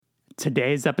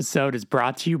Today's episode is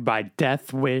brought to you by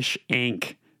Death Wish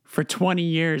Inc. For 20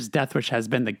 years, Death Wish has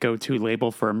been the go-to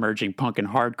label for emerging punk and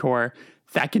hardcore.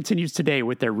 That continues today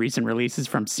with their recent releases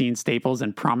from scene staples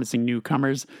and promising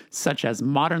newcomers such as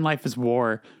Modern Life is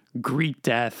War, Greet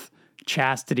Death,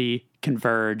 Chastity,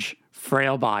 Converge,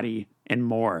 Frail Body, and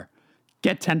more.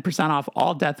 Get 10% off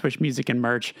all Death Wish music and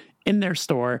merch in their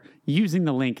store using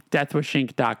the link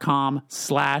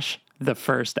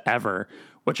deathwishinc.com/thefirstever,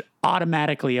 which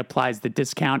automatically applies the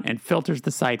discount and filters the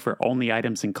site for only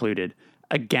items included.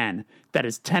 Again, that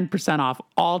is 10% off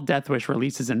all Death Wish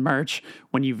releases and merch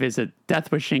when you visit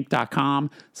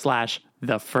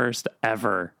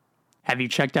deathwishinc.com/thefirstever. Have you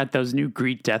checked out those new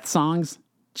Greet Death songs?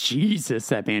 Jesus,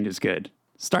 that band is good.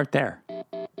 Start there.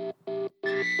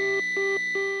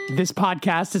 This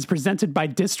podcast is presented by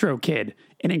DistroKid,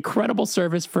 an incredible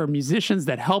service for musicians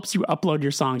that helps you upload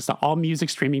your songs to all music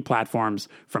streaming platforms,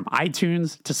 from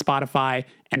iTunes to Spotify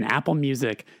and Apple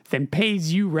Music, then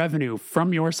pays you revenue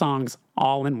from your songs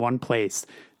all in one place.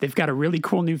 They've got a really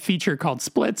cool new feature called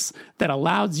Splits that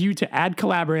allows you to add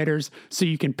collaborators so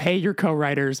you can pay your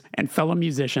co-writers and fellow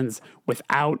musicians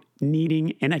without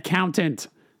needing an accountant.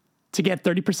 To get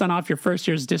 30% off your first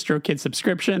year's DistroKid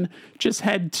subscription, just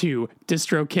head to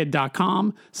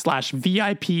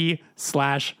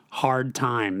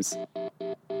distrokid.com/VIP/hardtimes.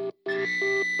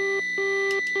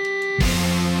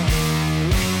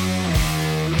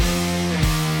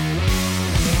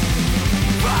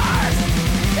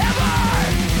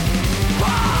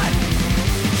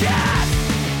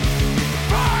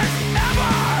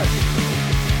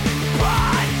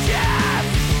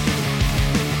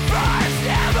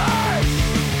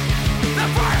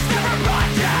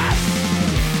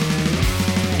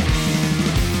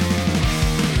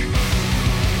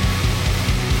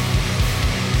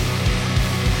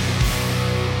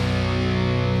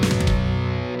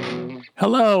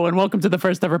 Hello, and welcome to the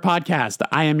First Ever Podcast.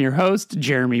 I am your host,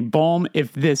 Jeremy Boehm.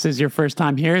 If this is your first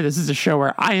time here, this is a show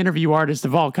where I interview artists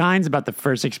of all kinds about the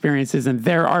first experiences in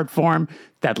their art form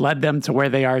that led them to where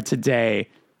they are today.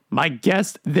 My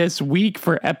guest this week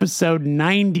for episode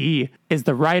 90 is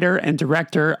the writer and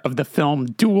director of the film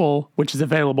Duel, which is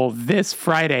available this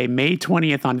Friday, May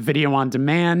 20th on video on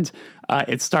demand.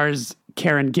 It stars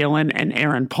Karen Gillan and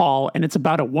Aaron Paul, and it's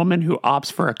about a woman who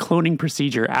opts for a cloning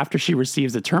procedure after she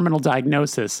receives a terminal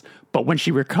diagnosis, but when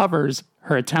she recovers,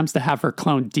 her attempts to have her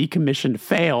clone decommissioned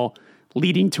fail,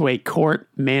 leading to a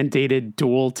court-mandated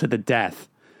duel to the death.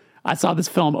 I saw this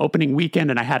film opening weekend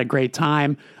and I had a great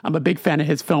time. I'm a big fan of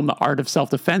his film, The Art of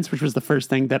Self-Defense, which was the first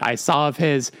thing that I saw of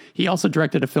his. He also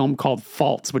directed a film called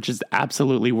Faults, which is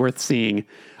absolutely worth seeing.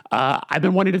 I've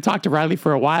been wanting to talk to Riley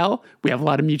for a while. We have a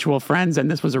lot of mutual friends,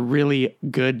 and this was a really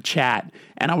good chat.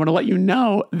 And I want to let you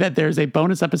know that there's a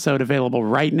bonus episode available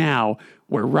right now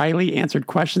where Riley answered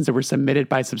questions that were submitted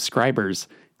by subscribers.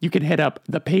 You can hit up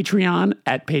the Patreon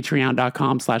at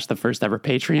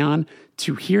patreon.com/thefirsteverpatreon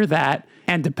to hear that.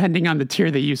 And depending on the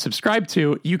tier that you subscribe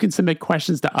to, you can submit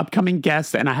questions to upcoming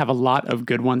guests, and I have a lot of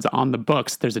good ones on the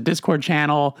books. There's a Discord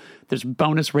channel, there's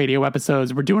bonus radio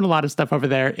episodes. We're doing a lot of stuff over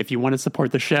there. If you want to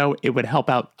support the show, it would help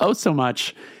out oh so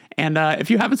much. And if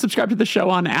you haven't subscribed to the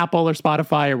show on Apple or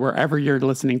Spotify or wherever you're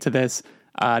listening to this,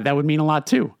 that would mean a lot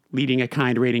too. Leaving a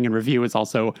kind rating and review is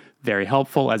also very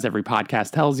helpful, as every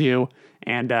podcast tells you.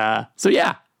 And so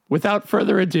yeah, without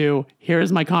further ado, here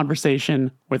is my conversation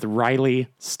with Riley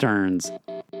Stearns.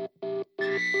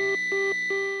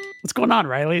 What's going on,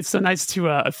 Riley? It's so nice to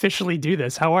officially do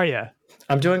this. How are you?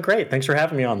 I'm doing great. Thanks for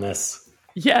having me on this.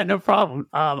 Yeah, no problem.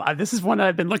 This is one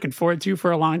I've been looking forward to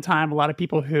for a long time. A lot of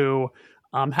people who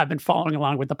have been following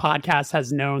along with the podcast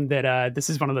has known that this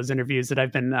is one of those interviews that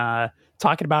I've been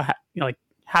talking about,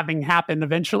 having happen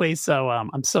eventually. So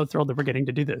I'm so thrilled that we're getting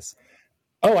to do this.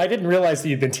 Oh, I didn't realize that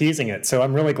you'd been teasing it, so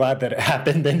I'm really glad that it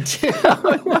happened then too.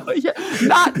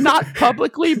 Yeah. Not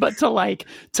publicly, but to a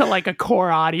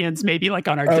core audience, maybe like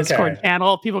on our Discord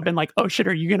channel. People have been like, "Oh shit,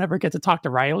 are you gonna ever get to talk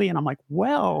to Riley?" And I'm like,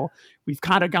 "Well, we've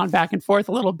kind of gone back and forth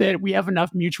a little bit. We have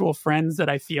enough mutual friends that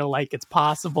I feel like it's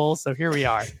possible. So here we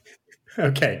are."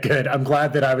 Okay, good. I'm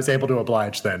glad that I was able to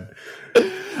oblige then.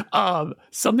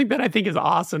 Something that I think is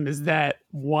awesome is that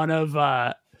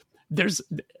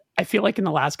I feel like in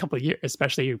the last couple of years,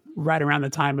 especially right around the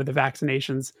time of the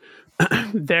vaccinations,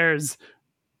 there's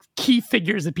key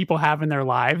figures that people have in their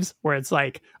lives where it's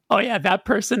like, oh yeah, that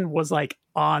person was like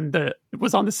on the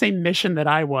same mission that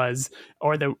I was,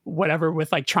 or the whatever,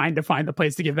 with like trying to find the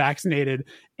place to get vaccinated.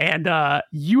 And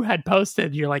you had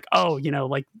posted, you're like, oh,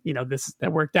 this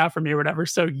that worked out for me or whatever.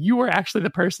 So you were actually the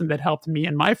person that helped me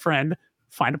and my friend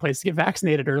find a place to get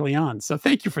vaccinated early on. So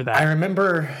thank you for that. I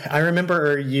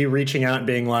remember you reaching out and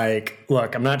being like,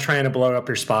 look, I'm not trying to blow up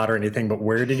your spot or anything, but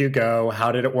where did you go?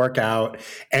 How did it work out?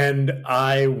 And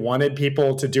I wanted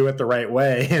people to do it the right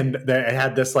way. And I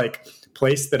had this like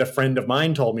place that a friend of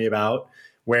mine told me about,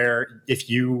 where if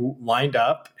you lined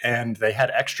up and they had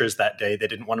extras that day, they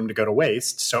didn't want them to go to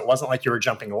waste. So it wasn't like you were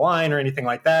jumping the line or anything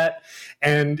like that.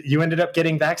 And you ended up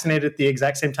getting vaccinated at the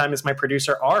exact same time as my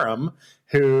producer, Aram,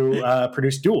 who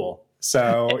produced Duel.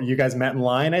 So you guys met in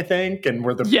line, I think, and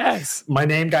yes. My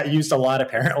name got used a lot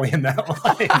apparently in that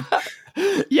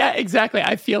line. Yeah, exactly.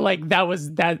 I feel like that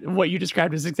what you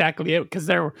described is exactly it, because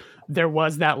there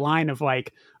was that line of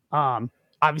like,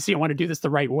 obviously I want to do this the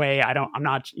right way. I'm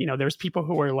not, there's people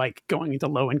who are like going into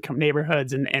low income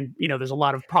neighborhoods and there's a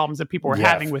lot of problems that people were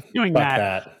having with doing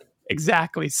that.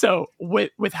 Exactly. So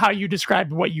with how you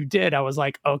described what you did, I was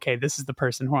like, okay, this is the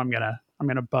person who I'm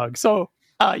going to bug. So,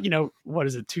 what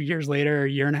is it? 2 years later, a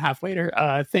year and a half later,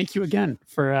 thank you again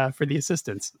for the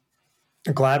assistance.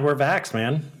 Glad we're vaxxed,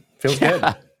 man. Feels good.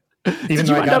 Even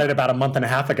though I got it about a month and a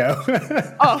half ago.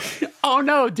 Oh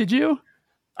no. Did you?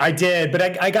 I did, but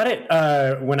I got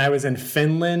it when I was in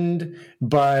Finland,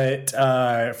 but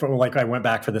I went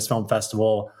back for this film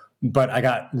festival, but I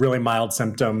got really mild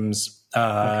symptoms.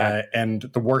 And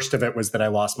the worst of it was that I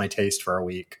lost my taste for a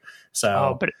week.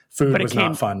 So food was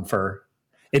not fun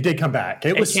it did come back.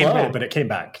 It was slow, but it came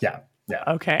back. Yeah. Yeah.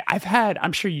 Okay.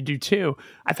 I'm sure you do too.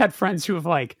 I've had friends who have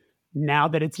like, now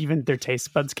that it's even their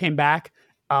taste buds came back,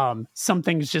 some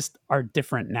things just are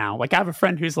different now. Like I have a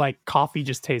friend who's like, coffee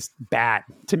just tastes bad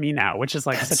to me now, which is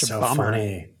like such a bummer.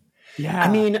 Funny. Yeah. I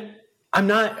mean, I'm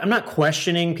not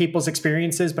questioning people's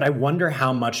experiences, but I wonder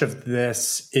how much of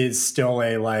this is still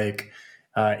a like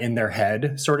in their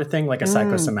head sort of thing, like a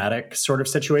psychosomatic sort of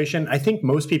situation. I think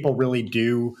most people really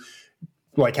do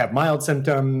like have mild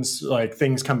symptoms, like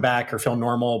things come back or feel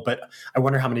normal. But I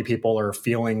wonder how many people are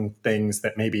feeling things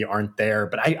that maybe aren't there.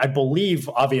 But I believe,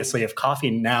 obviously, if coffee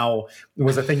now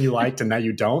was a thing you liked and now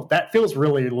you don't, that feels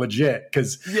really legit,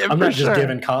 because I'm not just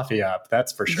giving coffee up.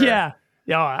 That's for sure. Yeah.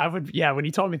 Yeah, I would. Yeah, when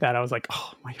you told me that, I was like,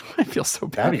 "Oh my God, I feel so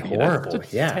bad." That'd be horrible.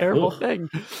 Yeah, terrible thing.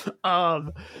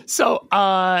 So,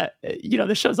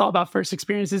 this show's all about first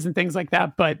experiences and things like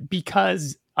that. But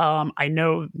because I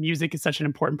know music is such an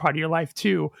important part of your life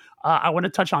too, I want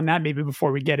to touch on that maybe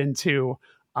before we get into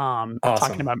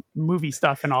talking about movie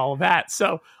stuff and all of that.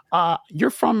 So,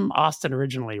 you're from Austin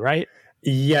originally, right?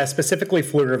 Yeah, specifically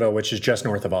Pflugerville, which is just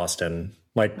north of Austin,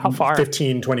 like how far?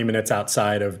 15, 20 minutes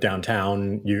outside of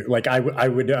downtown. I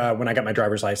would when I got my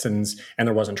driver's license and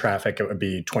there wasn't traffic, it would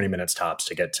be 20 minutes tops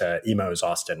to get to Emo's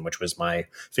Austin, which was my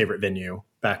favorite venue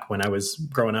back when I was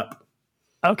growing up.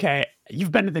 Okay.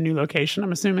 You've been to the new location,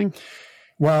 I'm assuming?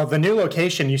 Well, the new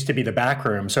location used to be the back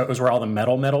room. So it was where all the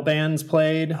metal bands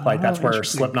played. Like that's where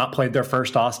Slipknot played their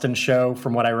first Austin show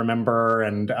from what I remember.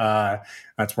 And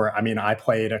that's where, I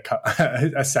played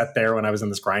a set there when I was in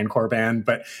this grindcore band.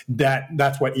 But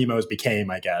that's what emos became,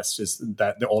 I guess, is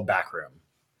the old back room.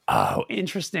 Oh,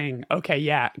 interesting. Okay,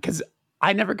 yeah. Because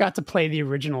I never got to play the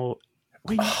original.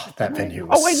 That venue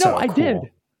was so cool. I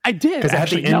did. Because it had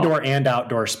the indoor and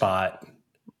outdoor spot.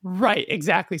 Right,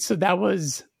 exactly. So that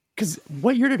was... Because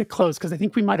what year did it close? Because I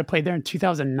think we might have played there in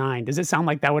 2009. Does it sound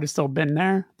like that would have still been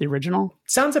there, the original?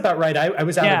 Sounds about right. I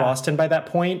was out of Austin by that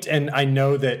point, and I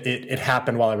know that it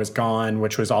happened while I was gone,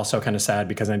 which was also kind of sad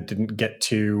because I didn't get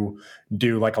to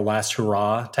do like a last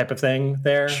hurrah type of thing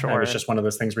there. Sure. It was just one of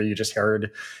those things where you just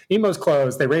heard, Emo's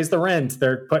closed, they raised the rent,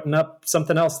 they're putting up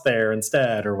something else there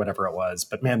instead, or whatever it was.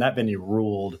 But man, that venue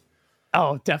ruled.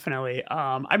 Oh, definitely.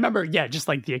 I remember, just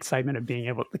like the excitement of being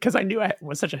able, because I knew it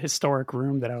was such a historic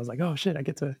room that I was like, oh shit, I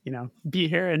get to, be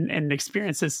here and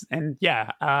experience this. And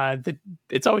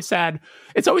it's always sad.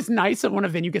 It's always nice that when a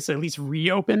venue gets to at least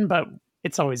reopen, but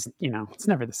it's always, it's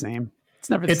never the same.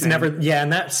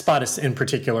 And that spot is in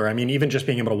particular. I mean, even just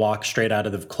being able to walk straight out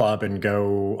of the club and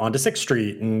go onto 6th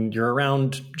Street and you're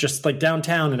around just like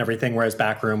downtown and everything, whereas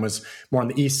back room was more on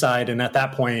the east side. And at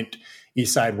that point,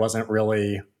 east side wasn't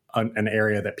really an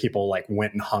area that people like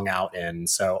went and hung out in.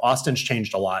 So Austin's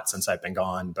changed a lot since I've been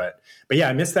gone, but yeah,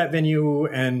 I miss that venue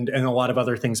and a lot of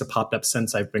other things have popped up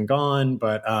since I've been gone.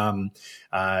 But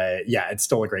it's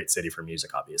still a great city for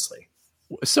music, obviously.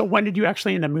 So when did you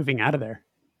actually end up moving out of there?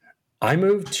 I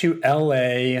moved to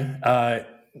LA.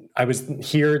 I was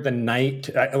here the night,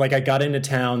 I got into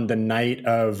town the night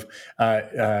of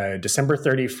December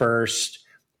 31st,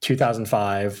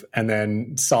 2005, and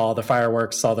then saw the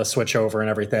fireworks, saw the switch over and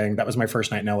everything. That was my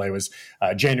first night in LA, was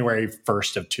January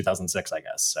 1st of 2006, I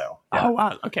guess. So, yeah. Oh,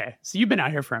 wow. Okay. So you've been out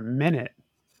here for a minute.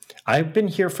 I've been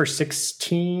here for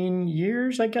 16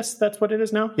 years. I guess that's what it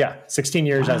is now. Yeah, 16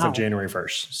 years as of January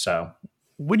 1st. So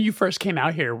when you first came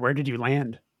out here, where did you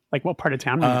land? Like what part of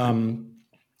town were you in?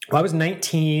 Well, I was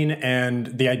 19 and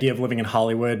the idea of living in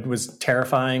Hollywood was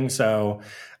terrifying. So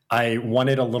I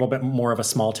wanted a little bit more of a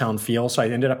small town feel. So I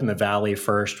ended up in the Valley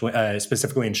first,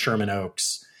 specifically in Sherman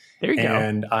Oaks. There you go.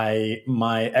 And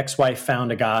my ex-wife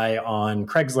found a guy on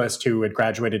Craigslist who had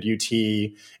graduated UT,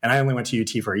 and I only went to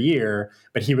UT for a year,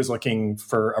 but he was looking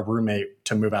for a roommate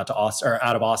to move out to Austin, or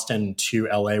out of Austin to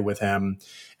LA with him.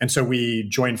 And so we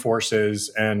joined forces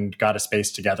and got a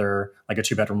space together, like a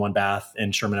 2-bedroom, 1-bath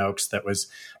in Sherman Oaks that was,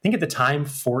 I think at the time,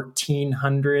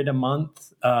 $1,400 a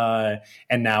month.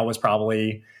 And now was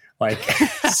probably like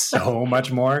so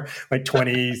much more, like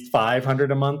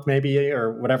 $2,500 a month maybe,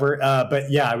 or whatever.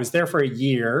 But yeah, I was there for a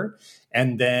year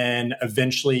and then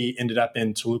eventually ended up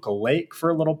in Toluca Lake for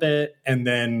a little bit. And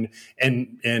then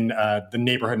in the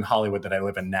neighborhood in Hollywood that I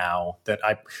live in now, that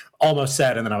I almost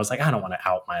said, and then I was like, I don't want to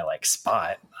out my like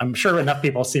spot. I'm sure enough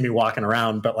people see me walking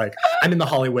around, but like I'm in the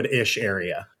Hollywood-ish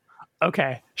area.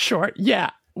 Okay, sure. Yeah.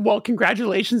 Well,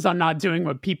 congratulations on not doing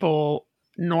what people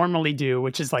normally do,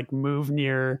 which is like move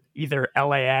near either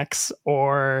LAX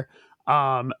or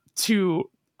to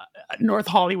North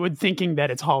Hollywood, thinking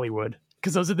that it's Hollywood,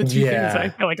 because those are the two things I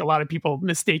feel like a lot of people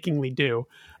mistakenly do.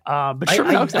 But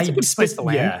Sherman Oaks, that's a good place to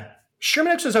land. Yeah,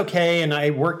 Sherman Oaks was okay, and I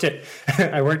worked at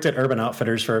Urban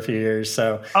Outfitters for a few years.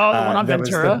 So the one on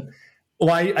Ventura.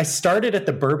 Well, I started at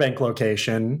the Burbank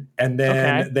location, and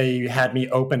then they had me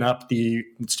open up the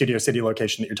Studio City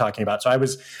location that you're talking about. So I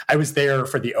was there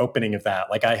for the opening of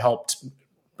that. Like I helped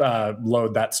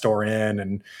load that store in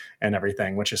and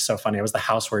everything, which is so funny. I was the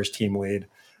housewares team lead.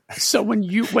 So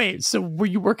so were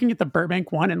you working at the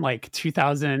Burbank one in like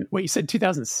 2000? Wait, you said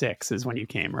 2006 is when you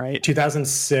came, right?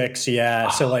 2006, yeah.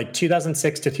 So like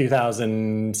 2006 to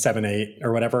 2007, 8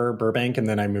 or whatever, Burbank, and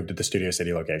then I moved to the Studio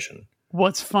City location.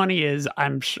 What's funny is I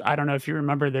don't know if you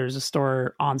remember, there's a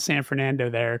store on San Fernando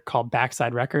there called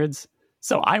Backside Records.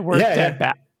 So I worked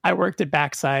at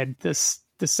Backside this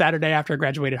Saturday after I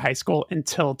graduated high school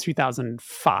until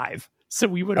 2005. So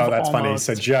we would have that's funny.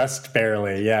 So just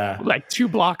barely, yeah. Like 2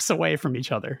 blocks away from each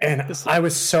other. And I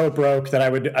was so broke that I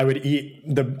would eat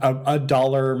a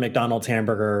 $1 McDonald's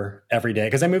hamburger every day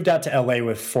because I moved out to LA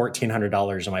with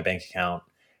 $1,400 in my bank account.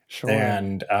 Sure.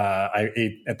 And I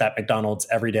ate at that McDonald's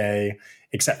every day,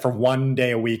 except for one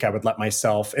day a week. I would let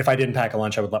myself, if I didn't pack a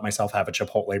lunch, I would let myself have a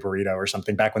Chipotle burrito or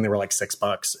something back when they were like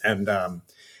 $6. And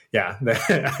yeah,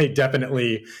 I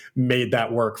definitely made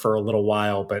that work for a little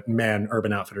while, but man,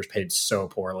 Urban Outfitters paid so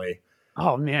poorly.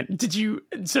 Oh man.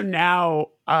 So now,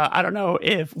 I don't know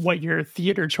what your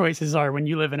theater choices are when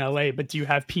you live in LA, but do you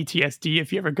have PTSD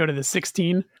if you ever go to the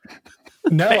 16?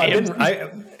 No, I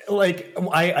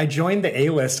joined the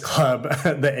A-list club,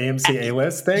 the AMC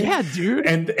A-list thing. Yeah, dude.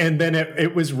 And then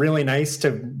it was really nice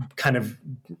to kind of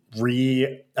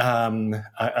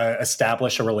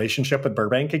establish a relationship with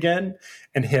Burbank again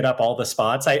and hit up all the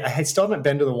spots. I still haven't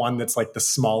been to the one that's like the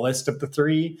smallest of the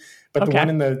 3, but the one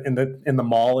in the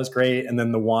mall is great, and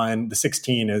then the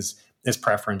 16 is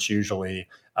preference usually.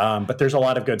 But there's a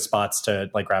lot of good spots to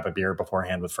like grab a beer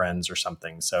beforehand with friends or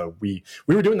something. So we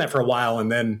were doing that for a while,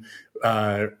 and then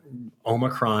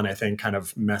Omicron, I think, kind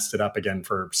of messed it up again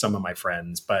for some of my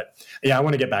friends. But yeah, I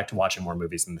want to get back to watching more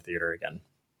movies in the theater again.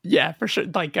 Yeah, for sure.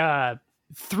 Like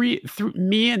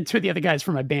me and 2 of the other guys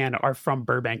from my band are from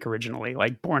Burbank originally,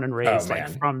 like born and raised like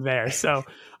from there. So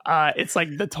it's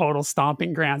like the total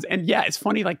stomping grounds. And yeah, it's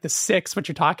funny, like the 6, what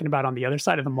you're talking about on the other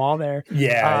side of the mall there.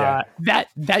 Yeah.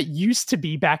 That used to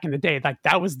be back in the day, like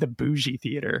that was the bougie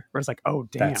theater where it's like, oh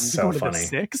damn, that's so funny. The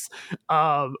 6.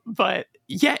 But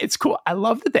yeah, it's cool. I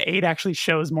love that the 8 actually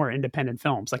shows more independent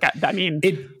films. Like I mean,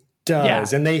 it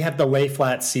does. Yeah. And they have the lay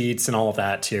flat seats and all of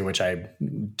that too, which I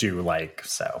do like.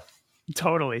 So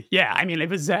totally. Yeah. I mean, it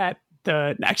was at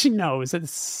it was at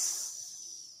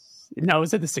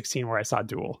the 16 where I saw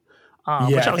Duel.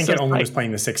 Which I think it only was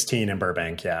playing the 16 in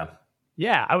Burbank. Yeah.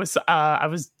 Yeah. I was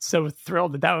so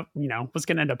thrilled that was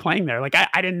going to end up playing there. Like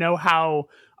I didn't know how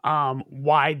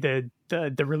wide the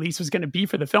release was going to be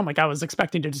for the film. Like I was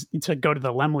expecting to go to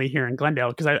the Laemmle here in Glendale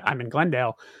because I'm in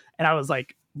Glendale, and I was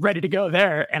like ready to go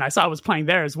there, and I saw it was playing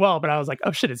there as well. But I was like,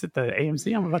 oh shit, is it the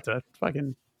AMC? I'm about to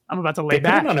fucking I'm about to lay They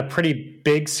back. put it on a pretty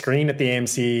big screen at the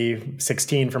AMC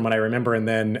 16 from what I remember, and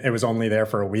then it was only there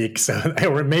for a week,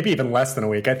 or maybe even less than a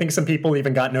week. I think some people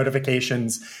even got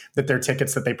notifications that their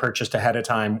tickets that they purchased ahead of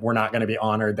time were not going to be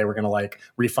honored. They were going to like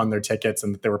refund their tickets,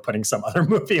 and that they were putting some other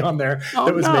movie on there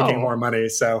that was making more money.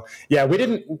 So yeah, we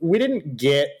didn't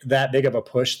get that big of a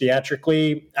push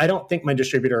theatrically. I don't think my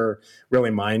distributor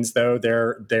really minds though.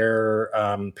 Their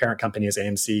parent company is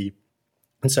AMC.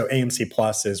 And so AMC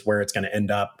Plus is where it's going to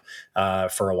end up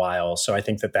for a while. So I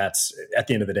think that's, at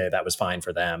the end of the day, that was fine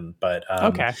for them. But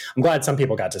Okay. I'm glad some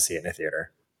people got to see it in a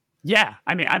theater. Yeah.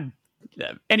 I mean, I'm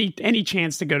any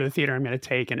chance to go to the theater I'm going to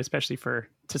take, and especially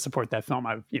to support that film.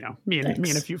 Me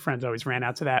and a few friends always ran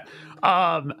out to that.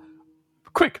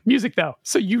 Quick music though.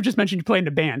 So you just mentioned you played in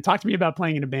a band. Talk to me about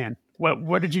playing in a band.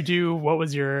 What did you do? What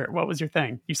was your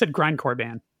thing? You said grindcore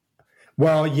band.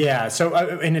 Well, yeah. So,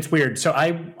 and it's weird. So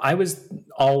I was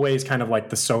always kind of like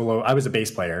the solo. I was a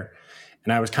bass player,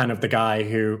 and I was kind of the guy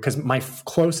who, because my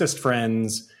closest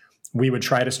friends, we would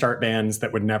try to start bands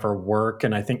that would never work.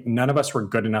 And I think none of us were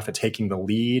good enough at taking the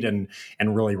lead and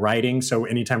really writing. So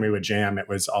anytime we would jam, it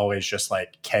was always just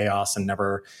like chaos and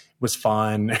never was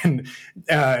fun. And,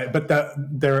 but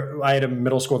I had a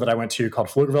middle school that I went to called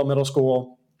Pflugerville Middle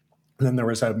School. And then there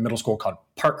was a middle school called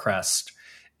Parkcrest.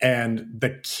 And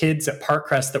the kids at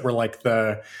Parkcrest that were like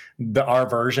the our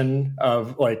version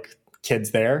of like kids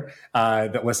there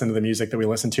that listened to the music that we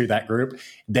listened to, that group,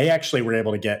 they actually were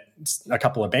able to get a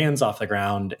couple of bands off the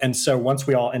ground. And so once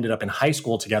we all ended up in high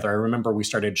school together, I remember we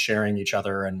started sharing each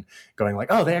other and going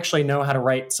like, oh, they actually know how to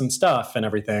write some stuff and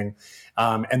everything.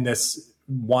 And this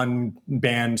one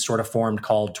band sort of formed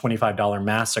called $25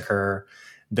 Massacre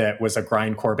that was a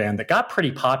grindcore band that got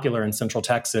pretty popular in Central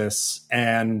Texas.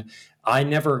 And I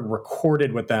never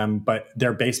recorded with them, but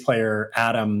their bass player,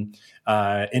 Adam,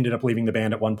 ended up leaving the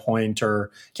band at one point,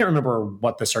 or can't remember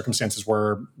what the circumstances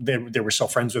were. They were still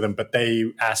friends with him, but they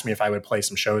asked me if I would play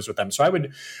some shows with them. So I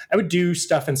would do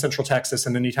stuff in Central Texas,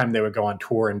 and anytime they would go on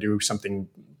tour and do something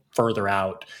further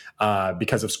out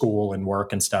because of school and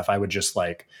work and stuff, I would just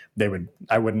like,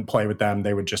 I wouldn't play with them.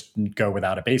 They would just go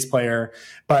without a bass player.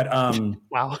 But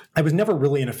wow, I was never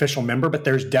really an official member, but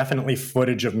there's definitely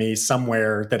footage of me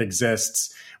somewhere that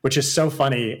exists, which is so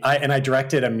funny. I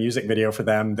directed a music video for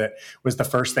them that was the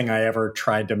first thing I ever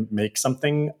tried to make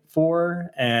something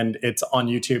for. And it's on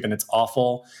YouTube and it's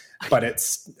awful. But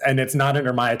it's not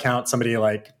under my account. Somebody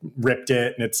like ripped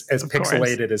it, and it's as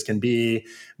pixelated as can be.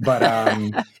 But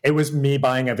it was me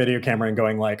buying a video camera and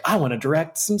going like, I want to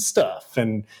direct some stuff.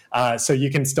 And so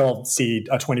you can still see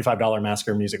a $25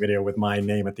 Massacre music video with my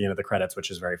name at the end of the credits,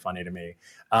 which is very funny to me.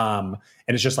 And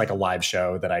it's just like a live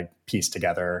show that I pieced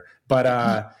together. But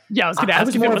yeah, I was going to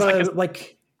ask if it was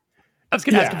I was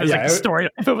going to ask if it was like a story.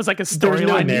 If it was like a storyline, there was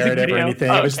no narrative or anything.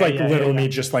 Oh, it was like literally me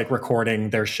just like recording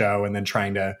their show and then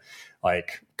trying to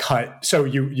like cut. So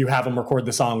you have them record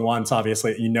the song once,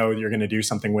 obviously, you know you're going to do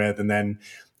something with, and then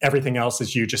everything else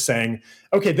is you just saying,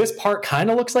 okay, this part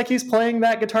kind of looks like he's playing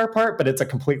that guitar part, but it's a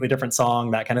completely different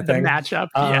song, that kind of thing. The matchup,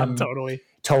 yeah,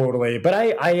 totally. But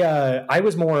I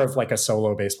was more of like a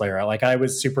solo bass player. Like I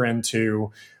was super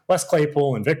into Les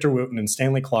Claypool and Victor Wooten and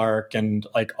Stanley Clarke and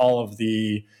like all of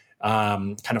the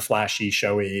kind of flashy,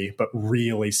 showy, but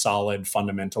really solid,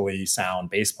 fundamentally sound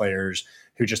bass players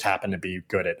who just happen to be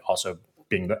good at also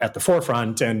being at the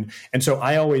forefront. And so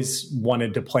I always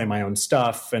wanted to play my own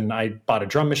stuff, and I bought a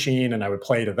drum machine and I would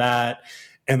play to that.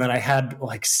 And then I had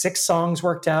like 6 songs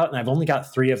worked out, and I've only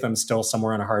got 3 of them still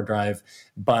somewhere on a hard drive.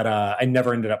 But I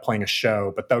never ended up playing a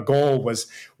show. But the goal was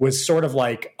sort of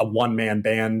like a one-man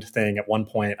band thing at one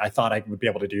point. I thought I would be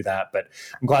able to do that, but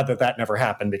I'm glad that never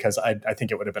happened, because I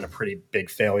think it would have been a pretty big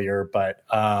failure. But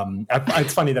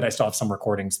it's funny that I still have some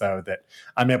recordings, though, that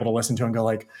I'm able to listen to and go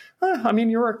like, I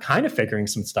mean, you were kind of figuring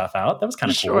some stuff out. That was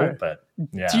kind of cool. But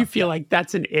yeah. Do you feel like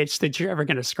that's an itch that you're ever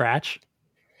going to scratch?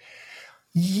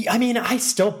 I mean, I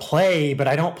still play, but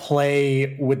I don't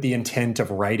play with the intent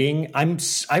of writing.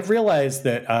 I've realized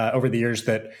that over the years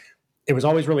that it was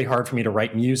always really hard for me to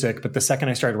write music, but the second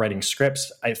I started writing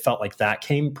scripts, I felt like that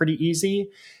came pretty easy,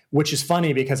 which is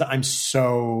funny because I'm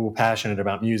so passionate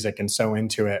about music and so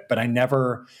into it, but I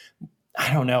never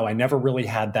really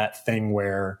had that thing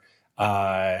where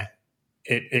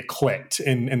it clicked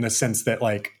in the sense that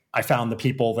like I found the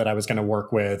people that I was going to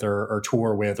work with or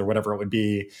tour with or whatever it would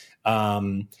be.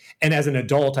 And as an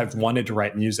adult, I've wanted to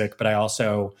write music, but I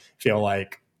also feel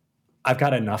like I've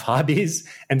got enough hobbies.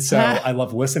 And so I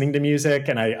love listening to music,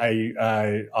 and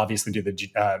I obviously do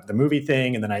the movie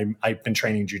thing. And then I've been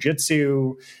training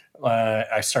jujitsu.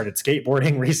 I started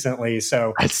skateboarding recently.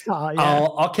 So I saw,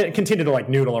 I'll continue to like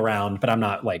noodle around, but I'm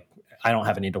not like I don't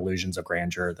have any delusions of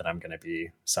grandeur that I'm going to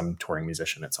be some touring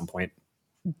musician at some point.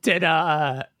 Did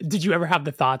you ever have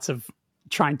the thoughts of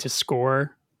trying to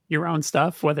score your own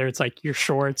stuff, whether it's like your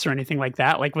shorts or anything like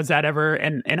that? Like, was that ever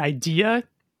an idea?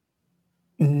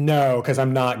 No, because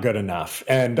I'm not good enough.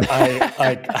 And I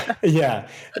like, yeah,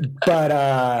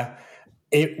 but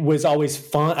it was always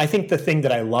fun. I think the thing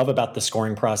that I love about the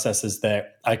scoring process is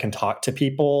that I can talk to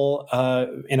people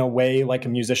in a way like a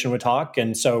musician would talk.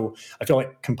 And so I feel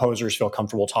like composers feel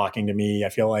comfortable talking to me. I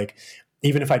feel like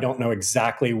even if I don't know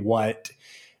exactly what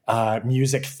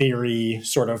music theory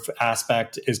sort of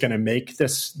aspect is going to make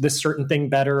this certain thing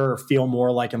better or feel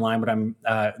more like in line what I'm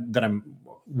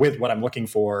with what I'm looking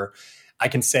for, I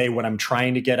can say what I'm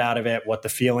trying to get out of it, what the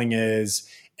feeling is,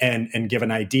 and give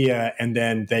an idea, and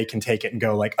then they can take it and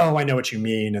go like, oh, I know what you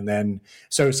mean. And then,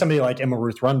 so somebody like Emma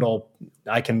Ruth Rundle,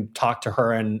 I can talk to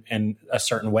her in a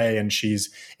certain way, and she's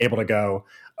able to go,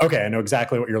 okay, I know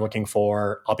exactly what you're looking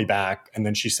for. I'll be back. And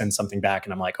then she sends something back,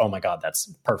 and I'm like, oh my God, that's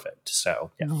perfect.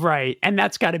 So, yeah. Right. And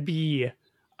that's got to be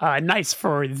nice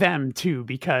for them too,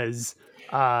 because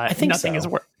I think nothing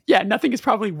so. Nothing is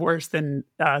probably worse than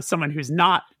someone who's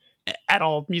not at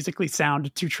all musically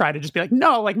sound to try to just be like,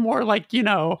 no, like more like,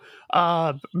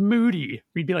 moody.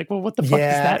 We'd be like, well, what the fuck does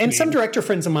that mean? mean? Some director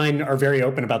friends of mine are very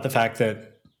open about the fact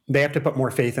that they have to put more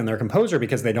faith in their composer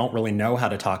because they don't really know how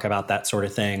to talk about that sort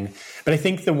of thing. But I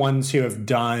think the ones who have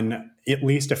done at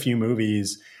least a few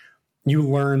movies, you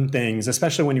learn things,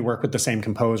 especially when you work with the same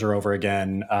composer over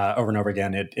and over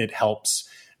again. It helps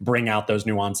bring out those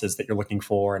nuances that you're looking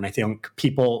for. And I think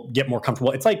people get more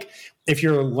comfortable. It's like if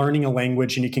you're learning a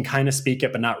language and you can kind of speak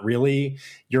it, but not really,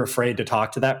 you're afraid to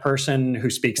talk to that person who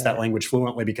speaks that language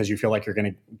fluently because you feel like you're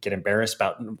going to get embarrassed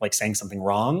about like saying something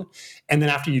wrong. And then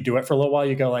after you do it for a little while,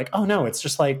 you go like, oh no, it's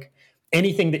just like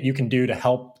anything that you can do to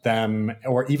help them,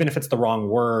 or even if it's the wrong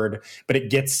word, but it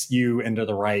gets you into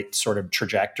the right sort of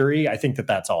trajectory. I think that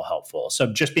that's all helpful.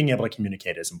 So just being able to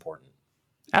communicate is important.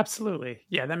 Absolutely.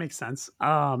 Yeah, that makes sense.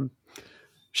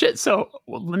 So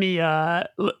let me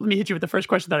hit you with the first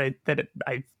question that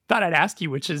I thought I'd ask you,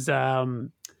 which is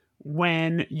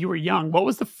when you were young, what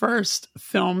was the first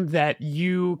film that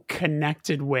you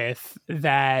connected with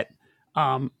that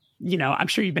I'm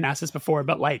sure you've been asked this before,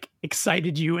 but like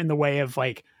excited you in the way of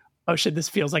like, oh shit, this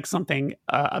feels like something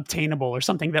obtainable or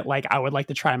something that like I would like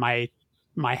to try my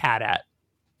hat at?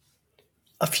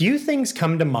 A few things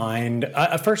come to mind.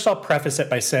 First, I'll preface it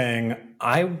by saying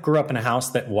I grew up in a house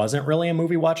that wasn't really a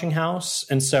movie watching house.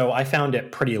 And so I found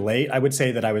it pretty late. I would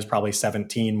say that I was probably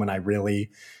 17 when I really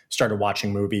started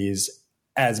watching movies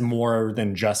as more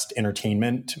than just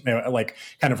entertainment, like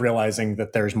kind of realizing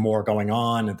that there's more going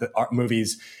on, and that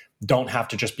movies don't have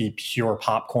to just be pure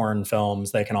popcorn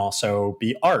films. They can also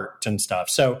be art and stuff.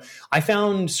 So I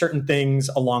found certain things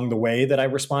along the way that I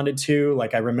responded to.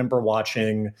 Like I remember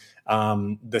watching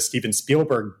the Steven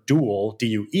Spielberg Duel,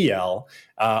 Duel,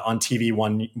 on TV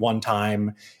one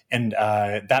time. And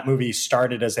that movie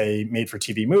started as a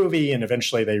made-for-TV movie, and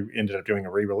eventually they ended up doing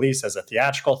a re-release as a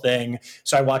theatrical thing.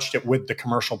 So I watched it with the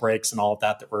commercial breaks and all of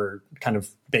that were kind of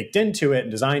baked into it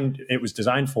and it was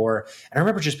designed for. And I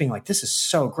remember just being like, this is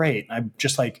so great. And I'm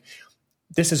just like,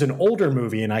 this is an older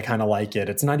movie and I kind of like it.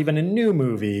 It's not even a new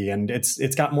movie, and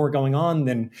it's got more going on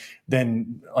than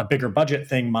a bigger budget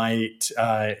thing might.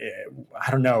 I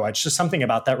don't know. It's just something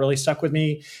about that really stuck with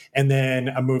me. And then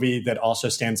a movie that also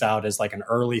stands out as like an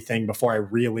early thing before I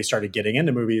really started getting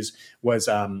into movies was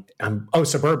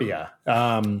Suburbia.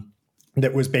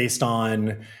 That was based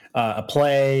on a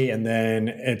play, and then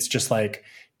it's just like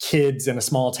kids in a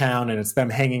small town and it's them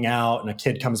hanging out, and a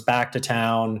kid comes back to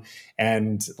town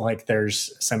and like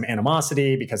there's some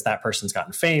animosity because that person's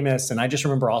gotten famous. And I just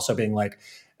remember also being like,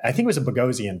 I think it was a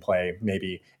Bogosian play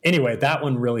maybe. Anyway, that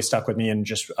one really stuck with me, and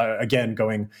just again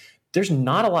going, there's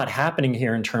not a lot happening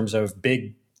here in terms of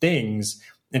big things.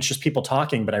 It's just people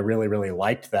talking, but I really, really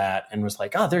liked that and was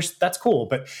like, oh, that's cool.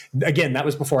 But again, that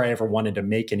was before I ever wanted to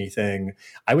make anything.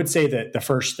 I would say that the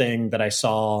first thing that I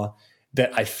saw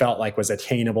that I felt like was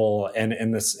attainable and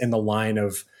in the line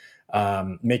of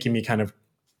making me kind of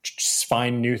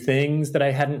find new things that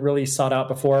I hadn't really sought out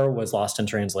before was Lost in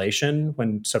Translation,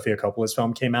 when Sofia Coppola's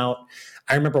film came out.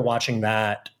 I remember watching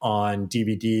that on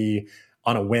DVD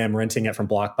on a whim, renting it from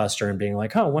Blockbuster and being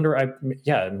like, oh,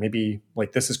 maybe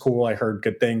like this is cool. I heard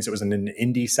good things. It was in an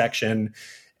indie section.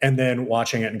 And then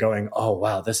watching it and going, oh,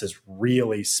 wow, this is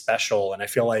really special. And I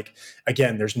feel like,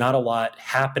 again, there's not a lot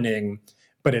happening,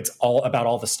 but it's all about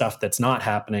all the stuff that's not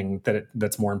happening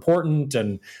that's more important.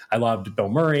 And I loved Bill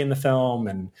Murray in the film,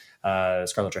 and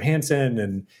Scarlett Johansson,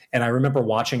 and I remember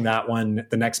watching that one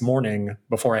the next morning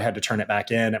before I had to turn it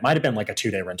back in. It might have been like a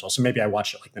 2-day rental, so maybe I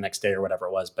watched it like the next day or whatever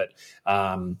it was, but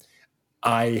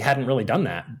I hadn't really done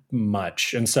that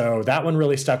much, and so that one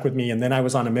really stuck with me. And then I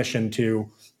was on a mission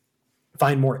to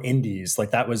find more indies.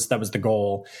 Like that was the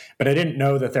goal, but I didn't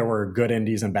know that there were good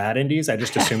indies and bad indies. I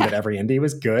just assumed that every indie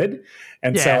was good.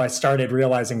 And so I started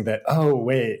realizing that, oh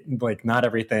wait, like not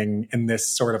everything in this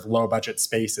sort of low budget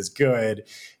space is good.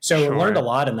 So I learned a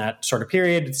lot in that sort of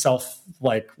period,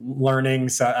 learning.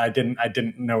 So I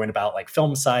didn't know about like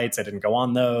film sites. I didn't go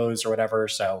on those or whatever.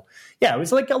 So yeah, it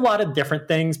was like a lot of different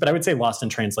things, but I would say Lost in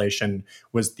Translation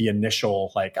was the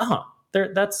initial like,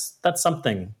 that's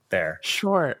something there.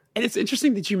 Sure. And it's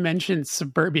interesting that you mentioned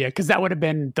Suburbia, because that would have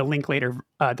been the Linklater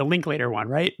one,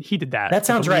 right? He did that. That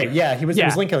sounds right. Yeah, it was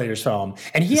Linklater's film.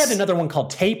 And he had another one called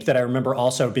Tape that I remember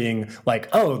also being like,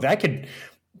 oh,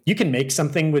 you can make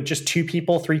something with just 2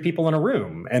 people, 3 people in a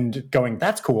room, and going,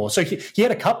 that's cool. So he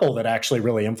had a couple that actually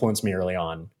really influenced me early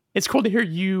on. It's cool to hear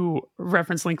you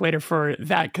reference Linklater for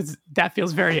that, because that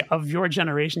feels very of your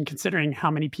generation, considering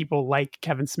how many people like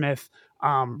Kevin Smith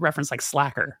reference like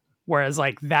Slacker. Whereas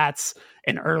like that's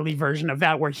an early version of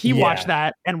that where he watched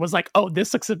that and was like, oh,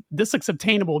 this looks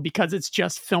obtainable because it's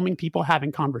just filming people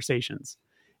having conversations.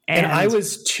 And I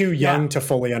was too young to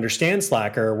fully understand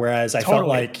Slacker, whereas I felt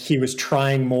like he was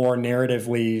trying more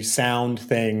narratively sound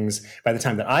things by the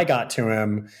time that I got to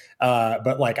him.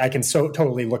 But like I can so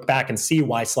totally look back and see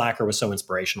why Slacker was so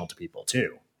inspirational to people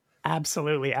too.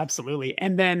 Absolutely, absolutely.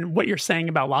 And then what you're saying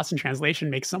about Lost in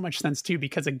Translation makes so much sense too,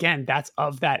 because again, that's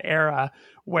of that era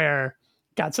where,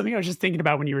 God, something I was just thinking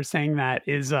about when you were saying that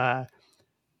is,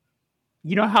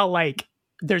 you know how like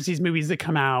there's these movies that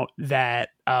come out that,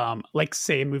 like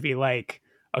say a movie like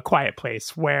A Quiet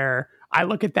Place, where I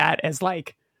look at that as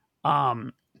like,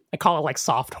 I call it like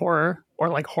soft horror, or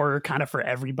like horror kind of for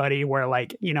everybody, where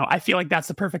like, you know, I feel like that's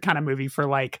the perfect kind of movie for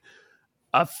like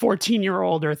a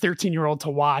 14-year-old or a 13-year-old to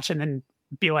watch and then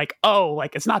be like, oh,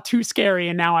 like it's not too scary.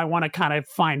 And now I want to kind of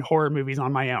find horror movies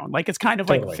on my own. Like it's kind of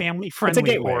like family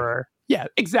friendly horror. Yeah,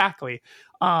 exactly.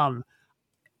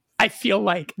 I feel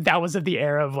like that was of the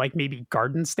era of like maybe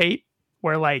Garden State,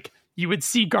 where like you would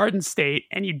see Garden State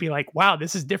and you'd be like, wow,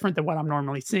 this is different than what I'm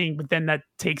normally seeing. But then that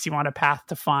takes you on a path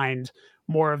to find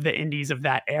more of the indies of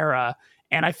that era.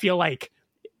 And I feel like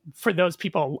for those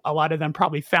people, a lot of them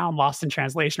probably found Lost in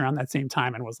Translation around that same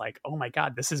time and was like, oh my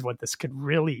God, this is what this could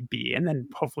really be. And then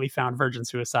hopefully found Virgin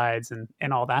Suicides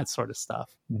and all that sort of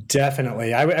stuff.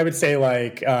 Definitely. I would say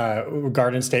like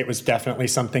Garden State was definitely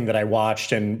something that I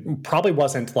watched and probably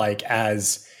wasn't like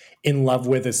as in love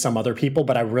with as some other people,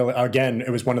 but I really, again, it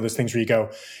was one of those things where you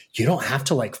go, you don't have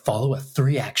to like follow a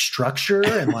 3-act structure.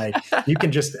 And like, you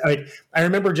can just like, I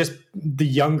remember just the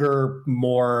younger,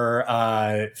 more,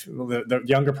 the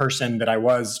younger person that I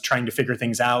was trying to figure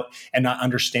things out and not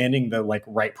understanding the like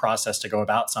right process to go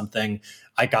about something.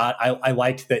 I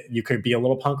liked that you could be a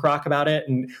little punk rock about it,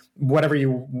 and whatever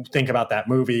you think about that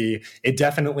movie, it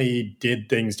definitely did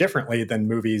things differently than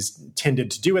movies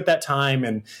tended to do at that time.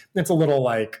 And it's a little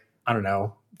like, I don't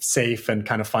know, safe and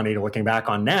kind of funny to looking back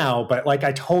on now, but like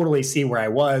I totally see where I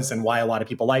was and why a lot of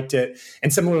people liked it.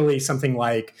 And similarly, something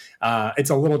like it's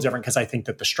a little different because I think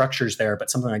that the structure's there, but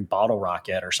something like Bottle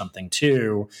Rocket or something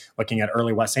too, looking at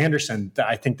early Wes Anderson,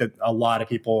 I think that a lot of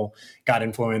people got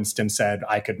influenced and said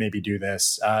I could maybe do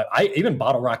this. Even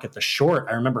Bottle Rocket the short,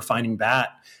 I remember finding that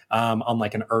on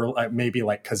like an early, maybe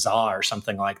like Kazaa or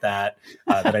something like that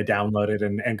that I downloaded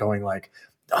and going like,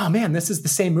 oh man, this is the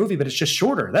same movie, but it's just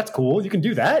shorter. That's cool. You can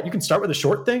do that. You can start with a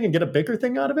short thing and get a bigger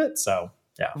thing out of it. So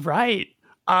yeah. Right.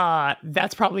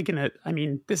 That's probably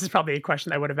this is probably a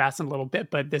question I would have asked in a little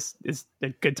bit, but this is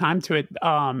a good time to it.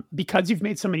 Because you've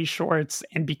made so many shorts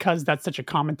and because that's such a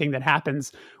common thing that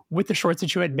happens with the shorts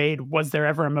that you had made, was there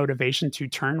ever a motivation to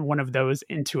turn one of those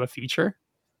into a feature?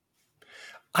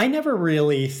 I never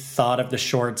really thought of the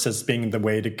shorts as being the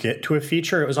way to get to a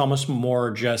feature. It was almost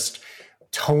more just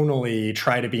tonally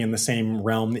try to be in the same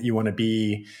realm that you want to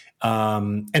be.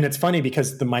 And it's funny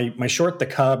because my short, The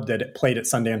Cub, that played at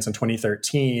Sundance in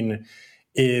 2013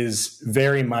 is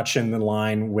very much in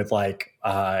line with The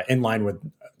Art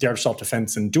of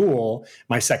Self-Defense and Duel,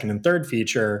 my second and third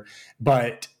feature,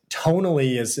 but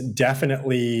tonally is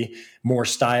definitely more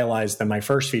stylized than my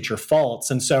first feature,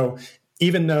 Faults. And so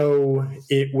even though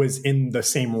it was in the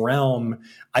same realm,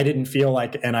 I didn't feel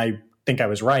like, and I think I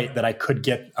was right, that I could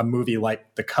get a movie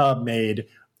like The Cub made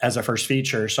as a first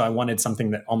feature. So I wanted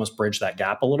something that almost bridged that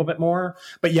gap a little bit more.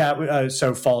 But yeah,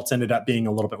 so Faults ended up being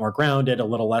a little bit more grounded, a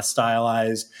little less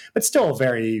stylized, but still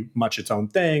very much its own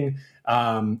thing.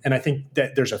 And I think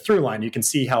that there's a through line. You can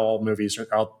see how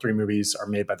all three movies are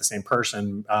made by the same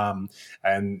person,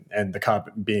 and The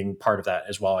Cub being part of that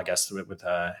as well, I guess, with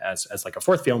as like a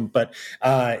fourth film. But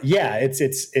yeah,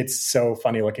 it's so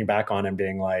funny looking back on and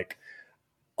being like.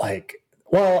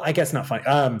 Well, I guess not funny.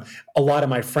 A lot of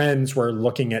my friends were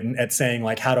looking at saying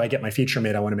like, how do I get my feature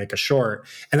made? I want to make a short.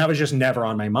 And that was just never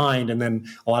on my mind. And then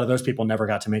a lot of those people never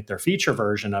got to make their feature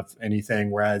version of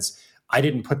anything. Whereas I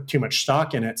didn't put too much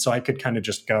stock in it. So I could kind of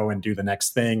just go and do the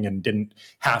next thing and didn't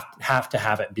have to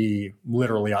have it be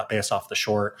literally based off the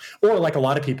short. Or like a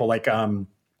lot of people like,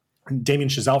 Damien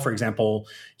Chazelle, for example,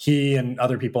 he and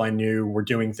other people I knew were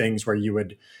doing things where you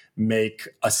would make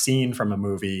a scene from a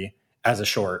movie as a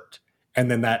short. And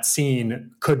then that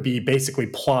scene could be basically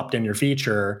plopped in your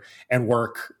feature and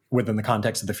work within the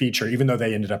context of the feature, even though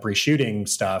they ended up reshooting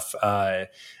stuff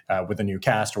with a new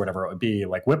cast or whatever it would be.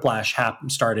 Like Whiplash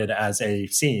started as a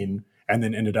scene and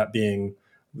then ended up being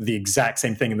the exact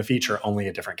same thing in the feature, only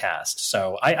a different cast.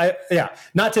 So yeah,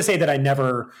 not to say that I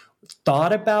never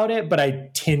thought about it, but I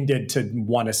tended to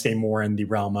want to stay more in the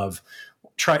realm of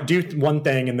do one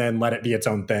thing and then let it be its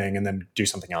own thing and then do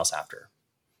something else after.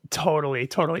 Totally.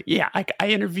 Yeah, I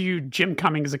interviewed Jim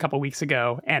Cummings a couple weeks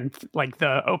ago, and like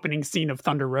the opening scene of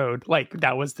Thunder Road, like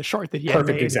that was the short that he had made.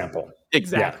 Perfect example.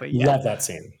 Exactly. Yeah. Love that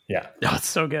scene. Yeah. Oh, it's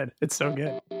so good. It's so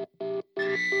good.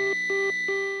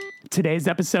 Today's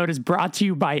episode is brought to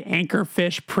you by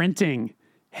Anchorfish Printing.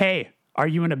 Hey, are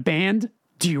you in a band?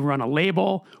 Do you run a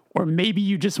label? Or maybe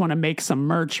you just want to make some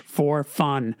merch for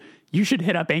fun? You should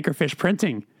hit up Anchorfish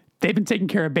Printing. They've been taking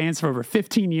care of bands for over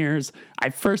 15 years. I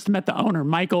first met the owner,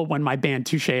 Michael, when my band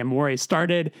Touche Amore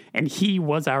started, and he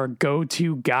was our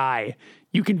go-to guy.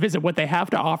 You can visit what they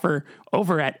have to offer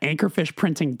over at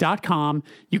anchorfishprinting.com.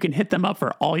 You can hit them up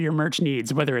for all your merch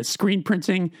needs, whether it's screen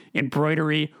printing,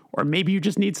 embroidery, or maybe you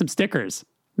just need some stickers.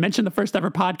 Mention the First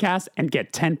Ever Podcast and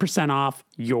get 10% off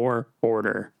your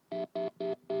order.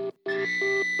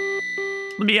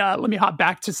 Let me hop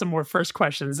back to some more first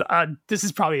questions. This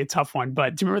is probably a tough one,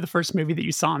 but do you remember the first movie that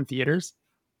you saw in theaters?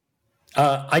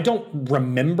 I don't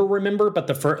remember, but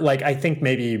the first, like, I think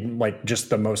maybe like just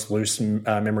the most loose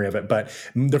memory of it. But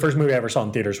the first movie I ever saw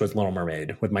in theaters was Little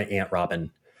Mermaid with my Aunt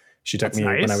Robin. She took me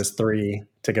when I was 3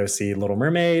 to go see Little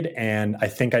Mermaid, and I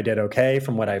think I did okay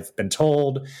from what I've been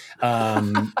told.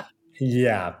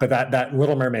 Yeah, but that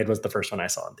Little Mermaid was the first one I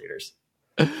saw in theaters.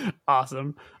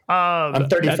 Awesome. I'm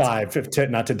 35,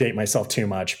 not to date myself too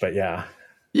much, but yeah.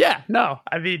 Yeah, no,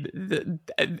 I mean,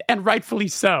 and rightfully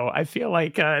so. I feel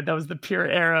like that was the pure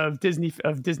era of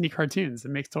Disney cartoons. It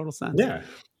makes total sense. Yeah.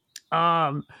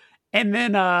 And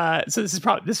then, so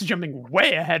this is jumping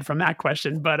way ahead from that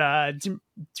question, but do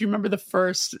you remember the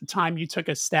first time you took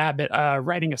a stab at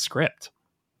writing a script?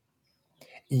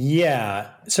 Yeah.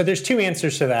 So there's 2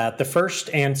 answers to that. The first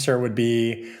answer would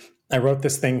be, I wrote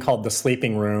this thing called The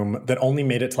Sleeping Room that only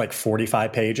made it to like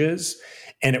 45 pages,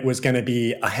 and it was going to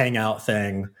be a hangout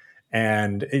thing.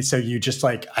 And so you just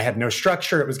like, I had no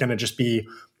structure. It was going to just be,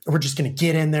 we're just going to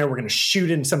get in there. We're going to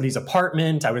shoot in somebody's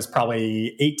apartment. I was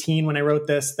probably 18 when I wrote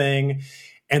this thing,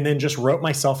 and then just wrote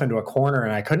myself into a corner,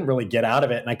 and I couldn't really get out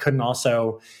of it. And I couldn't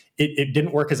also, it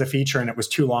didn't work as a feature, and it was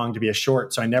too long to be a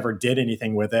short. So I never did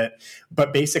anything with it.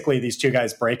 But basically these 2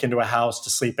 guys break into a house to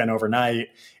sleep in overnight.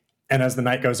 And as the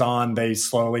night goes on, they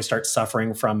slowly start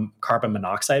suffering from carbon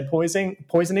monoxide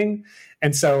poisoning.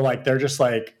 And so like, they're just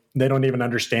like, they don't even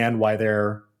understand why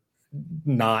they're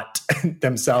not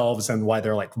themselves and why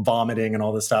they're like vomiting and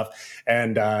all this stuff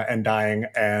and dying.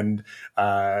 And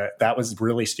that was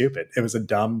really stupid. It was a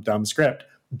dumb script,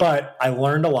 but I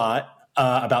learned a lot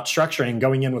about structuring,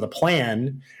 going in with a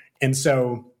plan. And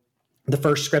so the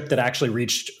first script that actually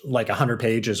reached like 100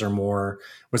 pages or more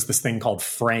was this thing called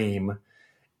Frame.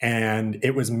 And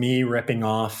it was me ripping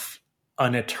off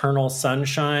an Eternal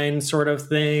Sunshine sort of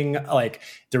thing. Like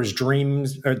there were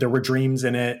dreams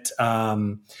in it.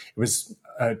 It was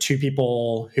 2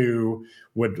 people who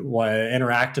would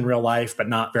interact in real life, but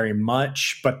not very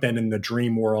much. But then in the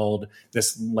dream world,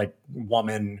 this like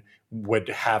woman would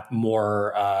have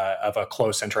more of a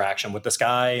close interaction with this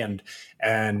guy,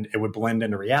 and it would blend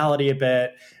into reality a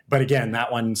bit. But again,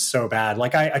 that one's so bad.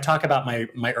 Like I talk about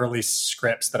my early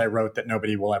scripts that I wrote that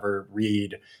nobody will ever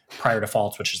read prior to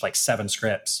Faults, which is like 7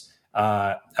 scripts,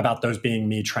 about those being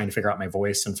me trying to figure out my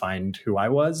voice and find who I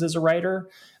was as a writer.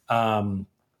 And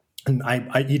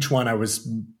each one I was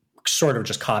sort of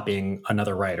just copying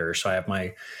another writer. So I have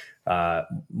my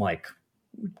like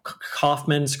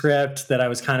Kaufman script that I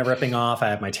was kind of ripping off. I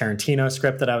have my Tarantino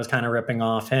script that I was kind of ripping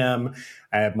off him.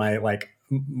 I have my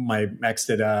ex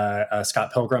did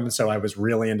Scott Pilgrim, so I was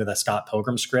really into the Scott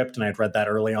Pilgrim script, and I'd read that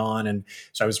early on, and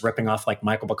so I was ripping off like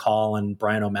Michael Bacall and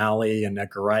Brian O'Malley and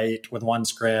Edgar Wright with one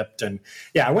script, and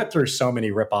yeah, I went through so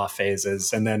many rip-off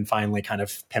phases, and then finally kind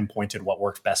of pinpointed what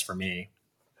worked best for me.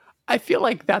 I feel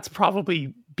like that's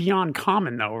probably beyond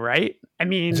common, though, right? I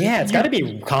mean, yeah, it's got to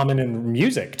be common in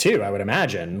music too, I would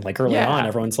imagine. Like early on,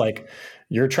 everyone's like,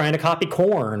 you're trying to copy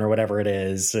Korn or whatever it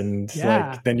is. And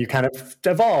like, then you kind of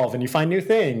evolve and you find new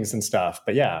things and stuff.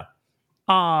 But yeah.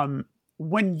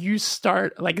 When you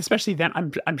start, like, especially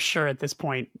then, I'm sure at this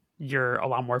point you're a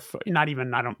lot more,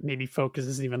 maybe focus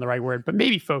isn't even the right word, but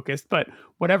maybe focused, but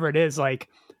whatever it is, like,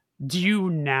 do you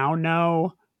now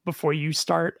know before you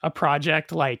start a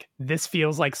project, like, this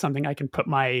feels like something I can put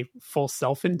my full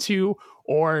self into?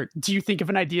 Or do you think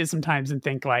of an idea sometimes and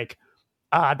think like,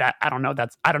 I don't know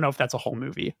if that's a whole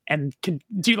movie? And do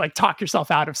you like talk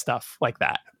yourself out of stuff like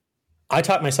that? I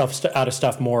talk myself out of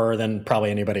stuff more than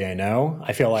probably anybody I know.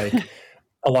 I feel like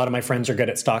a lot of my friends are good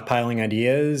at stockpiling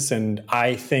ideas, and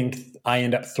I think I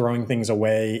end up throwing things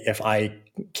away if I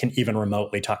can even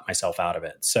remotely talk myself out of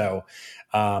it. So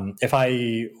if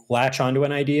I latch onto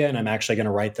an idea and I'm actually going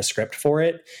to write the script for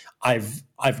it, I've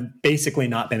basically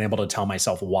not been able to tell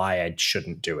myself why I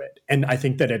shouldn't do it. And I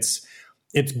think that it's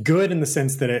good in the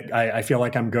sense that I feel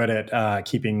like I'm good at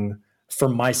keeping for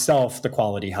myself the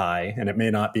quality high, and it may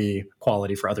not be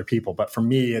quality for other people, but for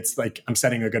me, it's like I'm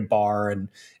setting a good bar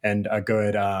and a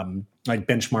good like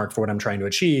benchmark for what I'm trying to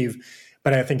achieve.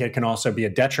 But I think it can also be a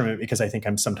detriment because I think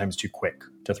I'm sometimes too quick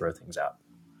to throw things out.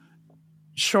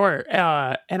 Sure.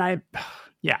 And I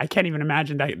can't even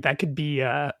imagine that could be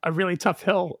a really tough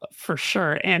hill for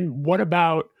sure. And what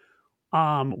about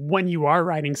when you are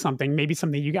writing something, maybe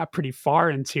something you got pretty far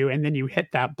into, and then you hit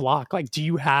that block? Like, do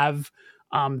you have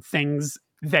things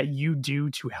that you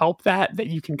do to help that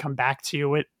you can come back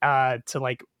to it to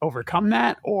like overcome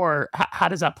that? Or how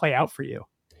does that play out for you?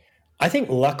 I think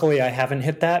luckily I haven't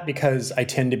hit that because I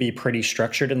tend to be pretty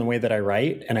structured in the way that I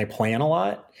write, and I plan a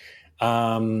lot.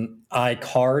 I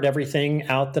card everything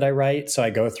out that I write. So I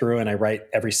go through and I write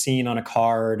every scene on a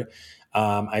card.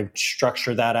 I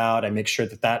structure that out. I make sure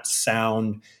that that's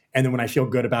sound. And then when I feel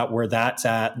good about where that's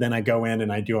at, then I go in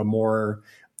and I do a more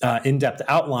in-depth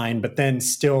outline, but then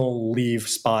still leave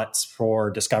spots for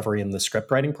discovery in the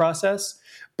script writing process.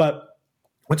 But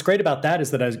what's great about that is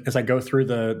that as I go through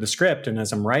the script and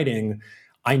as I'm writing,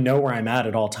 I know where I'm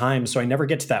at all times. So I never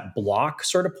get to that block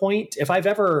sort of point. If I've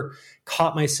ever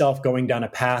caught myself going down a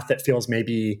path that feels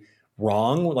maybe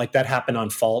wrong, like that happened on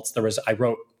Faults. I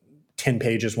wrote 10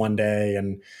 pages one day,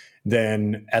 and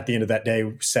then at the end of that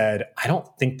day said, I don't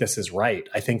think this is right.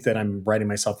 I think that I'm writing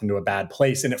myself into a bad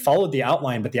place. And it followed the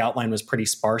outline, but the outline was pretty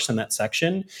sparse in that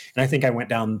section. And I think I went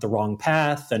down the wrong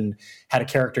path and had a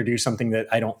character do something that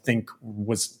I don't think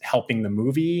was helping the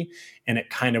movie. And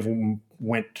it kind of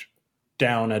went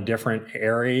down a different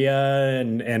area,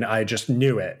 and I just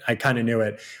knew it. I kind of knew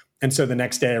it. And so the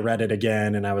next day I read it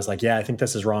again and I was like, yeah, I think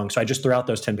this is wrong. So I just threw out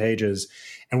those 10 pages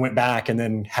and went back and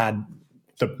then had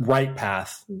the right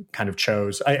path kind of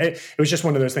chose. It was just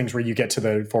one of those things where you get to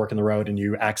the fork in the road and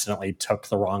you accidentally took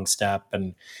the wrong step,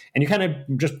 and you kind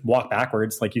of just walk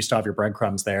backwards. Like you still have your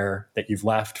breadcrumbs there that you've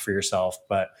left for yourself.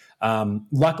 But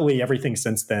luckily everything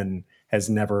since then has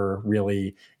never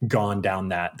really gone down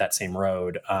that same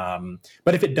road.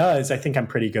 But if it does, I think I'm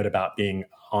pretty good about being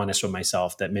honest with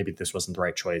myself that maybe this wasn't the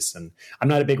right choice. And I'm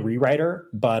not a big rewriter,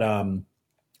 but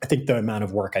I think the amount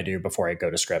of work I do before I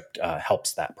go to script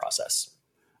helps that process.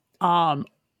 Let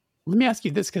me ask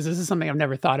you this, because this is something I've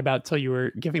never thought about till you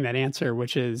were giving that answer,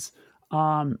 which is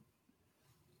how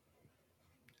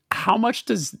much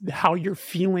does how you're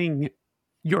feeling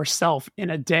yourself in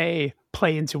a day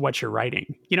play into what you're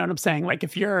writing? You know what I'm saying? Like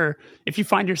if you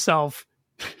find yourself,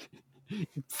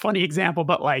 funny example,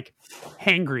 but like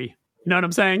hangry, you know what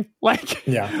I'm saying? Like,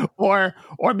 yeah. Or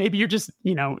maybe you're just,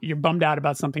 you're bummed out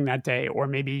about something that day, or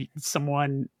maybe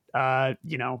someone,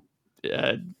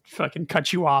 fucking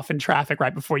cut you off in traffic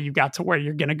right before you got to where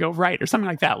you're going to go right, or something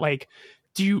like that. Like,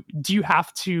 do you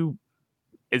have to,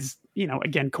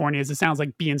 again, corny as it sounds,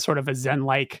 like be in sort of a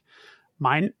Zen-like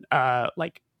mind,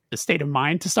 like a state of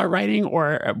mind to start writing,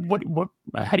 or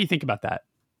how do you think about that?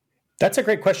 That's a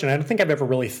great question. I don't think I've ever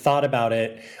really thought about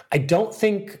it. I don't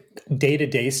think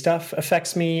day-to-day stuff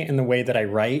affects me in the way that I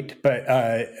write, but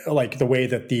like the way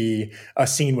that a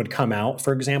scene would come out,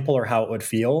 for example, or how it would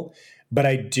feel. But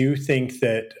I do think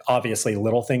that obviously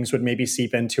little things would maybe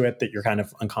seep into it that you're kind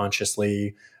of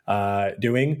unconsciously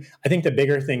doing. I think the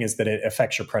bigger thing is that it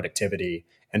affects your productivity.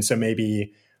 And so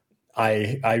maybe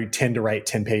I tend to write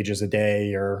 10 pages a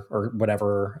day or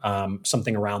whatever,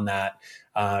 something around that,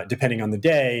 depending on the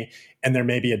day. And there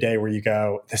may be a day where you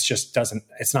go, this just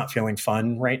it's not feeling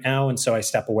fun right now. And so I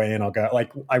step away and I'll go,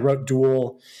 like, I wrote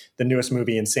Duel, the newest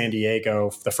movie in San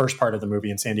Diego, the first part of the movie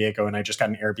in San Diego. And I just got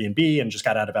an Airbnb and just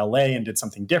got out of LA and did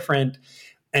something different.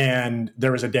 And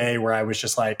there was a day where I was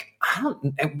just like,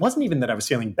 it wasn't even that I was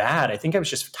feeling bad. I think I was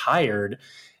just tired.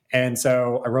 And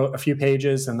so I wrote a few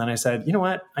pages and then I said, you know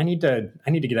what, I need to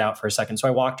get out for a second. So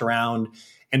I walked around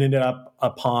and ended up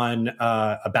upon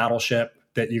a battleship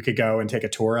that you could go and take a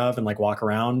tour of and like walk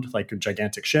around, like a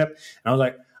gigantic ship. And I was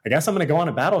like, I guess I'm going to go on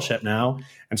a battleship now.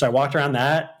 And so I walked around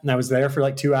that and I was there for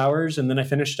like 2 hours. And then I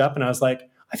finished up and I was like,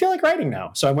 I feel like writing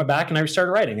now. So I went back and I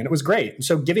started writing and it was great. And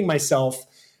so giving myself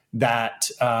that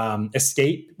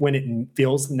escape when it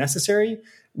feels necessary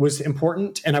was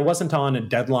important. And I wasn't on a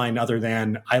deadline other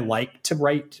than I like to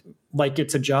write like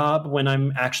it's a job when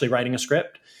I'm actually writing a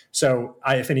script. So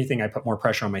if anything, I put more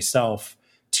pressure on myself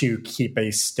to keep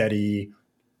a steady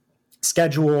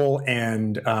schedule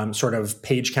and sort of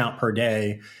page count per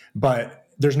day. But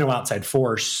there's no outside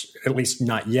force, at least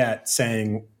not yet,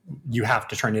 saying you have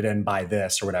to turn it in by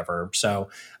this or whatever. So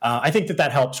I think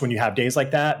that helps when you have days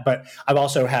like that. But I've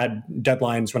also had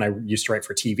deadlines when I used to write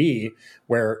for TV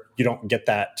where you don't get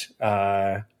that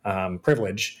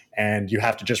privilege and you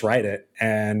have to just write it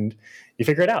and you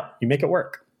figure it out. You make it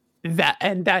work.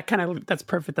 That's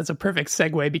perfect. That's a perfect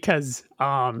segue because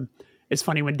it's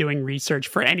funny when doing research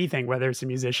for anything, whether it's a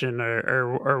musician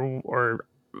or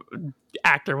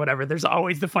actor, whatever, there's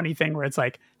always the funny thing where it's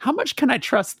like, how much can I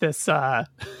trust this, for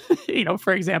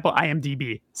example,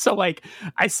 IMDb. So like,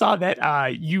 I saw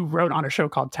that you wrote on a show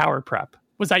called Tower Prep.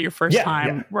 Was that your first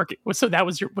time working? So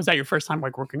was that your first time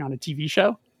like working on a TV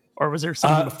show? Or was there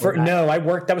something? No,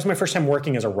 that was my first time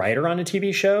working as a writer on a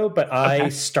TV show, but I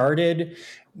started.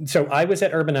 So I was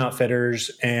at Urban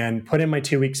Outfitters and put in my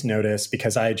 2 weeks notice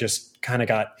because I just kind of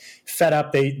got fed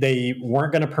up. They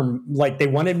weren't going to they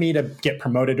wanted me to get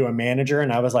promoted to a manager.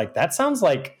 And I was like, that sounds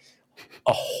like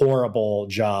a horrible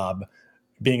job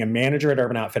being a manager at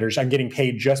Urban Outfitters. I'm getting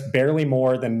paid just barely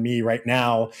more than me right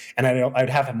now. And I'd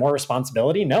have more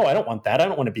responsibility. No, I don't want that. I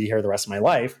don't want to be here the rest of my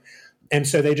life. And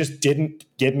so they just didn't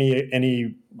give me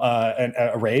any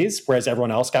a raise, whereas everyone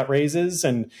else got raises.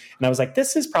 And I was like,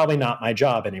 this is probably not my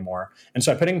job anymore. And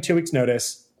so I put in 2 weeks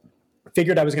notice,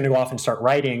 figured I was going to go off and start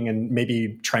writing and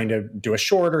maybe trying to do a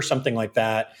short or something like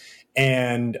that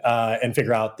and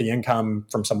figure out the income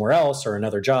from somewhere else or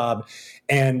another job.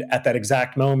 And at that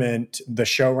exact moment, the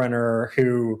showrunner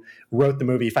who wrote the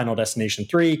movie Final Destination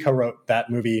 3, co-wrote that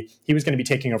movie, he was going to be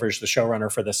taking over as the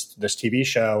showrunner for this TV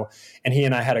show. And he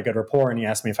and I had a good rapport, and he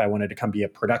asked me if I wanted to come be a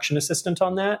production assistant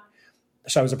on that.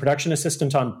 So I was a production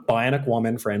assistant on Bionic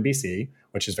Woman for NBC,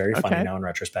 which is very funny now in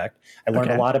retrospect. I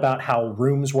learned a lot about how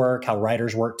rooms work, how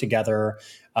writers work together,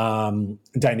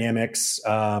 dynamics,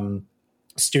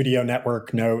 studio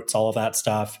network notes, all of that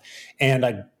stuff. And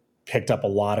I picked up a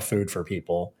lot of food for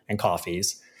people and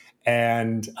coffees.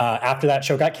 And after that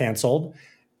show got canceled,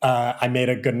 I made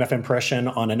a good enough impression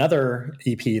on another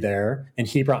EP there, and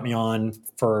he brought me on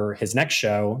for his next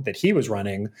show that he was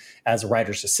running as a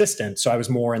writer's assistant. So I was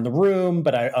more in the room,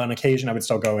 but on occasion I would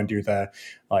still go and do the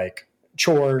like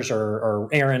chores or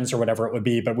errands or whatever it would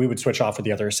be, but we would switch off with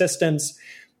the other assistants.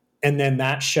 And then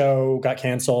that show got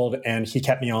canceled, and he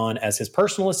kept me on as his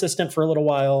personal assistant for a little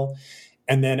while.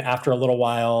 And then after a little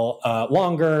while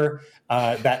longer,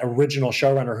 that original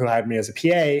showrunner who hired me as a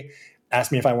PA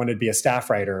asked me if I wanted to be a staff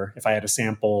writer, if I had a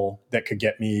sample that could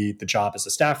get me the job as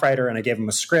a staff writer. And I gave him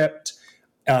a script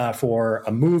for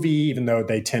a movie, even though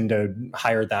they tend to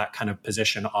hire that kind of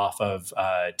position off of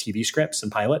TV scripts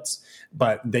and pilots.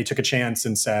 But they took a chance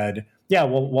and said, yeah,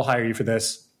 we'll hire you for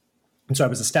this. And so I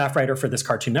was a staff writer for this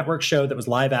Cartoon Network show that was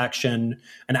live action,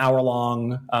 an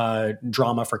hour-long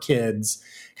drama for kids,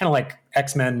 kind of like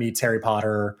X-Men meets Harry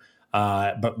Potter,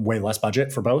 but way less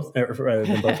budget for both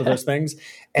than both of those things.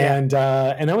 And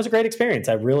that was a great experience.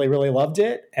 I really, really loved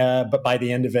it. But by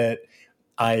the end of it,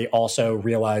 I also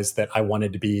realized that I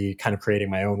wanted to be kind of creating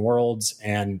my own worlds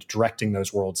and directing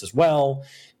those worlds as well.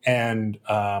 And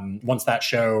once that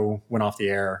show went off the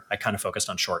air, I kind of focused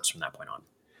on shorts from that point on.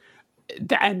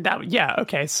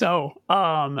 Okay. So,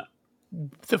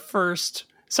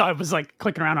 so I was like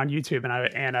clicking around on YouTube,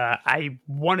 and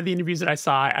one of the interviews that I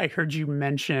saw, I heard you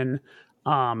mention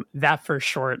that first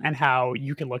short and how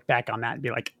you could look back on that and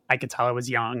be like, I could tell I was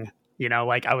young,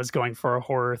 like I was going for a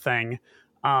horror thing.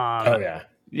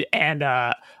 And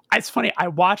it's funny. I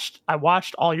watched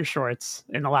all your shorts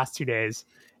in the last 2 days,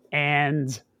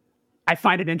 and I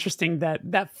find it interesting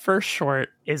that first short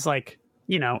is like,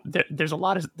 there's a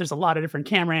lot of different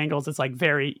camera angles. It's like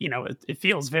very, it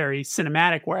feels very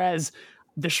cinematic. Whereas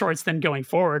the shorts then going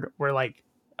forward were like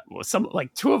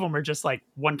two of them are just like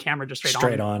one camera just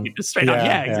straight on. Straight on.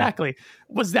 Yeah, exactly.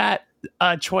 Was that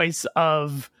a choice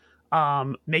of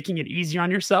making it easier on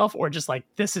yourself, or just like,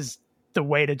 this is the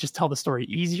way to just tell the story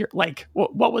easier? Like,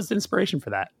 what was the inspiration for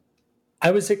that? I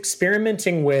was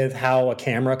experimenting with how a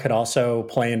camera could also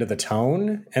play into the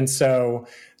tone. And so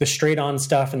the straight on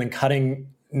stuff, and then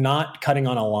not cutting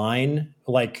on a line,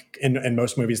 like in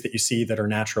most movies that you see that are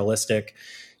naturalistic,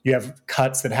 you have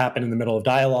cuts that happen in the middle of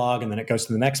dialogue, and then it goes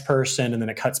to the next person, and then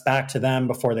it cuts back to them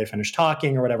before they finish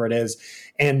talking or whatever it is.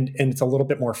 And it's a little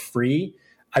bit more free.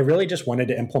 I really just wanted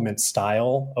to implement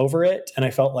style over it. And I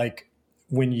felt like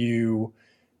when you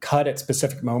cut at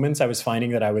specific moments, I was finding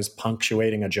that I was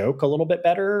punctuating a joke a little bit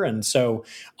better. And so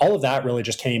all of that really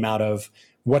just came out of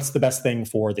what's the best thing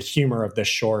for the humor of this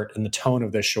short and the tone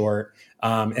of this short.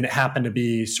 And it happened to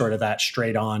be sort of that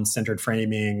straight on centered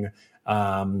framing,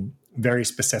 very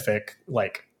specific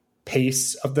like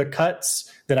pace of the cuts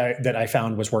that I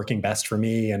found was working best for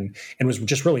me, and was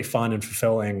just really fun and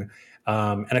fulfilling.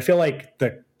 And I feel like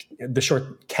the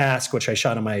short Cask, which I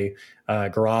shot in my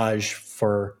garage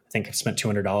for, I think I spent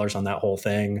 $200 on that whole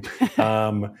thing.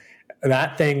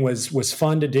 That thing was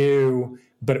fun to do,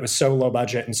 but it was so low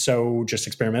budget and so just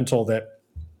experimental that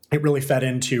it really fed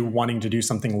into wanting to do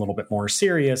something a little bit more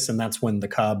serious. And that's when the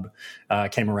Cub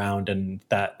came around, and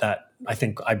that I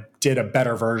think I did a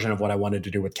better version of what I wanted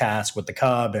to do with Cask with the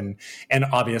Cub. And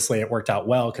obviously it worked out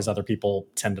well because other people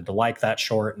tended to like that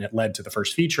short, and it led to the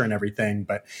first feature and everything.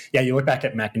 But yeah, you look back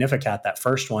at Magnificat, that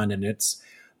first one, and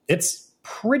it's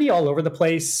pretty all over the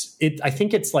place. I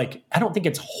think it's like, I don't think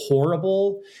it's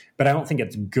horrible, but I don't think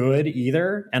it's good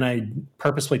either. And I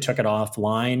purposely took it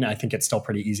offline. I think it's still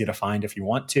pretty easy to find if you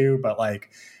want to, but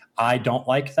like, I don't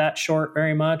like that short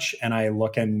very much, and I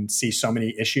look and see so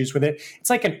many issues with it. It's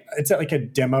like a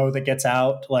demo that gets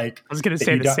out. Like, I was going to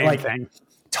say the same thing.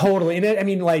 Totally. And I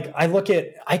mean, like, I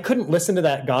couldn't listen to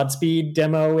that Godspeed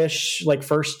demo-ish, like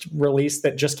first release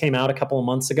that just came out a couple of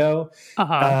months ago,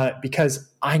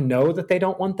 because I know that they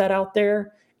don't want that out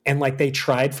there. And like, they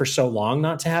tried for so long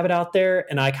not to have it out there.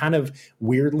 And I kind of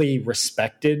weirdly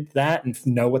respected that and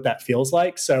know what that feels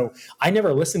like. So I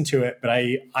never listened to it, but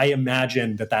I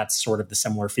imagine that that's sort of the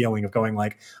similar feeling of going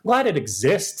like, I'm glad it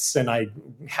exists and I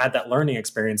had that learning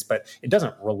experience, but it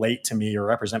doesn't relate to me or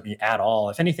represent me at all.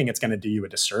 If anything, it's going to do you a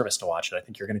disservice to watch it. I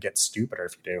think you're going to get stupider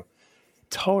if you do.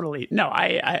 Totally. No,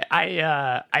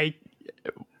 I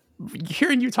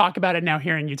hearing you talk about it now,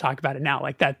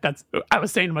 like that's, I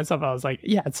was saying to myself, I was like,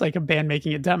 yeah, it's like a band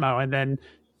making a demo, and then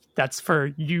that's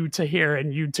for you to hear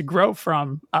and you to grow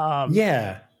from.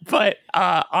 Yeah. But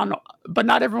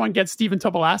not everyone gets Stephen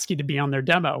Tobolowsky to be on their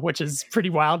demo, which is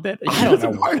pretty wild. That I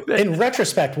don't know. In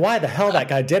retrospect, why the hell that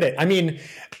guy did it? I mean,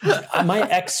 my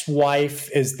ex-wife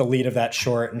is the lead of that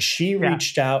short, and she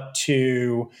reached out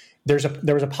to. There was a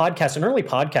podcast, an early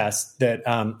podcast that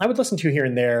I would listen to here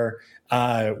and there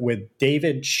with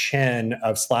David Chen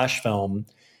of Slash Film,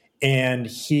 and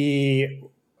he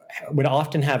would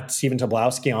often have Stephen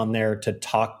Tobolowsky on there to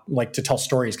talk, like to tell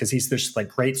stories, because he's this like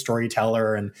great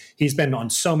storyteller, and he's been on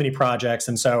so many projects.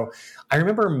 And so I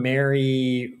remember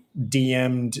Mary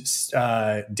DM'd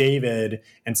David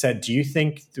and said, "Do you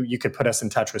think you could put us in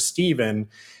touch with Stephen?"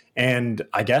 And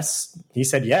I guess he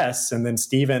said yes. And then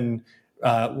Stephen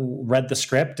read the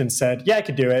script and said, yeah, I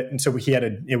could do it. And so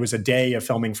it was a day of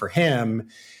filming for him.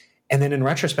 And then in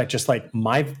retrospect, just like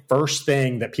my first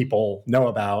thing that people know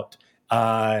about,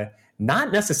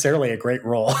 not necessarily a great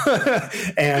role.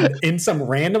 And in some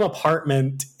random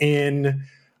apartment in,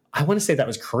 I want to say that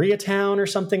was Koreatown or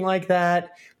something like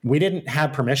that. We didn't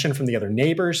have permission from the other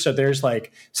neighbors. So there's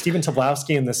like Stephen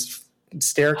Tobolowsky in this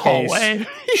staircase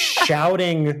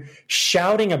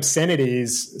shouting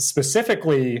obscenities,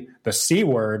 specifically the C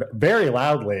word, very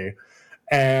loudly.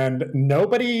 And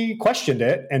nobody questioned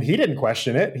it, and he didn't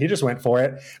question it. He just went for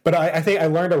it. But I think I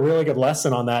learned a really good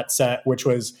lesson on that set, which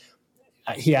was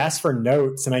he asked for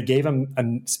notes, and I gave him a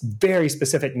very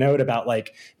specific note about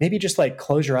like, maybe just like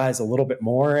close your eyes a little bit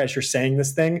more as you're saying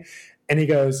this thing. And he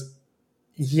goes,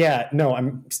 yeah, no,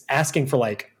 I'm asking for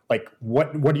like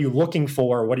what are you looking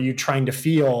for? What are you trying to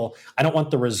feel? I don't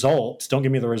want the result. Don't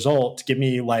give me the result. Give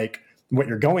me like what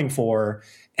you're going for.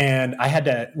 And I had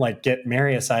to like get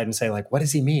Mary aside and say like, what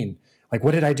does he mean? Like,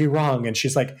 what did I do wrong? And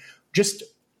she's like, just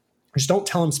just don't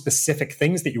tell them specific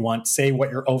things that you want. Say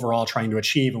what you're overall trying to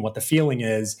achieve and what the feeling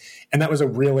is. And that was a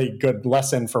really good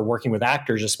lesson for working with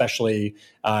actors, especially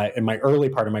in my early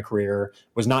part of my career,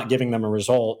 was not giving them a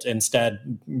result.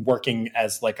 Instead, working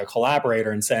as like a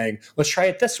collaborator and saying, let's try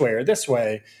it this way or this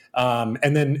way.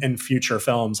 And then in future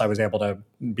films, I was able to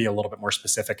be a little bit more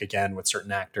specific again with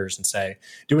certain actors and say,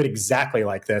 do it exactly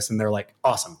like this. And they're like,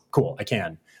 awesome, cool, I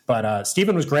can. But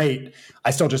Steven was great.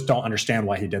 I still just don't understand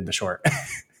why he did the short.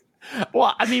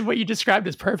 Well, I mean, what you described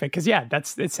is perfect because, yeah,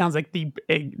 it sounds like the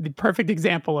perfect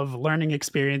example of learning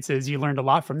experiences. You learned a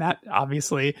lot from that,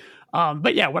 obviously.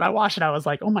 But yeah, when I watched it, I was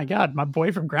like, oh my God, my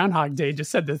boy from Groundhog Day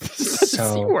just said the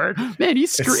C word. Man,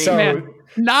 he's screaming, man.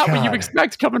 Not what you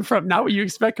expect coming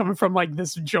from like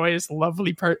this joyous,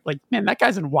 lovely like, man, that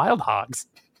guy's in Wild Hogs.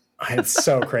 It's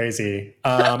so crazy.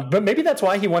 But maybe that's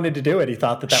why he wanted to do it. He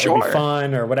thought that would be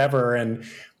fun or whatever. And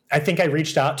I think I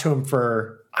reached out to him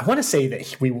I want to say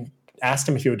that we asked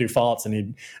him if he would do faults, and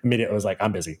he immediately was like,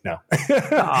 I'm busy. No.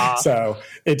 So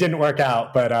it didn't work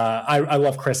out, but I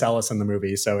love Chris Ellis in the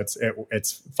movie. So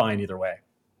it's fine either way.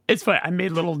 It's funny. I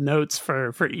made little notes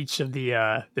for each of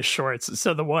the shorts.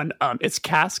 So the one, it's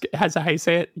cask. Has how you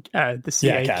say it? The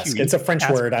C-A-Q-E. Yeah, cask. It's a French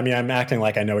word. I mean, I'm acting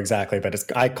like I know exactly, but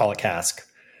I call it cask.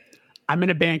 I'm in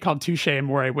a band called Touche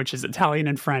Amore, which is Italian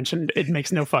and French, and it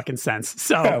makes no fucking sense.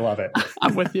 So I love it.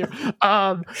 I'm with you.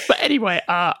 But anyway,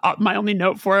 my only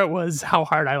note for it was how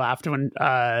hard I laughed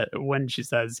when she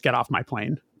says, "Get off my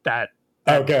plane."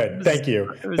 Oh, good. Thank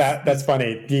you. That's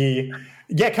funny.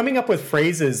 Coming up with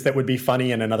phrases that would be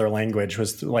funny in another language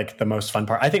was like the most fun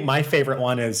part. I think my favorite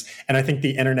one is, and I think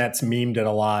the internet's memed it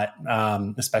a lot,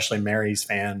 especially Mary's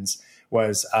fans,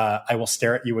 was "I will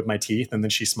stare at you with my teeth," and then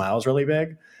she smiles really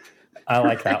big. I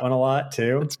like that one a lot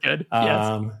too. That's good.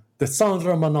 Yes. The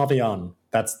Sandra Monavion.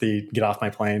 That's the "Get off my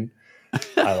plane."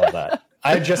 I love that.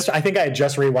 I think I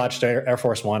just rewatched Air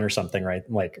Force One or something right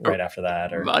after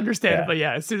that. Or understandably,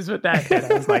 yeah. As soon as with that hit,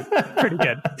 I was like, pretty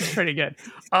good.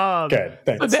 Good.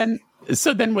 Thanks.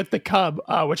 So then with the Cub,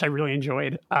 which I really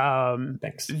enjoyed.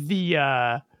 Thanks.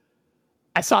 I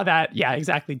saw that. Yeah,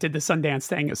 exactly. Did the Sundance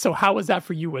thing. So how was that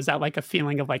for you? Was that like a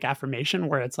feeling of like affirmation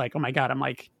where it's like, oh my God, I'm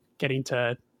like getting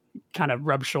to kind of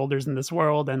rub shoulders in this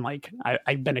world, and like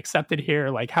I've been accepted here.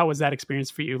 Like, how was that experience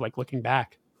for you? Like looking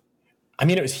back, I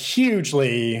mean, it was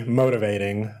hugely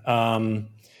motivating.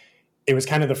 It was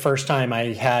kind of the first time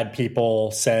I had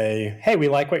people say, "Hey, we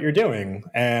like what you're doing,"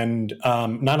 and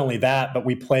not only that, but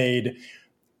we premiered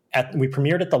at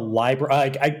the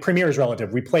library. Premiere is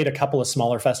relative. We played a couple of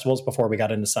smaller festivals before we got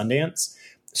into Sundance,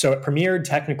 so it premiered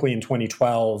technically in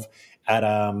 2012 at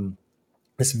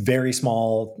this very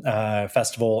small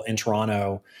festival in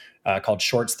Toronto called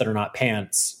Shorts That Are Not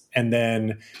Pants. And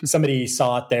then somebody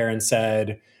saw it there and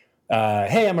said,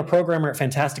 hey, I'm a programmer at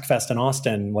Fantastic Fest in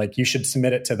Austin. Like, you should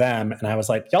submit it to them. And I was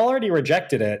like, y'all already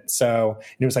rejected it. So,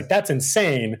 and he was like, that's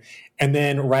insane. And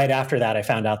then right after that, I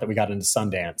found out that we got into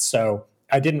Sundance. So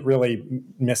I didn't really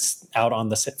miss out on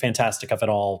the Fantastic of it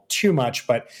all too much,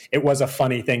 but it was a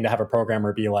funny thing to have a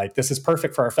programmer be like, this is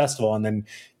perfect for our festival. And then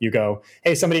you go,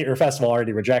 hey, somebody at your festival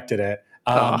already rejected it.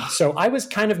 So I was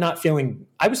kind of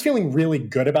I was feeling really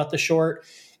good about the short,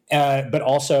 but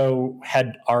also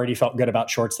had already felt good about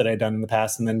shorts that I'd done in the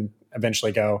past, and then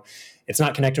eventually go, it's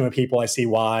not connecting with people. I see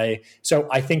why. So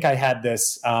I think I had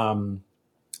this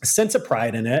sense of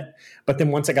pride in it. But then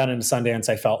once I got into Sundance,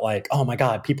 I felt like, oh my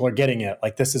God, people are getting it.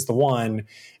 Like, this is the one.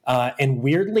 And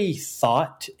weirdly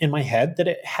thought in my head that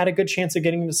it had a good chance of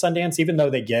getting into Sundance, even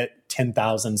though they get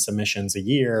 10,000 submissions a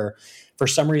year. For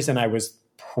some reason, I was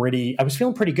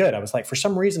feeling pretty good. I was like, for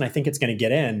some reason, I think it's going to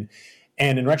get in.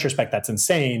 And in retrospect, that's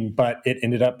insane, but it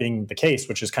ended up being the case,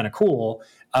 which is kind of cool.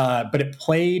 But it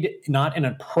played not in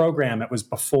a program. It was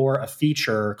before a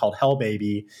feature called Hell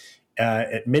Baby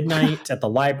at midnight at the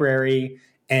library.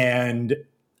 And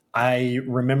I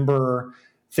remember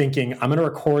thinking, I'm going to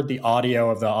record the audio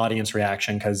of the audience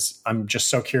reaction because I'm just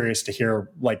so curious to hear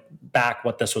like back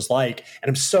what this was like. And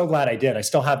I'm so glad I did. I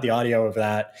still have the audio of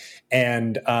that.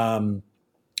 And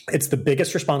it's the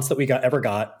biggest response that we ever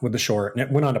got with the short. And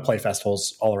it went on to play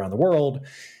festivals all around the world.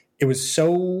 It was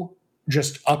so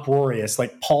just uproarious.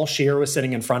 Like, Paul Scheer was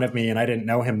sitting in front of me, and I didn't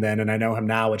know him then, and I know him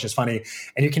now, which is funny.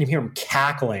 And you can hear him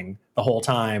cackling the whole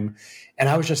time. And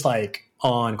I was just like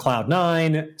on cloud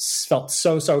nine, felt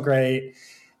so great.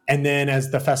 And then as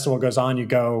the festival goes on, you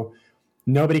go,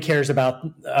 nobody cares about,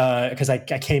 because I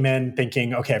came in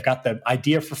thinking, okay, I've got the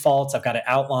idea for faults. I've got it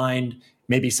outlined.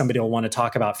 maybe somebody will want to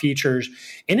talk about features.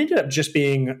 It ended up just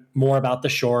being more about the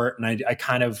short. And I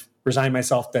kind of resigned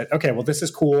myself that, okay, well, this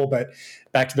is cool, but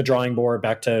back to the drawing board,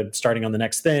 back to starting on the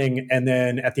next thing. And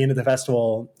then at the end of the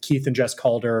festival, Keith and Jess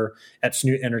Calder at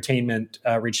Snoot Entertainment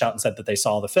reached out and said that they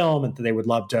saw the film and that they would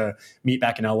love to meet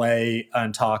back in LA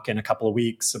and talk in a couple of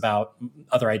weeks about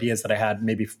other ideas that I had,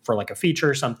 maybe for like a feature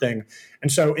or something.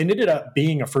 And so it ended up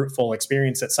being a fruitful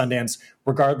experience at Sundance,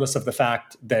 regardless of the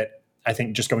fact that I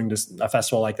think just going to a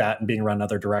festival like that and being around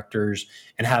other directors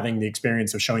and having the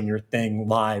experience of showing your thing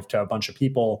live to a bunch of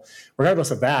people, regardless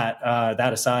of that,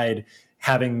 that aside,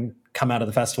 having come out of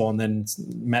the festival and then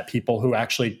met people who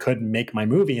actually could make my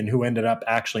movie and who ended up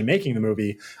actually making the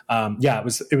movie.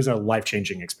 It was a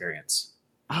life-changing experience.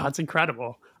 Oh, that's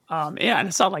incredible. Yeah, and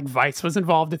I saw like Vice was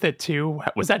involved with it too.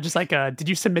 Was that just like did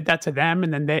you submit that to them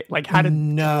and then they like how did?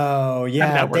 No,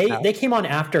 yeah, they came on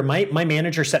after. My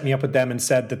manager set me up with them and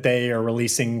said that they are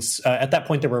releasing. At that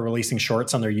point, they were releasing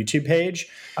shorts on their YouTube page.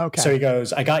 Okay, so he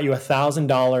goes, "I got you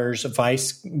 $1,000.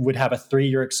 Vice would have a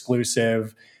 3-year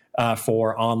exclusive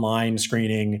for online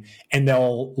screening, and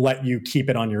they'll let you keep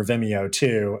it on your Vimeo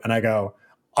too." And I go,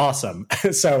 awesome.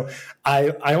 So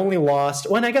I only lost,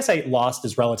 well, and I guess I lost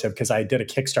is relative because I did a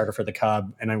Kickstarter for the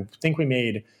Cub and I think we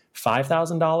made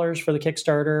 $5,000 for the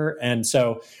Kickstarter. And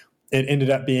so it ended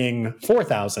up being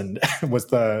 4,000 was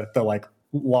the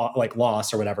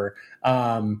loss or whatever.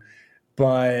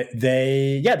 But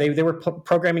they were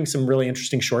programming some really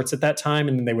interesting shorts at that time.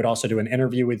 And then they would also do an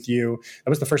interview with you. That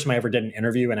was the first time I ever did an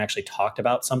interview and actually talked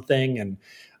about something. And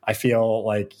I feel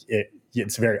like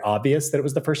it's very obvious that it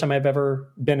was the first time I've ever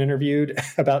been interviewed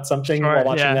about something while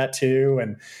watching that too.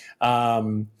 And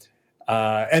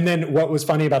then what was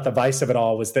funny about the Vice of it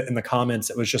all was that in the comments,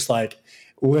 it was just like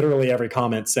literally every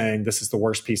comment saying, "This is the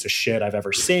worst piece of shit I've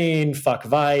ever seen. Fuck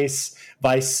Vice.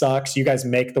 Vice sucks. You guys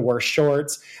make the worst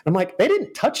shorts." And I'm like, they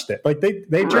didn't touch it. Like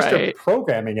they just are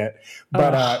programming it.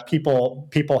 But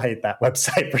people hate that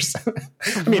website for some,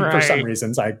 for some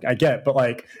reasons I get, but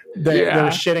like they were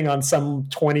shitting on some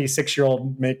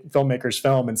 26-year-old filmmaker's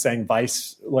film and saying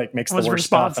Vice like makes the worst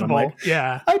stuff. And I'm like,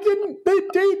 they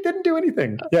didn't do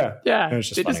anything. Yeah. It was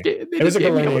just funny. It was a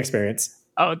good learning experience.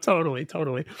 Oh, totally.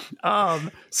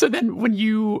 So then when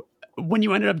you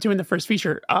ended up doing the first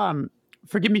feature,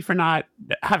 forgive me for not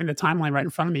having the timeline right in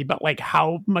front of me, but like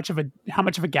how much of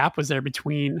a gap was there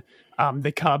between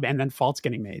the Cub and then Faults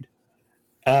getting made?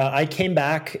 I came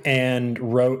back and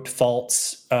wrote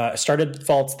Faults, started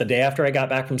Faults the day after I got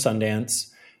back from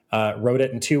Sundance, wrote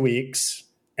it in 2 weeks,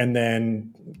 and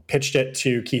then pitched it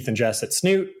to Keith and Jess at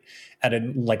Snoot at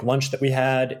a lunch that we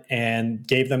had and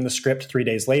gave them the script 3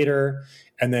 days later.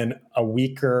 And then a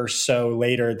week or so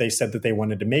later, they said that they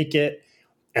wanted to make it.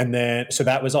 And then, so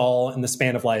that was all in the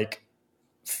span of like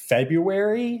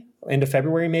February, into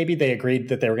February, maybe they agreed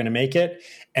that they were going to make it.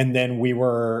 And then we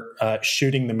were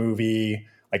shooting the movie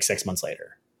like 6 months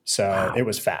later. So It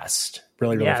was fast,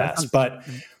 really fast. But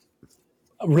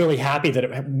I'm really happy that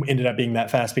it ended up being that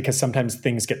fast because sometimes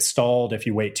things get stalled if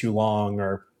you wait too long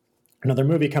or another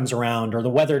movie comes around or the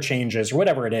weather changes or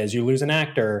whatever it is, you lose an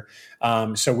actor.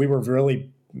 So we were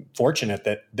really fortunate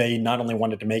that they not only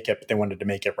wanted to make it, but they wanted to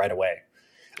make it right away.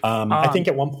 I think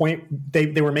at one point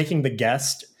they were making The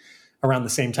Guest around the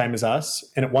same time as us.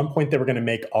 And at one point they were going to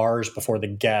make ours before The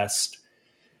Guest.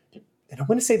 And I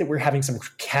want to say that we're having some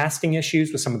casting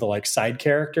issues with some of the like side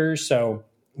characters. So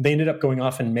they ended up going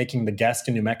off and making The Guest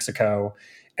in New Mexico.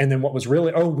 And then what was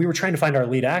really, we were trying to find our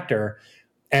lead actor.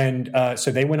 And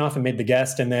so they went off and made The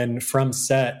Guest. And then from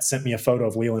set sent me a photo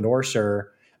of Leland Orser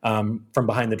from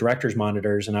behind the director's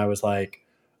monitors. And I was like,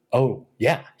 oh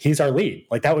yeah, he's our lead.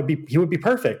 Like he would be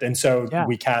perfect. And so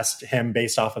we cast him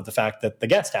based off of the fact that The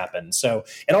Guest happened. So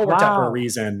it all worked out for a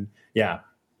reason. Yeah.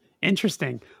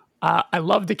 Interesting. I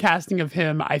love the casting of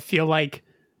him. I feel like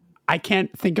I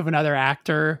can't think of another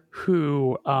actor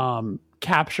who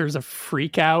captures a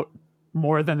freak out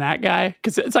more than that guy.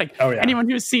 Cause it's like anyone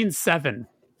who's seen Seven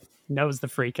knows the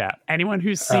freak out. Anyone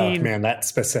who's seen that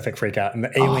specific freak out and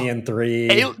the Alien 3.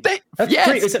 Yes.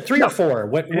 3. Is it 3 or 4?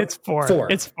 What? It's 4.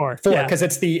 4. It's 4. 4 because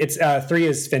it's 3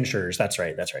 is Fincher's. That's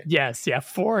right. Yes, yeah.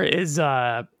 4 is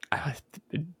the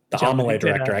Amelie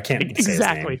director. I can't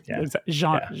exactly. Say his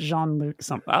name. Jean-Luc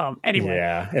something. Anyway.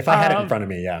 Yeah. If I had it in front of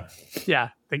me, yeah. Yeah.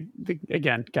 The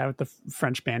again, guy with the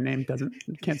French band name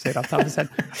can't say it off the top of his head.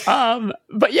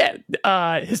 But yeah,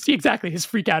 his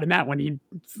freak out in that when he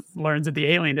learns that the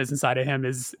alien is inside of him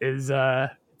is the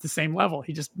same level.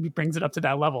 He brings it up to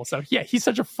that level. So yeah, he's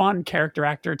such a fun character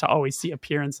actor to always see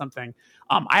appear in something.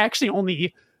 I actually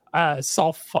only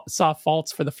saw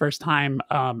Faults for the first time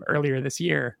earlier this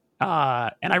year.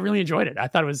 and I really enjoyed it. I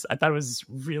thought it was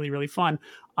really, really fun,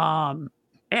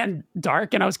 and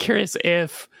dark. And I was curious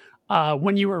if,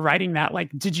 when you were writing that,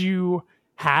 like, did you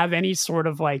have any sort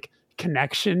of like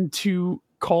connection to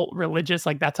cult, religious,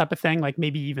 like that type of thing? Like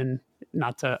maybe even,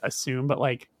 not to assume, but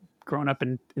like growing up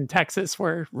in Texas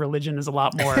where religion is a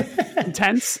lot more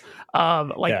intense.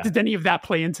 Did any of that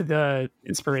play into the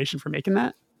inspiration for making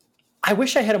that? I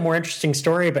wish I had a more interesting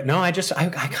story, but no,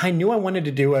 I knew I wanted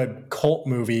to do a cult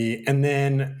movie. And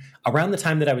then around the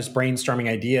time that I was brainstorming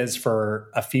ideas for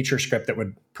a feature script that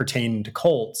would pertain to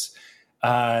cults,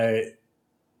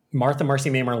 Martha, Marcy,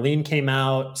 May, Marlene came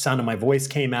out, Sound of My Voice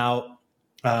came out,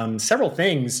 several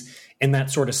things in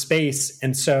that sort of space.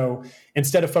 And so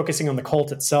instead of focusing on the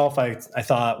cult itself, I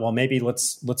thought, well, maybe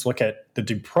let's look at the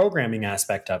deprogramming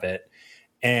aspect of it.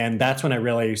 And that's when I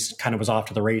really kind of was off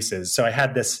to the races. So I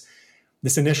had this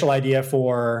initial idea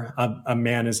for a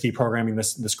man is deprogramming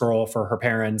this girl for her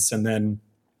parents, and then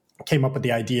came up with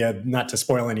the idea, not to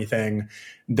spoil anything,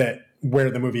 that where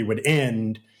the movie would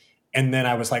end. And then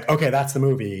I was like, okay, that's the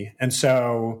movie. And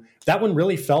so that one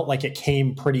really felt like it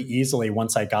came pretty easily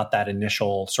once I got that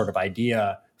initial sort of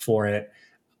idea for it.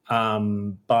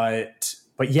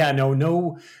 But yeah,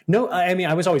 no. I mean,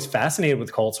 I was always fascinated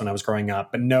with cults when I was growing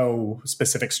up, but no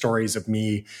specific stories of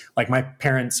me. Like, my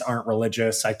parents aren't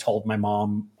religious. I told my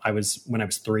mom when I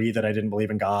was 3 that I didn't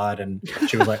believe in God, and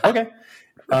she was like, okay.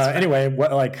 Anyway,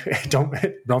 don't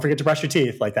forget to brush your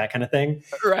teeth, like that kind of thing.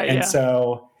 Right. And yeah.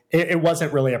 So it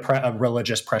wasn't really a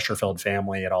religious pressure-filled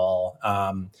family at all.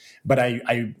 But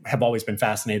I have always been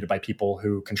fascinated by people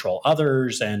who control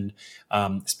others, and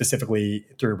specifically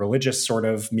through religious sort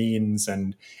of means,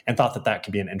 and thought that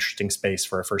could be an interesting space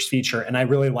for a first feature. And I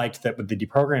really liked that with the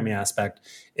deprogramming aspect,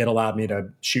 it allowed me to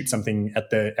shoot something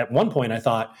at one point. I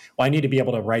thought, well, I need to be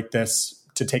able to write this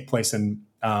to take place in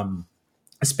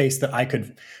a space that I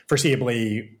could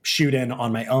foreseeably shoot in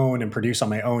on my own and produce on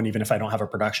my own, even if I don't have a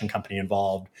production company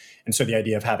involved. And so the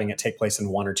idea of having it take place in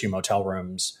 1 or 2 motel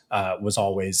rooms was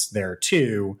always there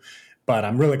too. But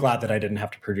I'm really glad that I didn't have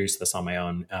to produce this on my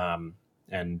own.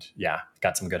 And yeah,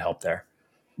 got some good help there.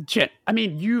 I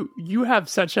mean, you have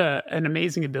such an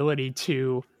amazing ability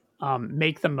to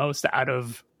make the most out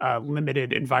of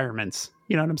limited environments.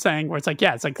 You know what I'm saying? Where it's like,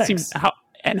 yeah, it's like, seems how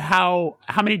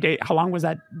many days, how long was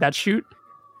that shoot?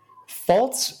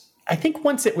 Faults, I think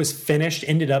once it was finished,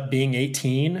 ended up being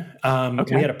 18.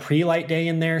 Okay. We had a pre-light day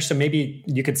in there, so maybe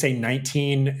you could say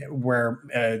 19, where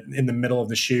in the middle of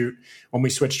the shoot, when we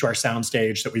switched to our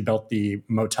soundstage that we built the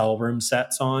motel room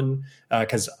sets on,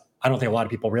 because I don't think a lot of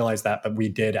people realize that, but we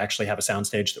did actually have a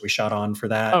soundstage that we shot on for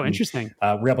that. Oh, interesting.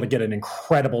 And, we were able to get an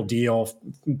incredible deal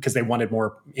because they wanted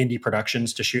more indie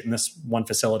productions to shoot in this one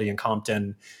facility in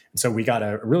Compton. And so we got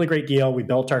a really great deal. We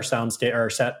built our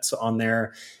sets on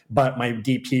there, but my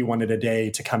DP wanted a day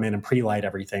to come in and pre-light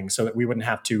everything so that we wouldn't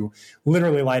have to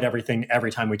literally light everything every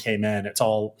time we came in. It's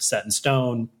all set in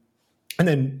stone and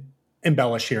then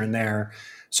embellish here and there.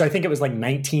 So I think it was like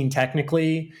 19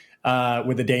 technically,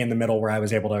 with a day in the middle where I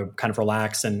was able to kind of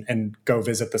relax and go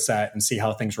visit the set and see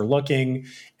how things were looking.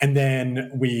 And then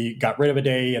we got rid of a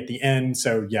day at the end.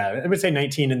 So yeah, I would say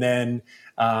 19. And then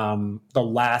the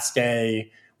last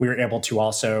day we were able to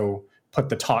also put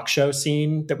the talk show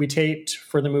scene that we taped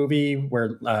for the movie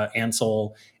where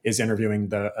Ansel is interviewing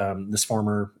this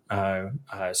former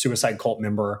suicide cult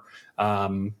member,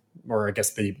 or I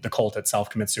guess the cult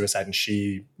itself commits suicide and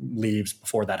she leaves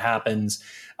before that happens.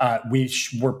 We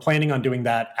were planning on doing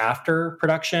that after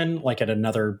production, like at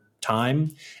another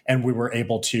time. And we were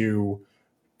able to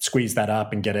squeeze that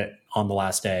up and get it on the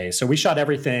last day. So we shot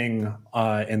everything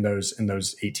in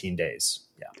those 18 days.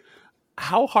 Yeah.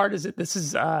 How hard is it? This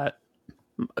is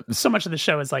so much of the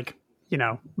show is like, you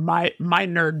know, my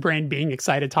nerd brain being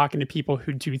excited talking to people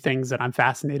who do things that I'm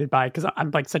fascinated by, because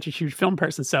I'm like such a huge film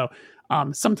person. So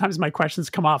sometimes my questions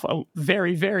come off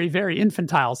very, very, very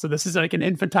infantile. So this is like an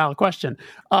infantile question.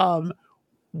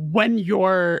 When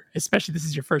especially this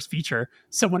is your first feature.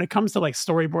 So when it comes to like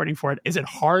storyboarding for it, is it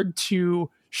hard to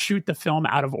shoot the film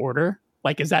out of order?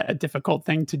 Like, is that a difficult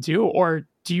thing to do, or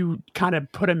do you kind of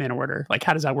put them in order? Like,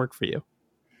 how does that work for you?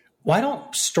 Well, I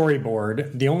don't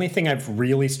storyboard. The only thing I've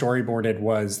really storyboarded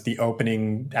was the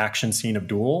opening action scene of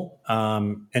Duel.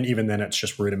 And even then it's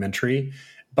just rudimentary.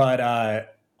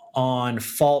 But on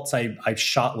Faults, I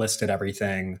shot listed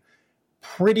everything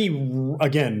pretty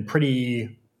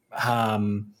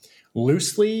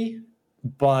loosely,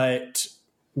 but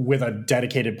with a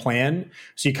dedicated plan.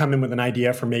 So you come in with an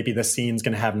idea for maybe this scene's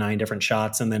going to have 9 different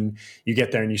shots. And then you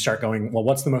get there and you start going, well,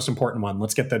 what's the most important one?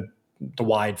 Let's get the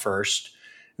wide first.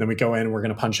 Then we go in and we're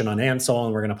going to punch in on Ansel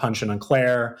and we're going to punch in on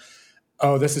Claire.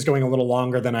 oh, this is going a little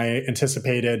longer than I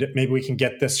anticipated. Maybe we can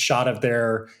get this shot of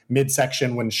their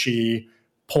midsection when she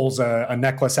pulls a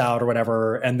necklace out or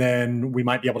whatever, and then we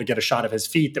might be able to get a shot of his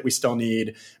feet that we still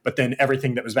need. But then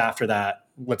everything that was after that,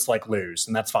 let's like lose,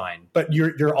 and that's fine. But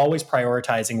you're always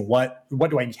prioritizing what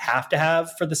do I have to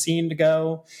have for the scene to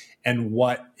go, and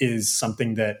what is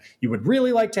something that you would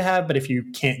really like to have, but if you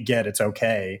can't get, it's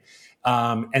okay.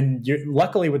 And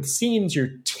luckily with scenes, you're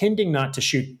tending not to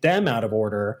shoot them out of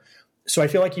order. So I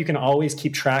feel like you can always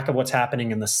keep track of what's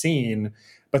happening in the scene,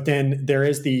 but then there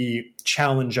is the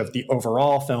challenge of the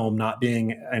overall film not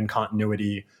being in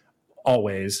continuity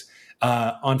always.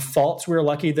 On Faults, we were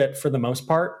lucky that for the most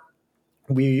part,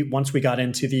 once we got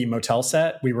into the motel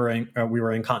set, we were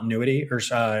in continuity, or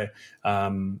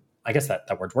I guess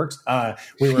that word works.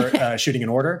 We were shooting in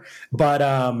order, but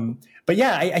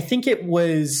yeah, I think it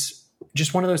was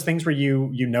just one of those things where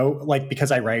you know, like,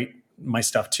 because I write my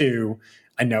stuff too,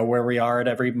 I know where we are at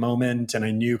every moment, and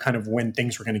I knew kind of when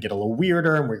things were going to get a little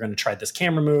weirder and we're going to try this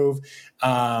camera move.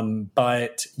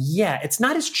 But yeah, it's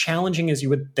not as challenging as you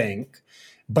would think,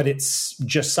 but it's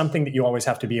just something that you always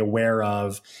have to be aware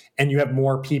of. And you have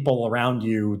more people around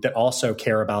you that also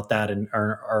care about that and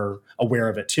are aware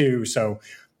of it too. So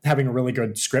having a really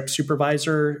good script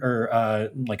supervisor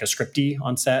or like a scriptie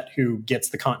on set who gets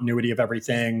the continuity of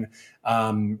everything.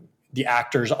 The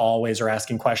actors always are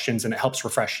asking questions, and it helps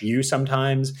refresh you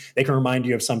sometimes. They can remind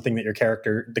you of something that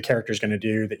the character's going to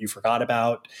do that you forgot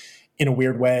about in a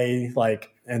weird way,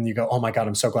 like, and you go, oh my God,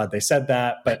 I'm so glad they said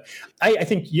that. But I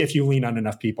think if you lean on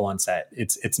enough people on set,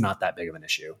 it's not that big of an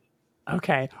issue.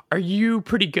 Okay. Are you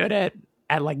pretty good at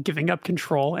like giving up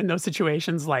control in those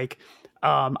situations? Like,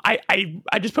 I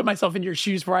just put myself in your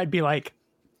shoes where I'd be like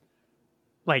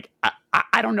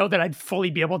I don't know that I'd fully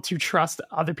be able to trust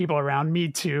other people around me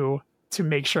to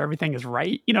make sure everything is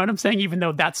right. You know what I'm saying? Even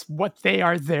though that's what they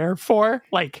are there for.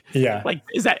 Like, yeah. Like,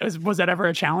 was that ever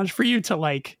a challenge for you to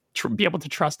like be able to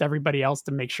trust everybody else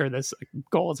to make sure this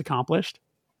goal is accomplished?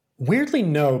 Weirdly,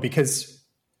 no, because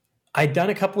I'd done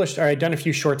a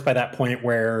few shorts by that point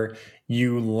where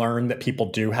you learn that people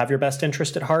do have your best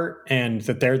interest at heart and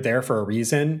that they're there for a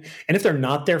reason. And if they're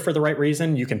not there for the right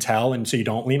reason, you can tell. And so you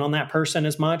don't lean on that person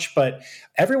as much. But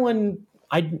everyone,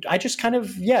 I just kind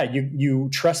of, yeah, you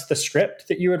trust the script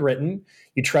that you had written.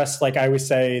 You trust, like I always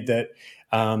say, that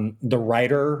the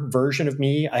writer version of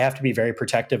me, I have to be very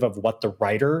protective of what the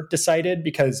writer decided,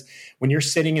 because when you're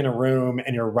sitting in a room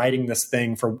and you're writing this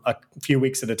thing for a few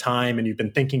weeks at a time and you've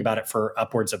been thinking about it for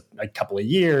upwards of a couple of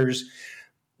years,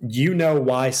 you know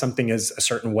why something is a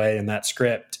certain way in that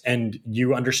script, and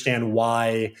you understand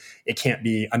why it can't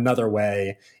be another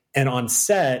way. And on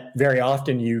set, very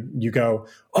often you go,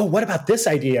 oh, what about this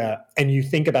idea? And you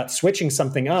think about switching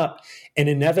something up, and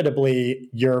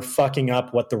inevitably you're fucking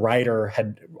up what the writer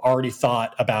had already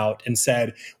thought about and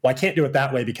said, well, I can't do it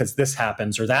that way because this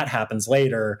happens or that happens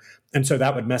later. And so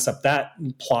that would mess up that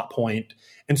plot point.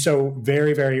 And so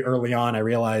very, very early on, I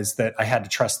realized that I had to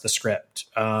trust the script.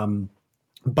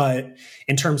 But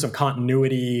in terms of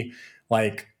continuity,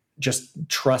 like just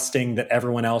trusting that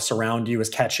everyone else around you is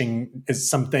catching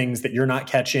some things that you're not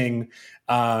catching.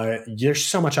 There's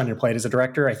so much on your plate as a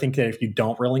director. I think that if you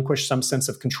don't relinquish some sense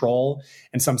of control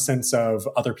and some sense of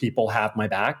other people have my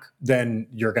back, then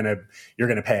you're gonna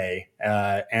pay.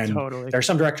 And totally. There are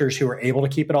some directors who are able to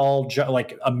keep it all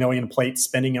like a million plates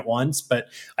spinning at once, but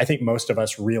I think most of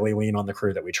us really lean on the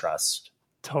crew that we trust.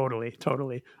 Totally.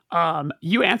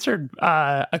 You answered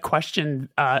a question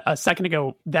a second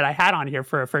ago that I had on here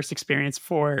for a first experience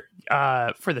for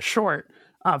the short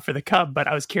for the Cub, but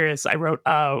I was curious. I wrote,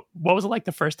 what was it like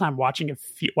the first time watching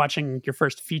your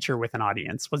first feature with an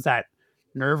audience? Was that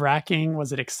nerve-wracking?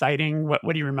 Was it exciting? What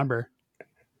do you remember?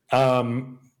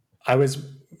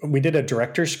 We did a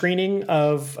director screening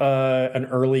of an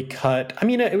early cut. I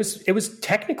mean, it was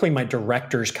technically my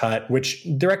director's cut, which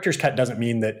director's cut doesn't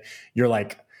mean that you're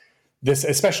like this,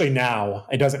 especially now.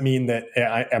 It doesn't mean that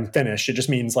I'm finished. It just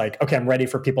means like, okay, I'm ready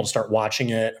for people to start watching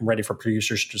it. I'm ready for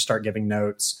producers to start giving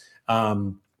notes.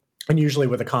 And usually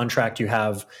with a contract, you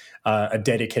have a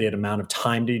dedicated amount of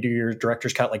time to do your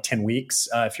director's cut, like 10 weeks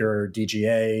if you're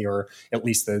DGA, or at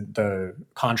least the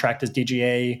contract is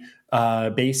DGA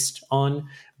based on.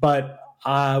 But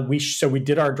we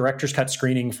did our director's cut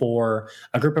screening for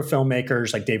a group of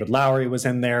filmmakers, like David Lowery was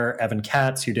in there, Evan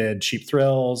Katz, who did Cheap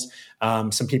Thrills,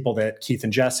 some people that Keith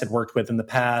and Jess had worked with in the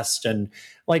past, and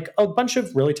like a bunch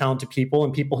of really talented people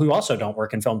and people who also don't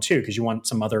work in film too, because you want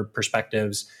some other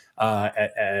perspectives,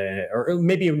 or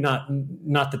maybe not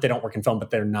that they don't work in film,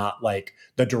 but they're not like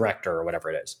the director or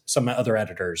whatever it is, some other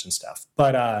editors and stuff.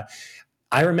 But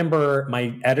I remember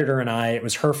my editor and I, it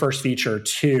was her first feature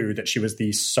too, that she was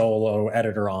the solo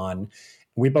editor on.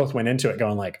 We both went into it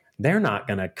going like, they're not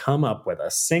going to come up with a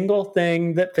single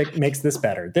thing that makes this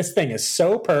better. This thing is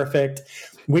so perfect.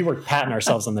 We were patting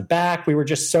ourselves on the back. We were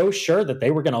just so sure that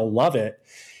they were going to love it.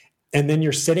 And then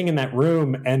you're sitting in that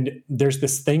room and there's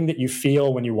this thing that you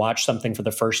feel when you watch something for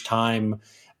the first time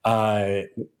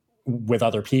with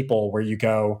other people where you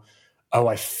go, oh,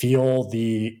 I feel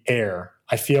the air.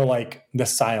 I feel like the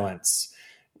silence,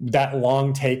 that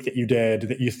long take that you did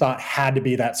that you thought had to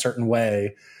be that certain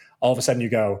way. All of a sudden you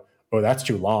go, oh, that's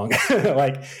too long.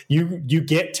 Like you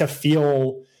get to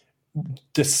feel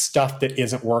the stuff that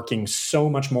isn't working so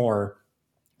much more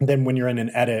than when you're in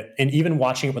an edit. And even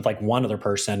watching it with like one other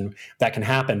person, that can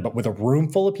happen. But with a room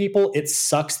full of people, it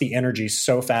sucks the energy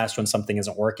so fast when something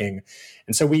isn't working.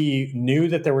 And so we knew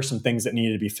that there were some things that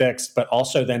needed to be fixed, but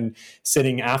also then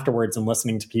sitting afterwards and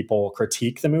listening to people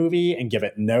critique the movie and give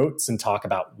it notes and talk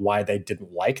about why they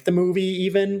didn't like the movie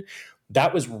even.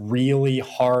 That was really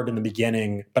hard in the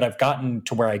beginning, but I've gotten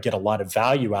to where I get a lot of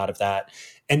value out of that.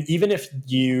 And even if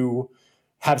you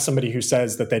have somebody who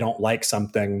says that they don't like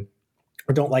something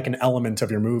or don't like an element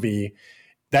of your movie,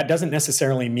 that doesn't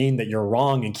necessarily mean that you're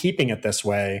wrong in keeping it this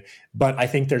way. But I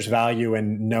think there's value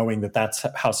in knowing that that's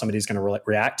how somebody's going to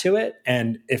react to it.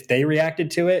 And if they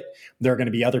reacted to it, there are going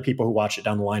to be other people who watch it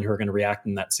down the line who are going to react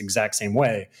in that exact same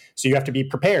way. So you have to be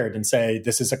prepared and say,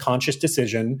 this is a conscious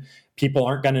decision. People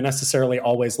aren't going to necessarily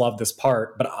always love this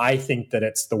part, but I think that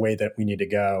it's the way that we need to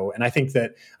go. And I think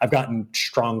that I've gotten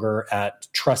stronger at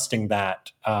trusting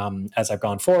that as I've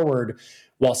gone forward,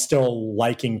 while still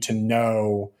liking to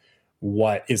know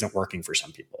what isn't working for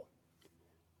some people.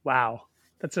 Wow.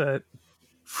 That's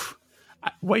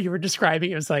what you were describing.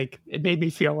 It was like, it made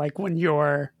me feel like when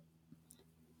you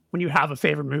have a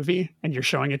favorite movie and you're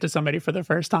showing it to somebody for the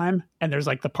first time and there's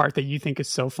like the part that you think is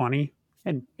so funny.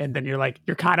 And then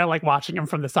you're kind of like watching them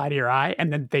from the side of your eye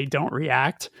and then they don't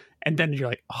react. And then you're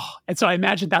like, oh, and so I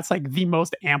imagine that's like the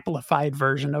most amplified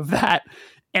version of that.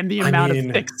 And the amount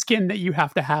of thick skin that you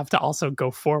have to also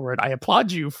go forward. I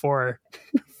applaud you for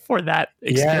that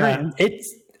experience. Yeah,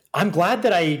 I'm glad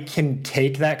that I can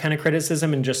take that kind of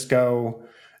criticism and just go,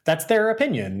 that's their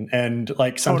opinion. And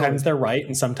like sometimes they're right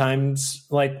and sometimes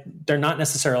like they're not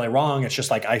necessarily wrong. It's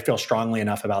just like I feel strongly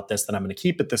enough about this that I'm going to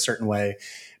keep it this certain way.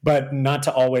 But not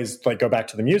to always like go back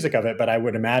to the music of it. But I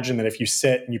would imagine that if you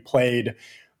sit and you played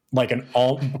like an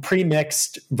all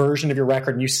pre-mixed version of your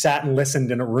record and you sat and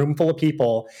listened in a room full of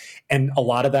people and a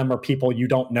lot of them are people you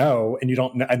don't know and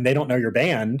they don't know your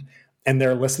band and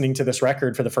they're listening to this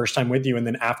record for the first time with you. And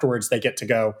then afterwards they get to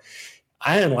go,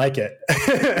 I didn't like it.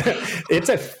 It's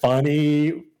a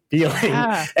funny feeling.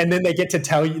 Yeah. And then they get to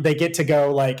tell you, they get to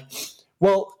go like,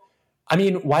 well, I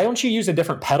mean, why don't you use a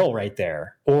different pedal right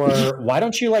there? Or why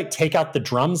don't you like take out the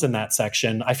drums in that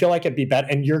section? I feel like it'd be better.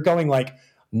 And you're going like,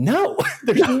 no,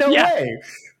 there's no way.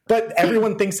 But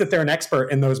everyone thinks that they're an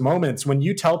expert in those moments. When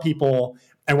you tell people,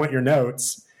 I want your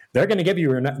notes, they're going to give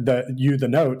you the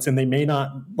notes, and they may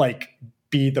not like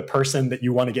be the person that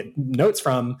you want to get notes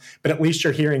from, but at least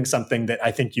you're hearing something that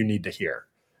I think you need to hear.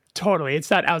 Totally. It's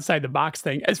that outside the box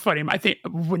thing. It's funny. I think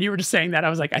when you were just saying that, I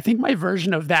was like, I think my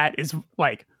version of that is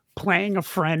like playing a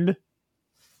friend,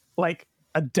 like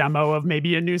a demo of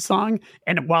maybe a new song.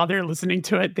 And while they're listening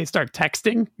to it, they start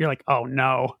texting. You're like, oh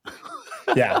no.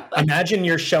 Yeah. Imagine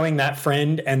you're showing that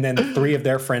friend and then 3 of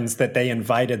their friends that they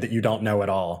invited that you don't know at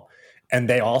all. And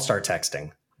they all start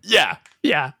texting. Yeah.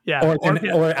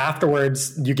 Or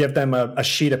afterwards you give them a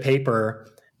sheet of paper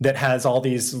that has all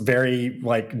these very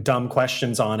like dumb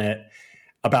questions on it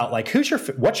about like,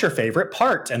 what's your favorite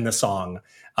part in the song?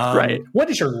 Right. What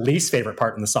is your least favorite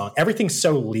part in the song? Everything's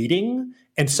so leading.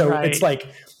 And so it's like,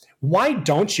 why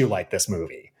don't you like this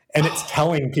movie? And it's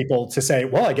telling people to say,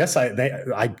 well, I guess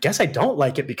I don't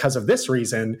like it because of this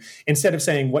reason, instead of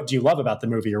saying, what do you love about the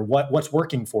movie or what's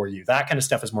working for you? That kind of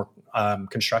stuff is more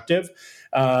constructive.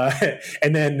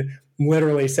 And then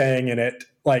literally saying in it,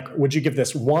 like, would you give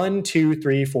this 1, 2,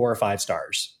 3, 4, or 5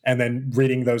 stars? And then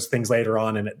reading those things later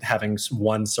on and it having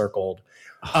 1 circled.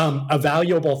 A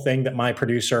valuable thing that my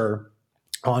producer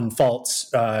on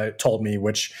Faults told me,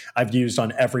 which I've used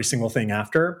on every single thing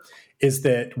after, is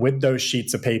that with those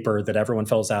sheets of paper that everyone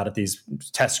fills out at these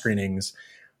test screenings,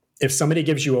 if somebody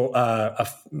gives you a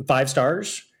 5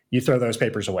 stars, you throw those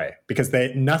papers away because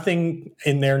nothing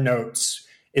in their notes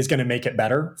is going to make it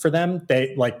better for them.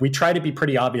 We try to be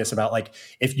pretty obvious about like,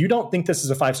 if you don't think this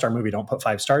is a 5-star movie, don't put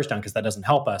 5 stars down because that doesn't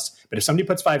help us. But if somebody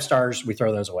puts 5 stars, we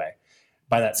throw those away.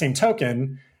 By that same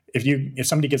token, if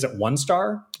somebody gives it 1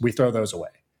 star, we throw those away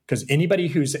because anybody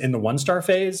who's in the 1-star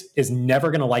phase is never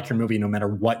going to like your movie no matter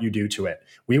what you do to it.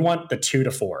 We want the 2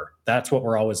 to 4. That's what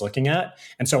we're always looking at.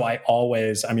 And so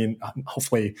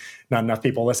hopefully not enough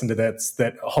people listen to this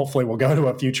that hopefully will go to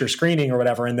a future screening or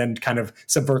whatever and then kind of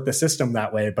subvert the system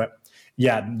that way. But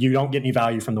yeah, you don't get any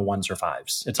value from the 1s or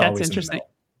 5s. It's always interesting. In the middle.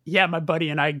 Yeah, my buddy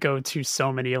and I go to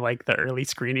so many like the early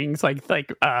screenings, like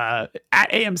at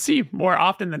AMC more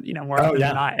often than than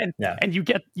not. And you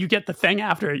get the thing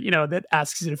after that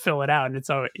asks you to fill it out, and it's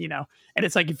and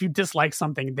it's like if you dislike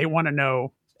something, they want to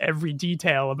know every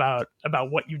detail about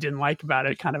what you didn't like about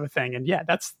it, kind of a thing. And yeah,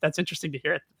 that's interesting to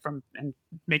hear it from, and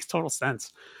makes total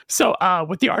sense. So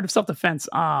with the art of self-defense,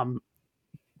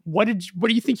 what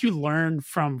do you think you learned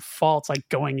from Faults, like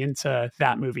going into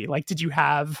that movie? Like, did you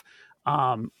have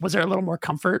was there a little more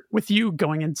comfort with you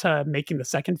going into making the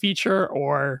second feature,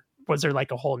 or was there like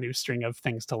a whole new string of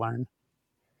things to learn?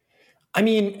 I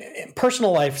mean,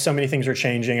 personal life, so many things are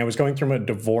changing. I was going through a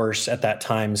divorce at that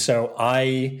time. So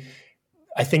I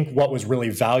think what was really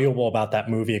valuable about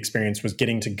that movie experience was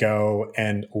getting to go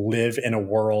and live in a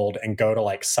world and go to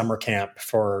like summer camp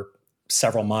for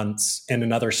several months in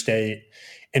another state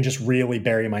and just really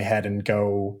bury my head and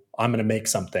go, I'm going to make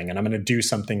something and I'm going to do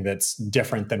something that's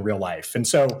different than real life. And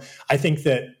so I think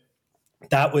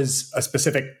that was a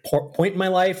specific point in my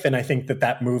life. And I think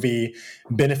that movie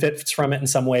benefits from it in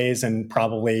some ways and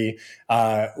probably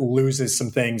loses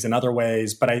some things in other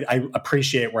ways. But I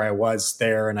appreciate where I was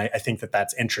there. And I think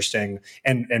that's interesting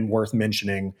and worth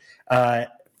mentioning.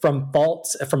 From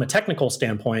a technical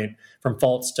standpoint, from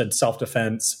Faults to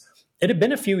self-defense, it had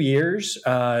been a few years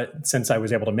since I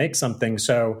was able to make something.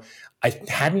 So I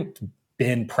hadn't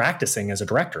been practicing as a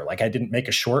director. Like I didn't make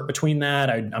a short between that.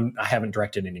 I haven't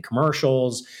directed any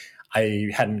commercials. I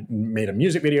hadn't made a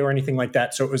music video or anything like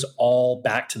that. So it was all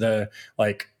back to the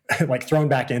like thrown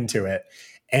back into it.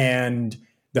 And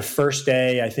the first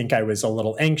day, I think I was a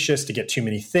little anxious to get too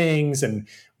many things. And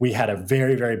we had a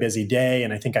very, very busy day.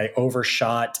 And I think I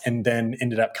overshot and then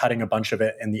ended up cutting a bunch of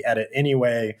it in the edit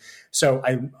anyway. So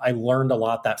I learned a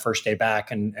lot that first day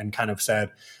back and kind of said,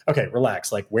 okay,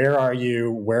 relax. Like, where are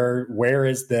you? Where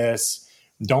is this?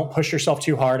 Don't push yourself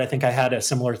too hard. I think I had a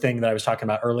similar thing that I was talking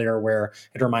about earlier where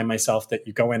I'd remind myself that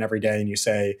you go in every day and you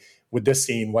say, with this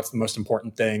scene, what's the most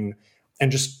important thing?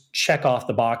 And just check off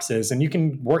the boxes, and you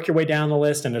can work your way down the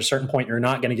list. And at a certain point, you're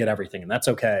not going to get everything, and that's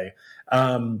okay.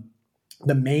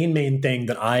 The main thing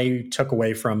that I took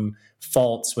away from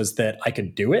Faults was that I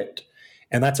could do it.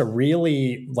 And that's a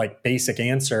really like basic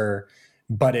answer,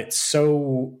 but it's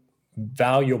so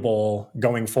valuable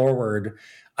going forward.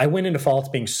 I went into Faults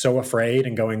being so afraid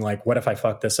and going like, what if I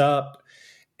fuck this up?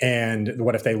 And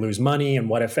what if they lose money? And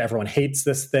what if everyone hates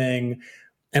this thing?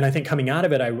 And I think coming out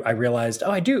of it, I realized,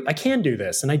 I can do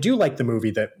this. And I do like the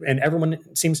movie and everyone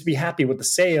seems to be happy with the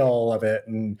sale of it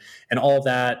and all of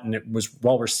that. And it was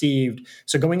well received.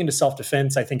 So going into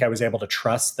self-defense, I think I was able to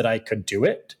trust that I could do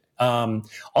it.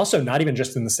 Also, not even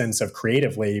just in the sense of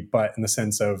creatively, but in the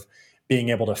sense of being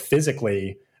able to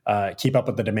physically keep up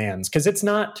with the demands. Because it's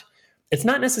not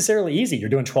necessarily easy. You're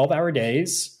doing 12-hour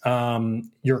days.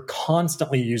 You're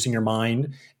constantly using your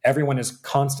mind. Everyone is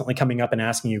constantly coming up and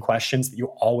asking you questions that you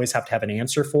always have to have an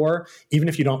answer for. Even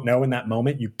if you don't know in that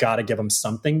moment, you've got to give them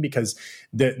something, because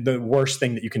the worst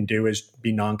thing that you can do is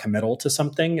be non-committal to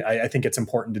something. I think it's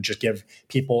important to just give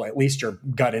people at least your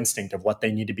gut instinct of what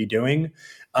they need to be doing.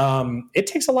 It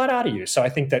takes a lot out of you. So I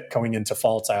think that going into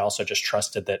Faults, I also just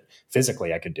trusted that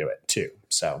physically I could do it too.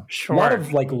 So sure. A lot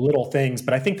of like little things,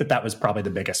 but I think that was probably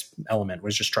the biggest element,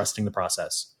 was just trusting the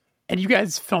process. And you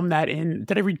guys filmed that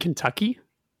did I read Kentucky?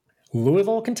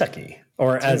 Louisville, Kentucky.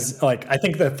 Or as like, I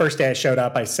think the first day I showed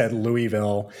up, I said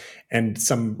Louisville, and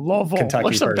some Louisville,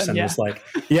 Kentucky person was like,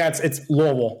 yeah, it's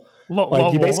Louisville.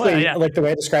 Like you basically, like the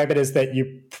way I describe it is that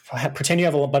you pretend you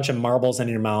have a bunch of marbles in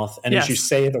your mouth, and as you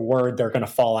say the word, they're going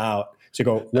to fall out. So you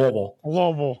go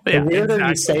Louisville. Yeah, the weirder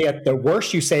you say it, the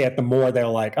worse you say it, the more they're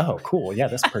like, oh, cool. Yeah,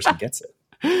 this person gets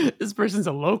it. This person's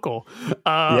a local.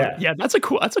 Yeah, that's a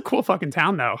cool fucking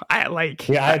town though. I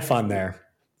had fun there.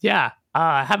 Yeah.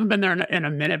 I haven't been there in a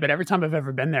minute, but every time I've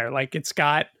ever been there, like it's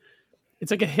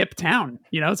like a hip town,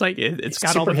 it's like, it's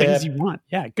got all the things you want.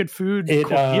 Yeah. Good food, cool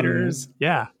theaters.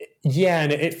 Yeah. Yeah.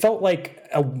 And it felt like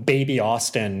a baby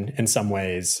Austin in some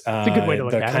ways. It's a good way to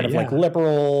look at it. The kind of like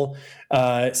liberal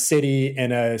city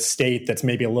in a state that's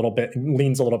maybe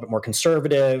leans a little bit more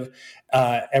conservative.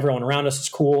 Everyone around us is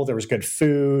cool. There was good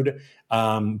food,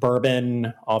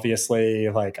 bourbon, obviously.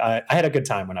 Like I had a good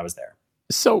time when I was there.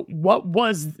 So what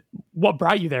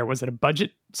brought you there? Was it a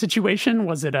budget situation?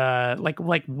 Was it like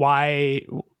why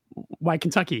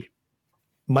Kentucky?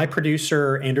 My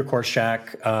producer, Andrew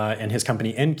Korshak, and his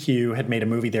company NQ had made a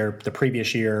movie there the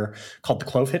previous year called The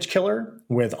Clove Hitch Killer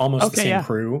with almost the same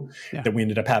crew that we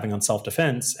ended up having on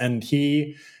Self-Defense. And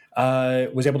he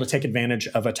was able to take advantage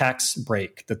of a tax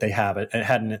break that they have. They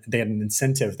had an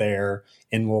incentive there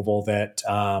in Louisville that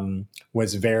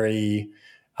was very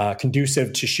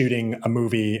conducive to shooting a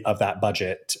movie of that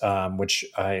budget, which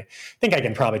I think I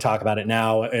can probably talk about it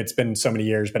now. It's been so many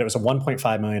years, but it was a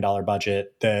 $1.5 million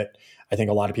budget that I think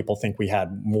a lot of people think we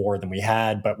had more than we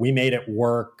had, but we made it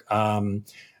work.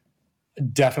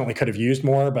 Definitely could have used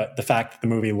more, but the fact that the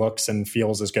movie looks and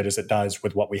feels as good as it does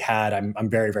with what we had, I'm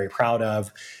very, very proud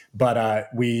of. But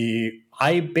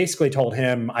I basically told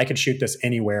him I could shoot this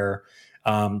anywhere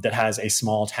that has a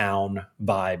small town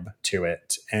vibe to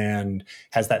it and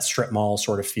has that strip mall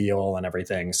sort of feel and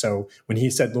everything. So when he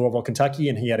said Louisville, Kentucky,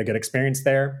 and he had a good experience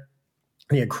there,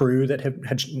 he had crew that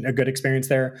had a good experience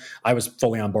there, I was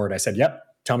fully on board. I said, yep,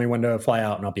 tell me when to fly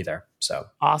out and I'll be there. So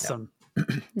awesome.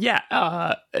 Yeah.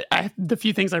 The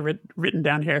few things I've written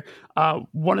down here.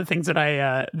 One of the things that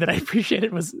I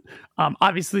appreciated was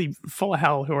obviously Full of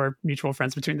Hell, who are mutual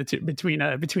friends between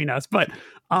us, but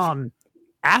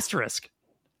Asterisk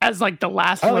as like the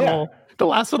last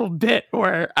little bit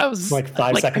where I was like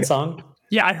 5-second song.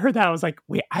 Yeah, I heard that. I was like,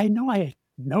 wait, I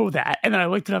know that, and then I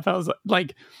looked it up. I was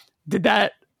like, were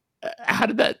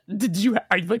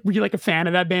you like a fan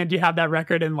of that band? Do you have that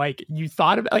record? And like, you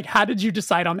thought of it, like, how did you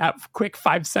decide on that quick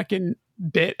 5-second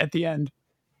bit at the end?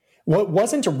 Well, it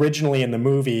wasn't originally in the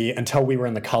movie until we were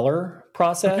in the color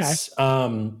process.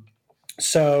 Okay.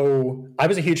 So I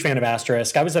was a huge fan of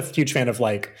Asterisk. I was a huge fan of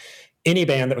like any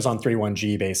band that was on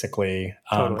 3-1-G basically,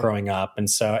 growing up.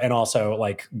 And also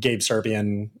like Gabe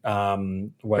Serbian,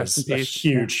 was a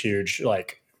huge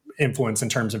like influence in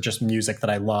terms of just music that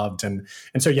I loved. And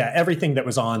so, yeah, everything that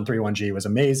was on 3-1-G was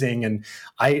amazing. And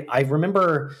I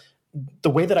remember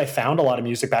the way that I found a lot of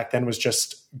music back then was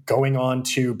just going on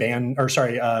to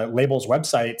labels'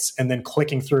 websites and then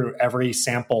clicking through every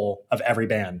sample of every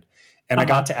band. And I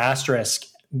got to Asterisk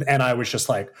and I was just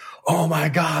like, oh my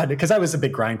God, because I was a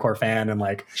big grindcore fan and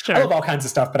like, I love all kinds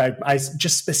of stuff, but I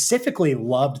just specifically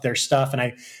loved their stuff.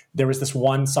 And there was this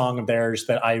one song of theirs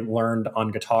that I learned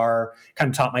on guitar, kind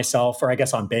of taught myself, or I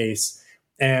guess on bass,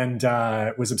 and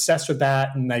was obsessed with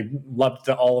that. And I loved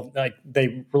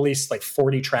they released like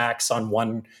 40 tracks on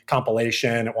one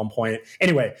compilation at one point.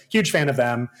 Anyway, huge fan of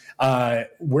them.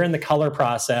 We're in the color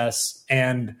process,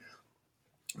 and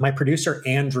my producer,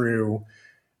 Andrew,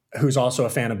 who's also a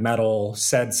fan of metal,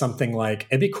 said something like,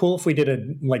 it'd be cool if we did a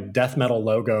like death metal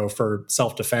logo for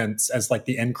Self-Defense as like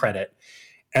the end credit.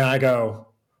 And I go,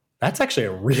 that's actually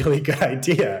a really good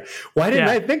idea. Why didn't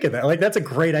I think of that? Like, that's a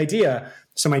great idea.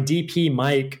 So my DP,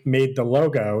 Mike, made the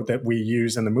logo that we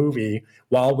use in the movie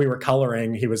while we were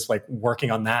coloring. He was like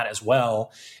working on that as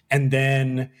well. And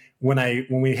then when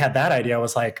we had that idea, I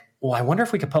was like, well, I wonder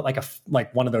if we could put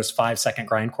like one of those 5-second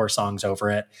grindcore songs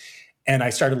over it. And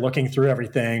I started looking through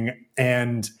everything.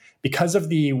 And because of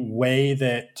the way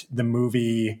that the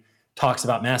movie talks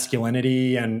about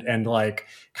masculinity and like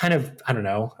kind of, I don't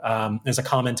know, as a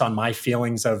comment on my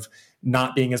feelings of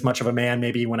not being as much of a man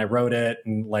maybe when I wrote it,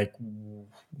 and like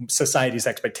society's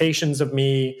expectations of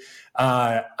me.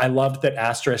 I loved that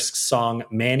Asterisk's song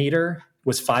Maneater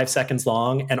was 5 seconds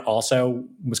long and also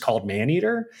was called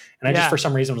Maneater. And I just, for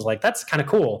some reason, was like, that's kind of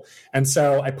cool. And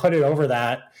so I put it over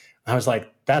that. I was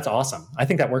like, that's awesome. I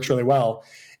think that works really well.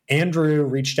 Andrew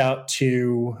reached out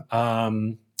to, I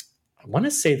want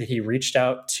to say that he reached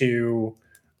out to,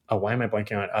 why am I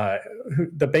blanking on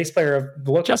the bass player of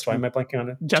The Locust? Why am I blanking on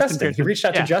it? Justin. He reached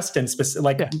out to Justin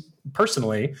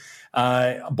personally,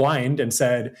 blind, and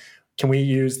said, can we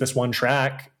use this one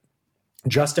track?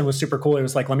 Justin was super cool. He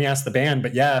was like, let me ask the band,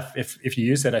 but yeah, if you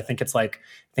use it, I think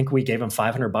we gave him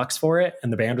 $500 for it.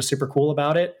 And the band was super cool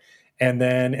about it. And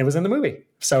then it was in the movie.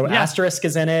 So Asterisk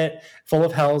is in it. Full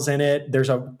of Hell's in it. There's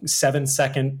a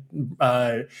 7-second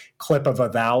clip of a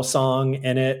Thou song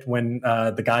in it when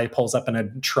the guy pulls up in a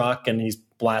truck and he's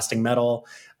blasting metal.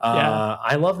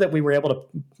 I love that we were able to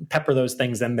pepper those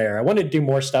things in there. I wanted to do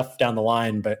more stuff down the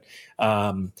line, but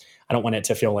I don't want it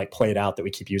to feel like played out that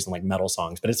we keep using like metal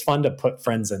songs. But it's fun to put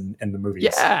friends in the movies.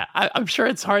 Yeah, I'm sure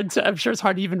it's hard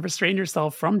to even restrain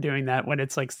yourself from doing that when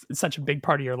it's like such a big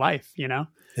part of your life, you know?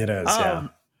 It is,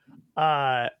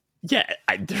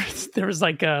 there was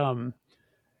like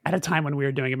at a time when we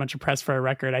were doing a bunch of press for a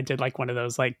record, I did like one of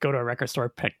those, like go to a record store,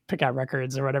 pick out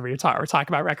records or whatever or talk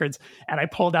about records. And I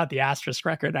pulled out the Asterisk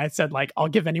record. And I said, like, I'll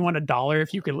give anyone $1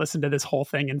 if you could listen to this whole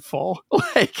thing in full.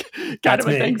 Like, kind of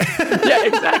a thing. Yeah,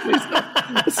 exactly.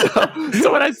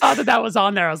 So when I saw that was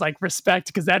on there, I was like, respect,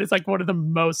 because that is like one of the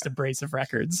most abrasive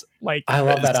records. Like, I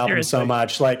love that album seriously. so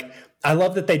much. Like, I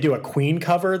love that they do a Queen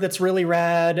cover that's really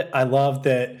rad. I love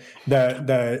that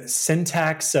the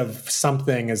syntax of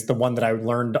something is the one that I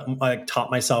learned, like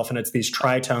taught myself, and it's these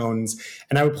tritones.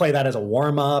 And I would play that as a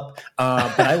warm up.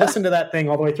 But I listened to that thing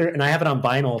all the way through, and I have it on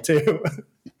vinyl too.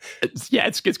 It's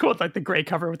cool. It's like the gray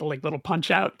cover with the like little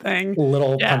punch out thing.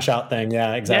 Punch out thing.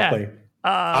 Yeah, exactly. Yeah.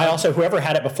 I also, whoever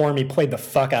had it before me played the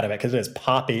fuck out of it because it is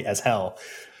poppy as hell.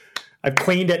 I've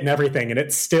cleaned it and everything, and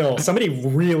it's still, somebody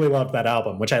really loved that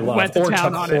album, which I love, or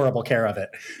took horrible care of it.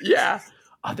 Yeah.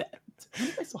 I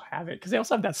think I still have it, because they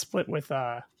also have that split with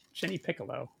Jenny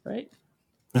Piccolo, right?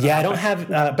 Yeah, I don't have,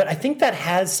 but I think that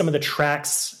has some of the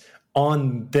tracks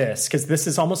on this, because this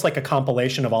is almost like a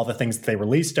compilation of all the things that they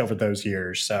released over those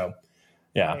years. So,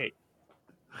 yeah. Right.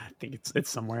 I think it's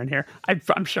somewhere in here.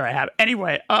 I'm sure I have it.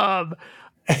 Anyway,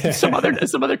 some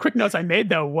other quick notes I made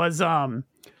though was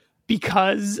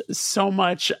because so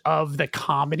much of the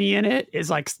comedy in it is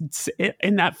like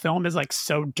in that film is like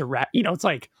so direct. You know, it's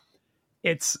like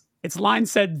it's line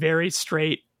said very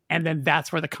straight, and then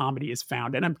that's where the comedy is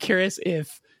found. And I'm curious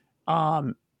if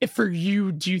for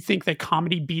you, do you think that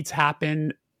comedy beats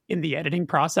happen in the editing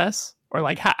process, or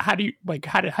like how do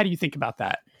you think about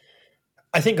that?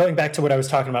 I think going back to what I was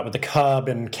talking about with the Cub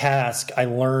and Cask, I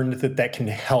learned that can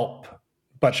help.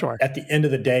 But sure, at the end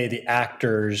of the day, the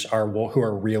actors are who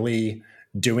are really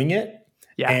doing it.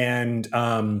 Yeah. And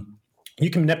you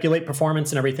can manipulate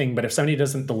performance and everything, but if somebody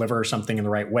doesn't deliver something in the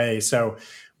right way. So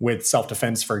with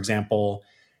self-defense, for example,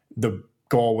 the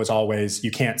goal was always, you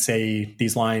can't say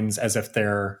these lines as if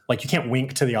they're like, you can't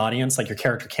wink to the audience. Like your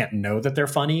character can't know that they're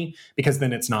funny, because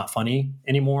then it's not funny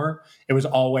anymore. It was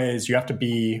always, you have to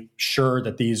be sure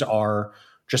that these are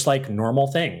just like normal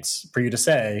things for you to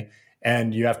say.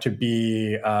 And you have to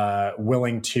be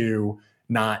willing to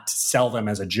not sell them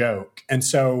as a joke. And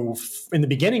so in the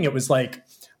beginning, it was like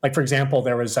for example,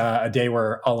 there was a day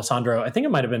where Alessandro, I think it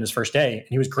might have been his first day, and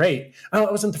he was great. Oh,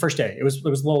 it wasn't the first day. It was a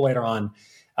little later on.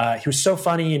 He was so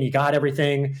funny and he got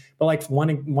everything. But like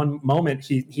one moment,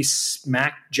 he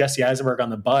smacked Jesse Eisenberg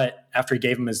on the butt after he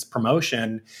gave him his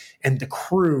promotion, and the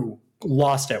crew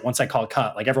lost it once I called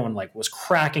cut. Like everyone like was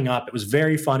cracking up. It was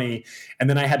very funny. And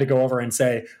then I had to go over and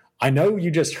say, I know you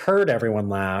just heard everyone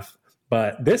laugh,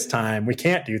 but this time we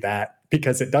can't do that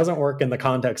because it doesn't work in the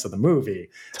context of the movie.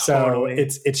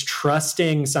 Totally. So it's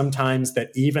trusting sometimes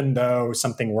that even though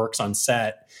something works on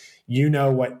set, you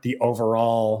know what the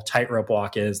overall tightrope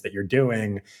walk is that you're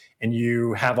doing, and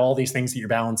you have all these things that you're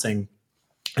balancing.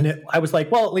 And I was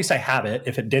like, well, at least I have it.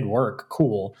 If it did work,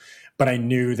 cool. But I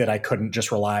knew that I couldn't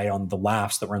just rely on the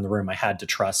laughs that were in the room. I had to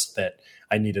trust that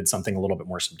I needed something a little bit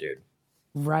more subdued.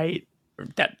 Right.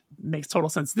 That makes total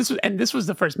sense. This was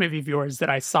the first movie of yours that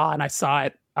I saw, and I saw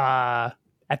it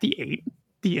at the 8,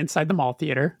 the Inside the Mall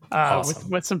Theater, Awesome.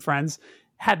 with some friends.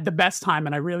 Had the best time,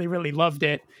 and I really, really loved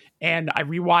it. And I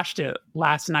rewatched it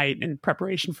last night in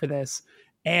preparation for this.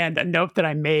 And a note that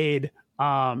I made,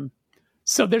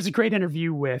 so there's a great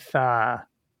interview with Bill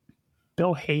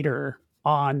Hader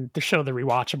on the show The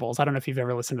Rewatchables. I don't know if you've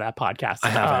ever listened to that podcast. I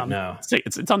haven't, no. So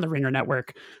it's on the Ringer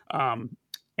Network.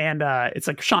 And it's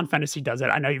like Sean Fennessy does it.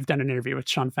 I know you've done an interview with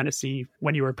Sean Fennessy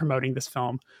when you were promoting this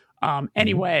film.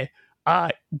 Anyway,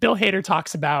 Bill Hader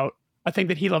talks about a thing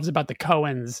that he loves about the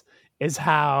Coens is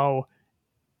how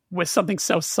with something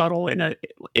so subtle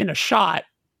in a shot,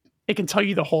 it can tell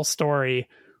you the whole story.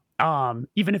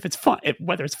 Even if it's fun,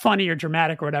 whether it's funny or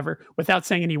dramatic or whatever, without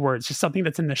saying any words, just something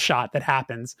that's in the shot that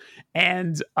happens.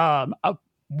 And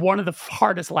one of the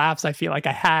hardest laughs I feel like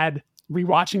I had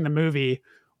rewatching the movie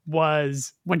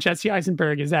was when Jesse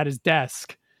Eisenberg is at his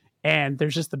desk and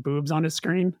there's just the boobs on his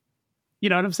screen. You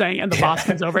know what I'm saying? And the boss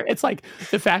comes over. It's like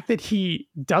the fact that he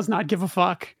does not give a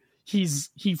fuck.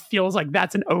 He feels like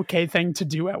that's an okay thing to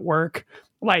do at work.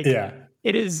 Like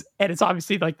it is. And it's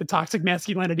obviously like the toxic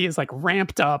masculinity is like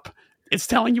ramped up. It's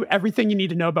telling you everything you need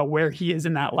to know about where he is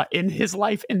in his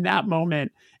life in that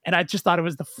moment. And I just thought it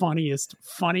was the funniest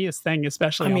thing,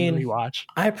 especially on the rewatch.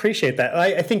 I appreciate that.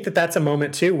 I think that that's a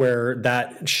moment too where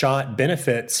that shot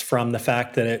benefits from the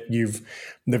fact that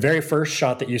the very first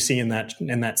shot that you see in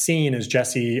that scene is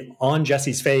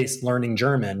Jesse's face learning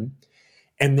German.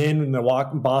 And then when the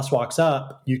boss walks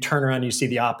up, you turn around and you see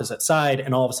the opposite side,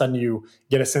 and all of a sudden you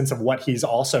get a sense of what he's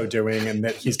also doing and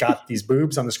that he's got these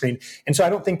boobs on the screen. And so I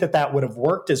don't think that would have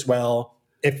worked as well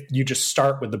if you just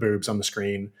start with the boobs on the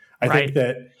screen. I Right. think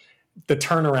that the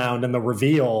turnaround and the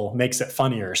reveal makes it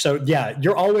funnier. So yeah,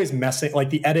 you're always messing, like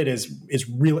the edit is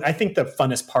really, I think the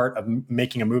funnest part of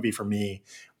making a movie for me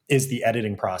is the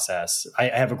editing process. I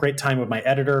have a great time with my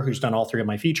editor who's done all 3 of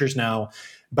my features now,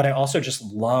 but I also just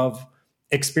love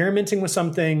experimenting with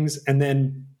some things and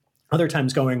then other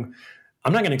times going,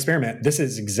 I'm not going to experiment. This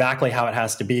is exactly how it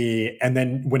has to be. And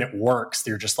then when it works,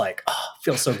 you're just like, oh, it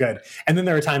feels so good. And then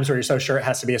there are times where you're so sure it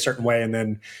has to be a certain way. And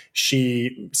then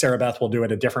Sarah Beth will do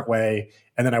it a different way.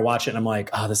 And then I watch it and I'm like,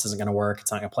 oh, this isn't going to work.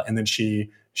 It's not going to play. And then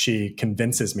she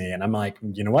convinces me and I'm like,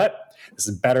 you know what? This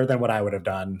is better than what I would have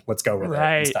done. Let's go with it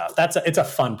and stuff. It's a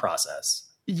fun process.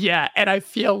 Yeah, and I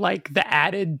feel like the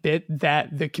added bit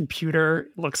that the computer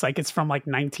looks like it's from like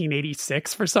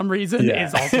 1986 for some reason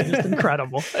is also just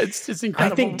incredible. It's just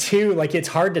incredible. I think too, like it's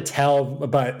hard to tell,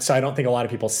 but so I don't think a lot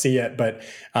of people see it, but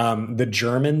the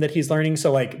German that he's learning.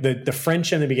 So like the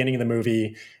French in the beginning of the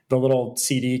movie, the little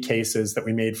CD cases that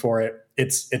we made for it,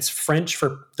 it's French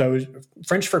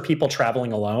for people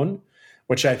traveling alone,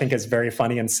 which I think is very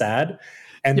funny and sad.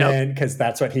 And then, because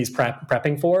that's what he's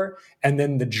prepping for. And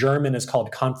then the German is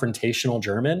called confrontational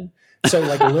German. So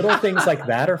like little things like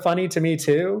that are funny to me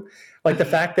too. Like the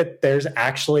fact that there's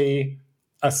actually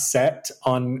a set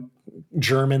on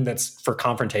German that's for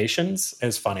confrontations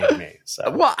is funny to me.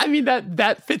 So well, I mean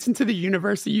that fits into the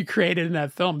universe that you created in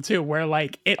that film too, where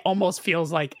like it almost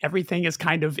feels like everything is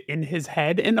kind of in his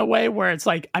head in a way where it's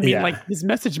like, I mean, like his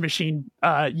message machine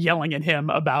yelling at him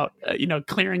about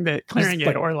clearing it,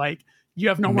 like, or like, you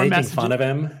have no more messages. Making fun of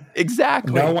him.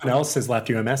 Exactly. No one else has left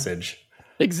you a message.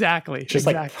 Exactly. Just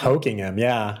like poking him.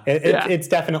 Yeah. It's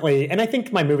definitely, and I think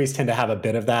my movies tend to have a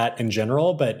bit of that in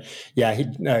general, but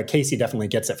yeah, Casey definitely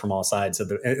gets it from all sides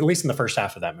of at least in the first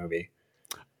half of that movie.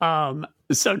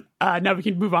 So now we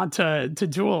can move on to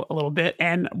Duel a little bit.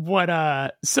 And when,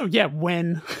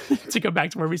 to go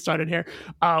back to where we started here,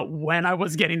 when I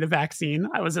was getting the vaccine,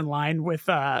 I was in line with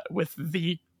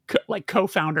the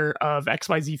co-founder of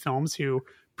XYZ Films who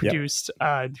produced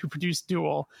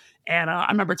Duel. And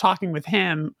I remember talking with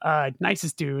him,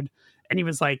 nicest dude. And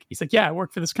he's like, yeah, I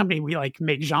work for this company. We like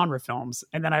make genre films.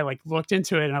 And then I like looked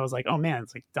into it and I was like, oh man,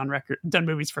 it's like done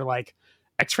movies for like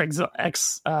Craig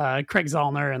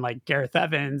Zollner and like Gareth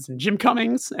Evans and Jim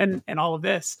Cummings and all of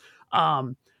this.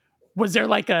 Was there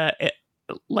like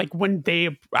when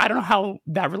I don't know how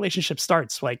that relationship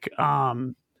starts. Like,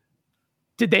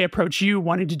 did they approach you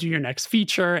wanting to do your next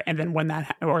feature? And then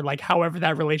however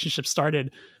that relationship started,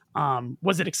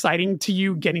 was it exciting to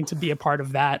you getting to be a part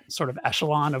of that sort of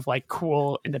echelon of like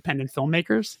cool independent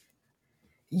filmmakers?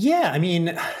 Yeah. I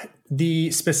mean,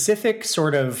 the specific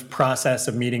sort of process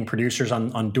of meeting producers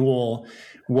on Duel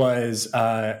was,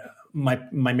 my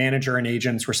manager and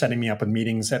agents were setting me up with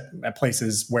meetings at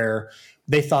places where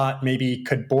they thought maybe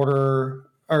could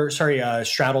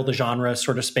straddle the genre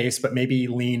sort of space, but maybe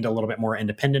leaned a little bit more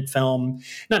independent film.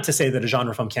 Not to say that a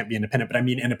genre film can't be independent, but I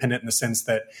mean independent in the sense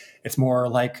that it's more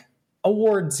like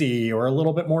awardsy or a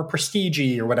little bit more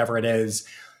prestige-y or whatever it is.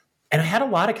 And I had a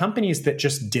lot of companies that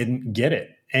just didn't get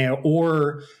it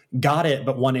or got it,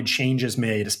 but wanted changes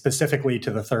made specifically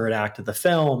to the third act of the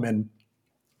film. And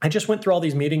I just went through all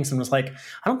these meetings and was like,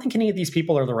 I don't think any of these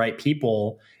people are the right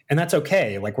people. And that's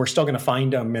okay. Like, we're still going to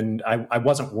find them. And I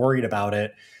wasn't worried about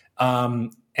it.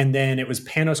 And then it was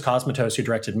Panos Cosmatos who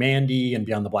directed Mandy and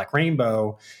Beyond the Black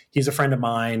Rainbow. He's a friend of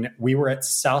mine. We were at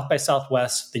South by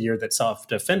Southwest the year that Self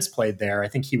Defense played there. I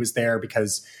think he was there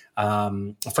because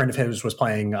a friend of his was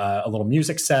playing a little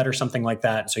music set or something like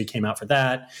that. So he came out for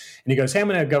that. And he goes, hey, I'm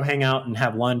going to go hang out and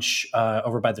have lunch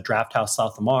over by the Draft House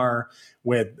South Lamar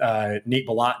with Nate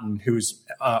Balatin, who's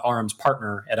RM's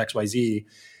partner at XYZ.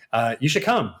 You should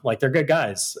come. Like, they're good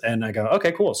guys. And I go,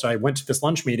 okay, cool. So I went to this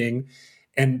lunch meeting.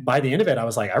 And by the end of it, I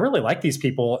was like, I really like these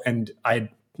people. And I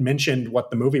mentioned what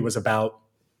the movie was about.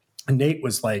 And Nate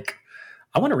was like,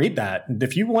 I want to read that.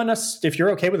 If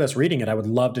you're okay with us reading it, I would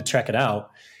love to check it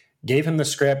out. Gave him the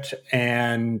script,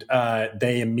 and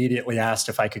they immediately asked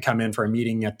if I could come in for a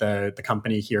meeting at the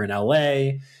company here in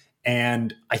LA.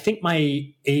 And I think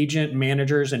my agent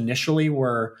managers initially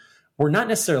were not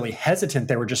necessarily hesitant.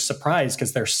 They were just surprised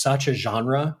because they're such a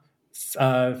genre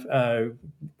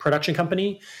production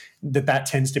company that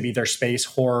tends to be their space,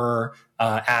 horror,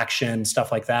 action,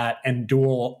 stuff like that. And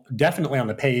Duel, definitely on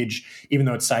the page, even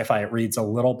though it's sci-fi, it reads a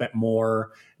little bit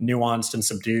more nuanced and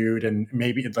subdued. And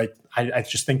maybe like I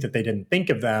just think that they didn't think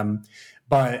of them.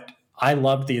 But I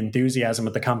loved the enthusiasm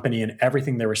of the company, and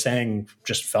everything they were saying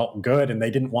just felt good. And they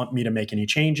didn't want me to make any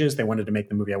changes. They wanted to make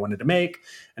the movie I wanted to make.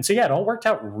 And so, yeah, it all worked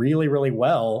out really, really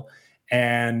well.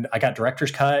 And I got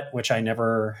director's cut, which I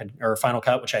never had, or final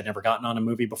cut, which I'd never gotten on a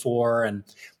movie before. And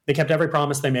they kept every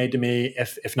promise they made to me,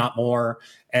 if not more.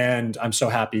 And I'm so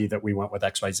happy that we went with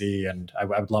XYZ, and I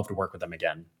would love to work with them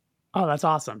again. Oh, that's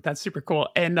awesome. That's super cool.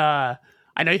 And I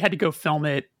know you had to go film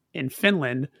it in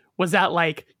Finland. Was that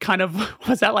like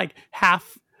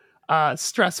half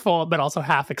stressful, but also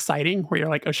half exciting, where you're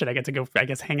like, oh shit, I get to go, I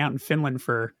guess, hang out in Finland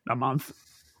for a month?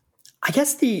 I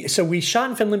guess so we shot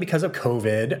in Finland because of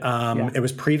COVID. It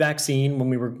was pre-vaccine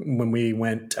when we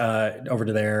went over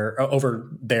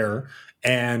there,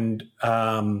 and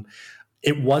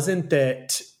it wasn't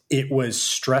that it was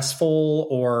stressful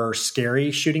or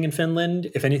scary shooting in Finland.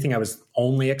 If anything, I was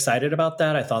only excited about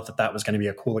that. I thought that was going to be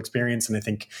a cool experience, and I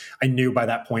think I knew by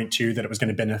that point too that it was going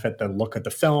to benefit the look of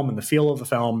the film and the feel of the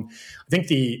film. I think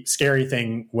the scary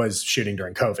thing was shooting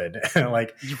during COVID.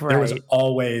 Like there was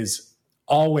always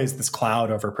this cloud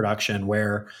over production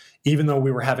where even though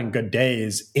we were having good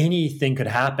days, anything could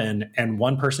happen, and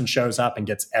one person shows up and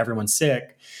gets everyone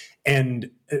sick. And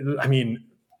I mean,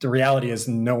 the reality is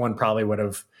no one probably would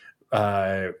have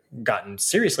gotten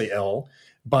seriously ill,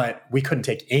 but we couldn't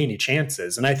take any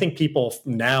chances. And I think people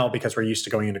now, because we're used to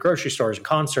going into grocery stores and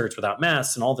concerts without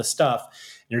masks and all this stuff,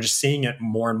 and you're just seeing it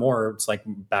more and more. It's like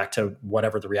back to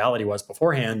whatever the reality was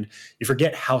beforehand. You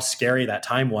forget how scary that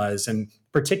time was. And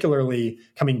particularly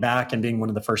coming back and being one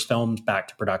of the first films back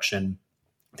to production,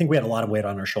 I think we had a lot of weight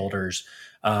on our shoulders.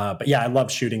 But yeah, I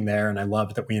loved shooting there, and I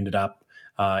loved that we ended up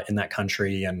in that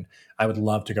country. And I would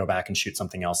love to go back and shoot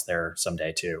something else there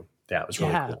someday too. Yeah, it was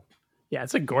really cool. Yeah,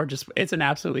 it's an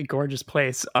absolutely gorgeous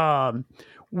place. Was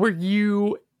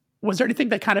there anything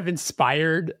that kind of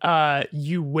inspired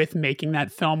you with making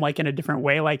that film, like in a different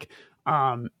way? Like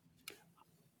when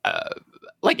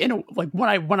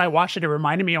I watched it, it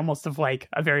reminded me almost of like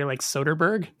a very like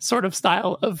Soderbergh sort of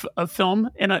style of film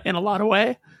in a lot of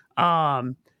way.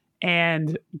 And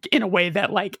in a way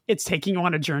that like it's taking you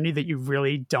on a journey that you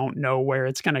really don't know where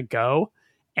it's going to go.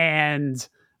 And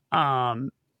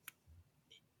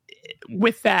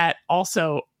with that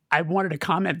also, I wanted to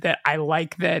comment that I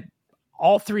like that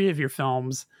all three of your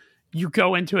films, you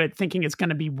go into it thinking it's going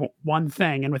to be one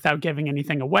thing, and without giving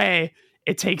anything away,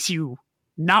 it takes you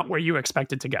not where you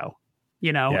expect it to go,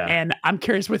 you know? Yeah. And I'm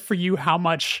curious for you, how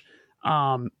much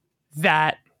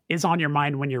that is on your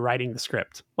mind when you're writing the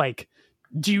script. Like,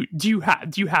 do you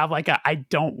have like I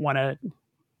don't want to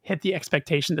hit the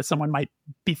expectation that someone might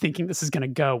be thinking this is going to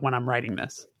go when I'm writing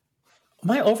this?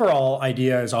 My overall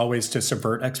idea is always to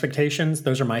subvert expectations.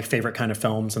 Those are my favorite kind of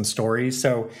films and stories.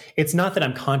 So it's not that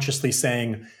I'm consciously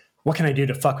saying, what can I do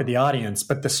to fuck with the audience?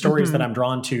 But the stories that I'm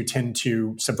drawn to tend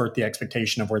to subvert the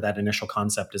expectation of where that initial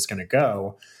concept is going to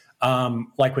go.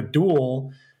 Like with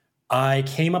Duel, I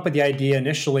came up with the idea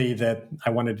initially that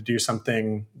I wanted to do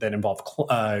something that involved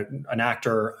an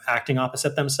actor acting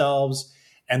opposite themselves.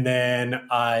 And then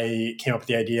I came up with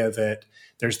the idea that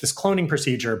there's this cloning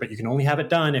procedure, but you can only have it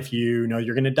done if you know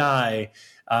you're going to die.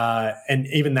 And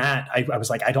even that, I was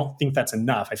like, I don't think that's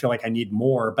enough. I feel like I need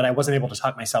more, but I wasn't able to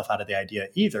talk myself out of the idea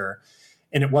either.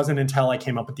 And it wasn't until I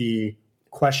came up with the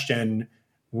question,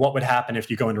 what would happen if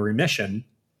you go into remission?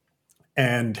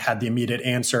 And had the immediate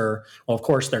answer, well, of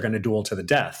course, they're going to duel to the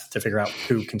death to figure out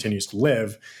who continues to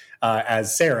live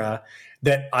as Sarah,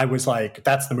 that I was like,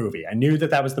 that's the movie. I knew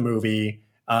that was the movie.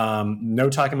 No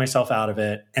talking myself out of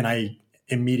it. And I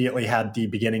immediately had the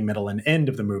beginning, middle, and end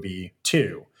of the movie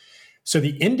too. So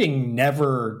the ending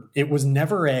was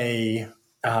never a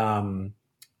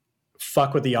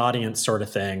fuck with the audience sort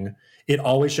of thing. It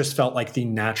always just felt like the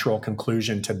natural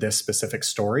conclusion to this specific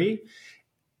story.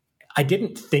 I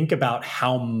didn't think about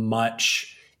how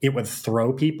much it would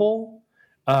throw people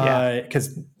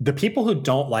because the people who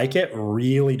don't like it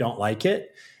really don't like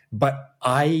it. But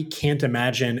I can't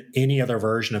imagine any other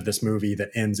version of this movie that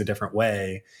ends a different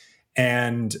way.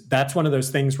 And that's one of those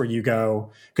things where you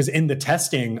go, because in the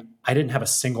testing, I didn't have a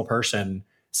single person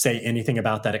say anything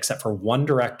about that except for one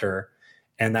director.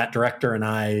 And that director and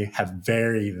I have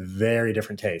very, very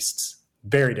different tastes,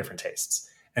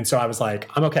 And so I was like,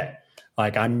 I'm okay.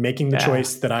 Like I'm making the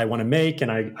choice that I want to make, and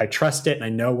I trust it, and I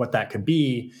know what that could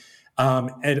be.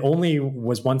 It only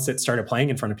was once it started playing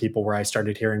in front of people where I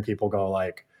started hearing people go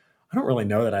like, I don't really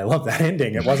know that I love that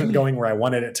ending. It wasn't going where I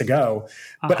wanted it to go.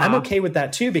 But I'm okay with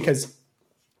that too, because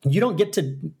you don't get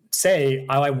to say,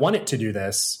 oh, I want it to do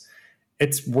this.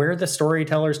 It's where the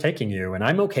storyteller's taking you. And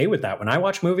I'm okay with that. When I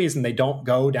watch movies and they don't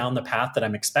go down the path that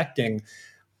I'm expecting,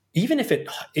 even if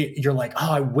you're like,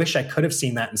 oh, I wish I could have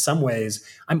seen that in some ways,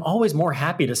 I'm always more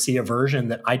happy to see a version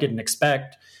that I didn't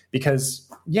expect, because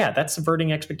that's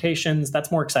subverting expectations.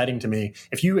 That's more exciting to me.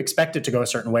 If you expect it to go a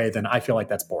certain way, then I feel like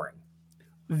that's boring.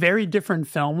 very different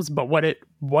films, but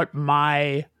what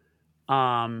my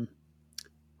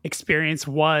experience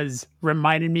was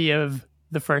reminded me of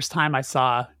the first time I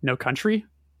saw No Country.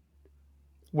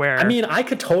 Where I mean, I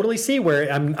could totally see where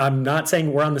I'm not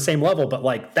saying we're on the same level, but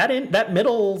like that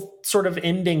middle sort of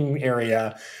ending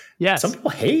area, yes, some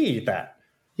people hate that.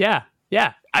 Yeah.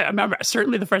 I remember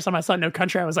certainly the first time I saw No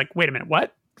Country, I was like, wait a minute,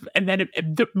 what? And then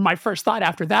my first thought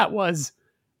after that was,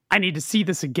 I need to see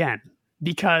this again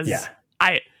because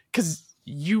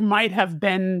you might have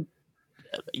been,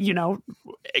 your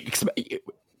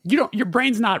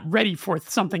brain's not ready for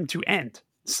something to end.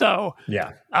 So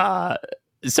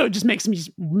so it just makes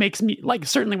me like,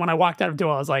 certainly when I walked out of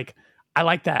Duel, I was like, I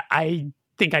like that. I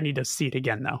think I need to see it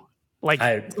again though. Like,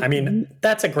 I mean,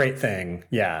 that's a great thing.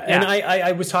 Yeah. And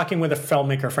I was talking with a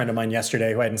filmmaker friend of mine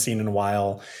yesterday who I hadn't seen in a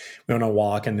while. We went on a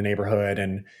walk in the neighborhood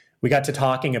and we got to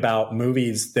talking about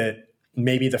movies that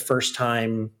maybe the first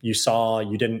time you saw,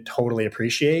 you didn't totally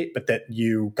appreciate, but that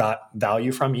you got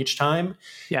value from each time.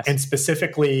 Yes. And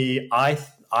specifically, I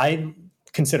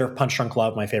consider Punch Drunk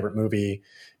Love my favorite movie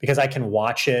because I can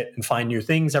watch it and find new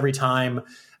things every time.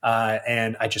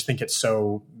 And I just think it's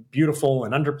so beautiful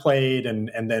and underplayed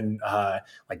and then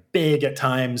like big at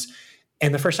times.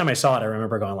 And the first time I saw it, I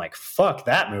remember going like, fuck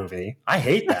that movie. I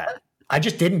hate that. I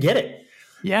just didn't get it.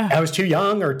 Yeah. I was too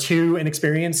young or too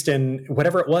inexperienced and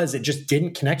whatever it was, it just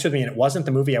didn't connect with me. And it wasn't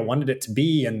the movie I wanted it to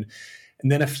be. And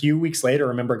then a few weeks later, I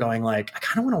remember going like, I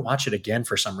kind of want to watch it again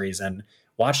for some reason.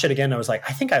 Watched it again. I was like,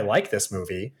 I think I like this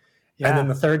movie. Yeah. And then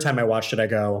the third time I watched it, I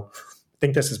go, I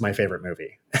think this is my favorite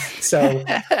movie. So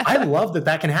I love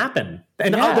that can happen.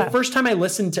 And the first time I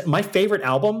listened to my favorite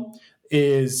album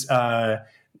is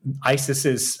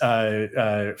ISIS's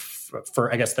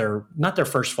for I guess not their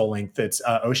first full length. It's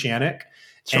Oceanic.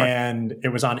 Sure. And it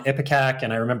was on Ipecac.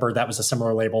 And I remember that was a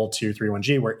similar label to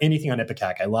 31G where anything on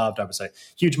Ipecac I loved. I was a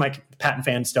huge Mike Patton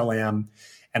fan, still am.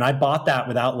 And I bought that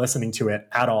without listening to it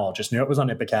at all. Just knew it was on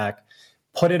Ipecac,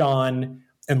 put it on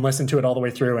and listened to it all the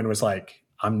way through and was like,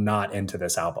 I'm not into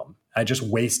this album. I just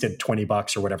wasted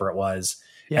 $20 or whatever it was.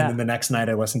 Yeah. And then the next night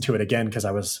I listened to it again because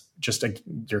I was just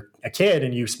you're a kid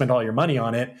and you spend all your money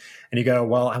on it. And you go,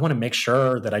 well, I want to make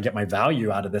sure that I get my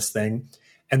value out of this thing.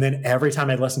 And then every time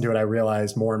I listened to it, I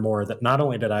realized more and more that not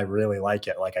only did I really like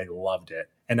it, like I loved it.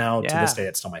 And now to this day,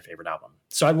 it's still my favorite album.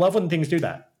 So I love when things do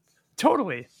that.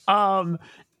 Totally.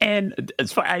 And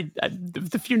it's fine.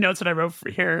 The few notes that I wrote for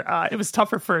here, it was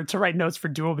tougher to write notes for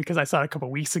Duel because I saw it a couple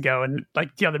weeks ago, and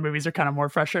like the other movies are kind of more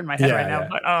fresher in my head right now.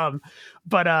 Yeah.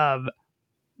 But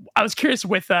I was curious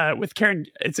with Karen.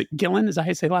 Is it Gillan? Is that how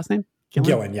you say the last name?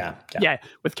 Gillan, yeah.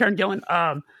 With Karen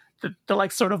Gillan, the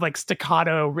like sort of like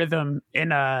staccato rhythm in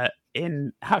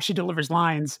how she delivers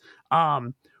lines.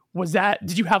 Was that?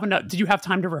 Did you have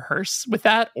time to rehearse with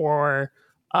that, or?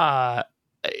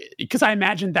 Because I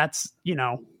imagine that's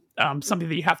something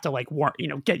that you have to like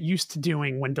get used to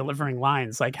doing when delivering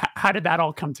lines. Like how did that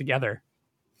all come together?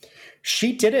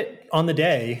 She did it on the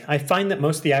day. I find that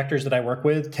most of the actors that I work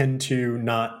with tend to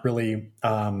not really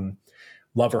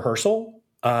love rehearsal.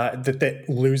 That it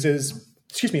loses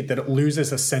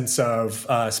a sense of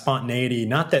spontaneity.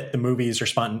 Not that the movies are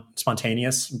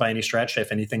spontaneous by any stretch.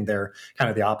 If anything, they're kind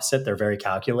of the opposite. They're very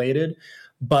calculated.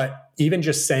 But even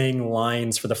just saying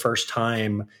lines for the first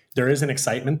time, there is an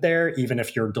excitement there, even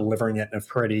if you're delivering it in a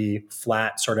pretty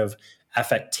flat, sort of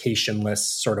affectationless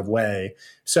sort of way.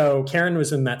 So Karen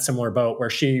was in that similar boat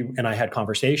where she and I had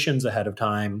conversations ahead of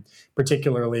time,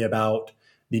 particularly about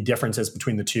the differences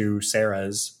between the two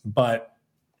Sarahs. But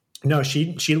no,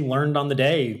 she learned on the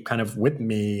day kind of with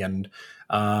me and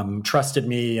trusted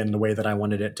me in the way that I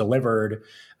wanted it delivered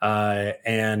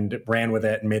and ran with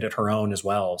it and made it her own as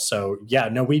well. So yeah,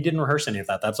 no, we didn't rehearse any of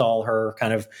that. That's all her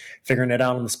kind of figuring it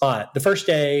out on the spot. The first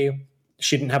day,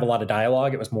 she didn't have a lot of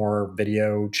dialogue. It was more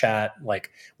video chat, like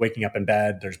waking up in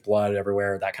bed, there's blood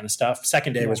everywhere, that kind of stuff.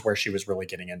 Second day was where she was really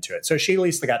getting into it. So she at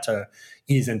least got to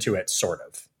ease into it, sort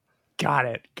of. Got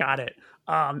it.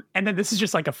 And then this is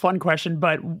just like a fun question,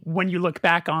 but when you look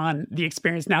back on the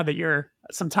experience now that you're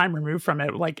some time removed from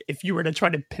it, like if you were to try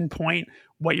to pinpoint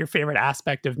what your favorite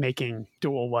aspect of making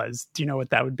Duel was, do you know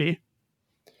what that would be?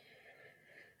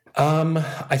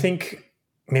 I think,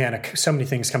 man, so many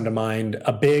things come to mind.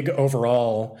 A big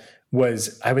overall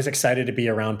was I was excited to be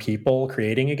around people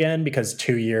creating again because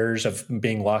 2 years of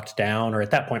being locked down, or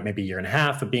at that point, maybe a year and a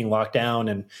half of being locked down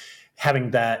and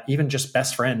having that, even just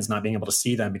best friends, not being able to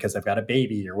see them because they've got a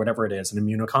baby or whatever it is, an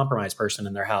immunocompromised person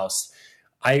in their house.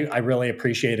 I really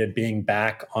appreciated being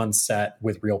back on set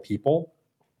with real people.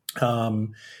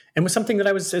 And was something that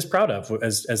I was as proud of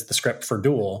as the script for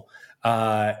Duel.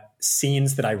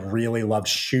 scenes that I really loved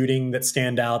shooting that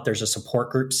stand out. There's a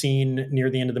support group scene near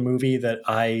the end of the movie that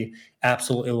I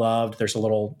absolutely loved. There's a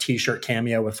little t-shirt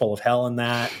cameo with Full of Hell in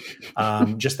that.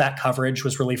 Just that coverage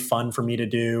was really fun for me to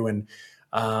do. And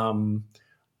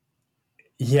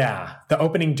the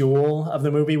opening duel of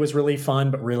the movie was really fun,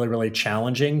 but really, really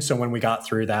challenging. So when we got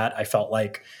through that, I felt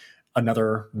like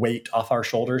another weight off our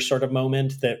shoulders sort of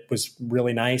moment that was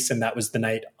really nice. And that was the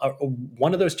night,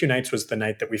 one of those 2 nights was the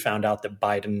night that we found out that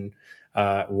Biden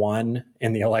won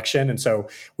in the election. And so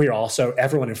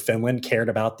everyone in Finland cared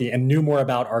about and knew more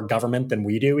about our government than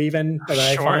we do even.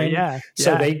 I find. Yeah.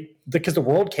 So because the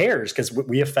world cares, because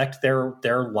we affect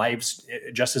their lives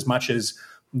just as much as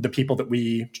the people that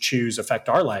we choose affect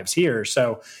our lives here.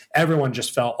 So everyone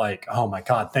just felt like, oh my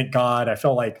God, thank God. I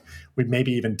felt like we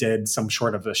maybe even did some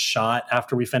sort of a shot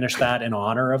after we finished that in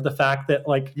honor of the fact that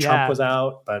Trump was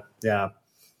out. But yeah,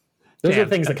 those are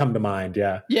things that come to mind.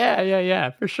 Yeah.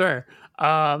 Yeah, for sure.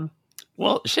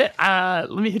 Well, shit.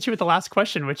 Let me hit you with the last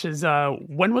question, which is,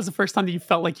 when was the first time that you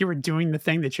felt like you were doing the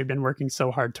thing that you've been working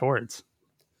so hard towards?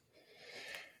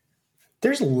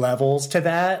 There's levels to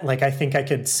that. I think I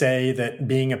could say that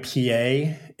being a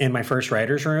PA in my first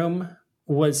writer's room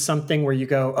was something where you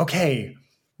go, okay,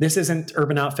 this isn't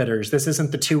Urban Outfitters. This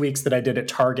isn't the 2 weeks that I did at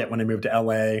Target when I moved to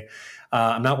LA.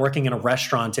 I'm not working in a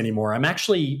restaurant anymore. I'm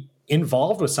actually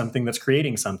involved with something that's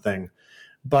creating something.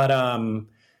 But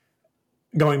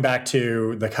going back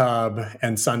to the Cub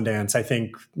and Sundance, I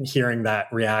think hearing that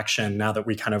reaction now that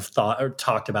we kind of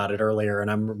talked about it earlier,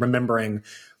 and I'm remembering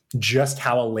just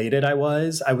how elated I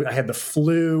was. I had the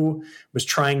flu, was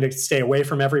trying to stay away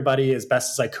from everybody as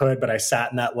best as I could, but I sat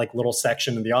in that little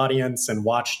section of the audience and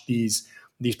watched these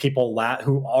people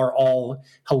who are all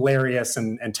hilarious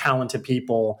and talented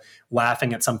people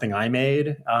laughing at something I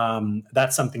made.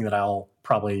 That's something that I'll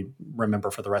probably remember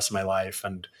for the rest of my life.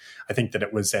 And I think that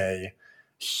it was a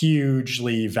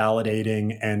hugely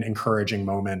validating and encouraging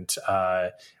moment.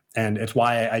 And it's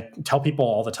why I tell people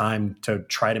all the time to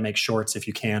try to make shorts if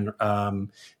you can.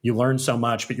 You learn so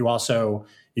much, but you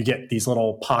get these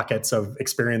little pockets of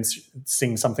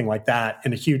experiencing something like that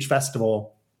in a huge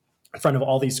festival in front of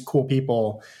all these cool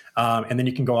people. And then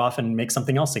you can go off and make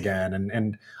something else again.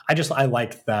 And I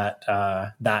liked that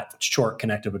that short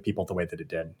connected with people the way that it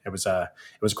did. It was a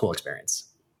cool experience.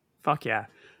 Fuck yeah.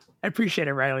 I appreciate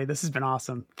it, Riley. This has been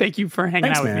awesome. Thank you for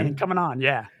hanging out with me and coming on.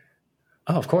 Yeah.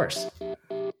 Oh, of course.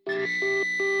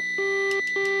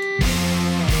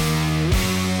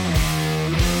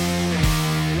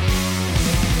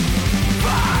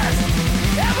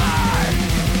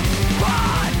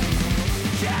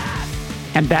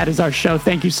 And that is our show.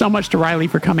 Thank you so much to Riley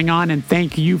for coming on, and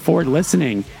thank you for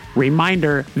listening.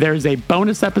 Reminder, there's a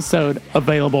bonus episode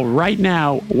available right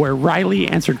now where Riley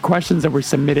answered questions that were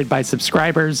submitted by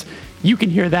subscribers. You can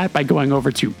hear that by going over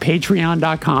to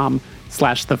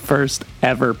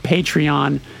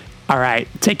patreon.com/thefirsteverpatreon. All right,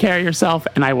 take care of yourself,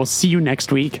 and I will see you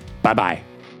next week. Bye-bye.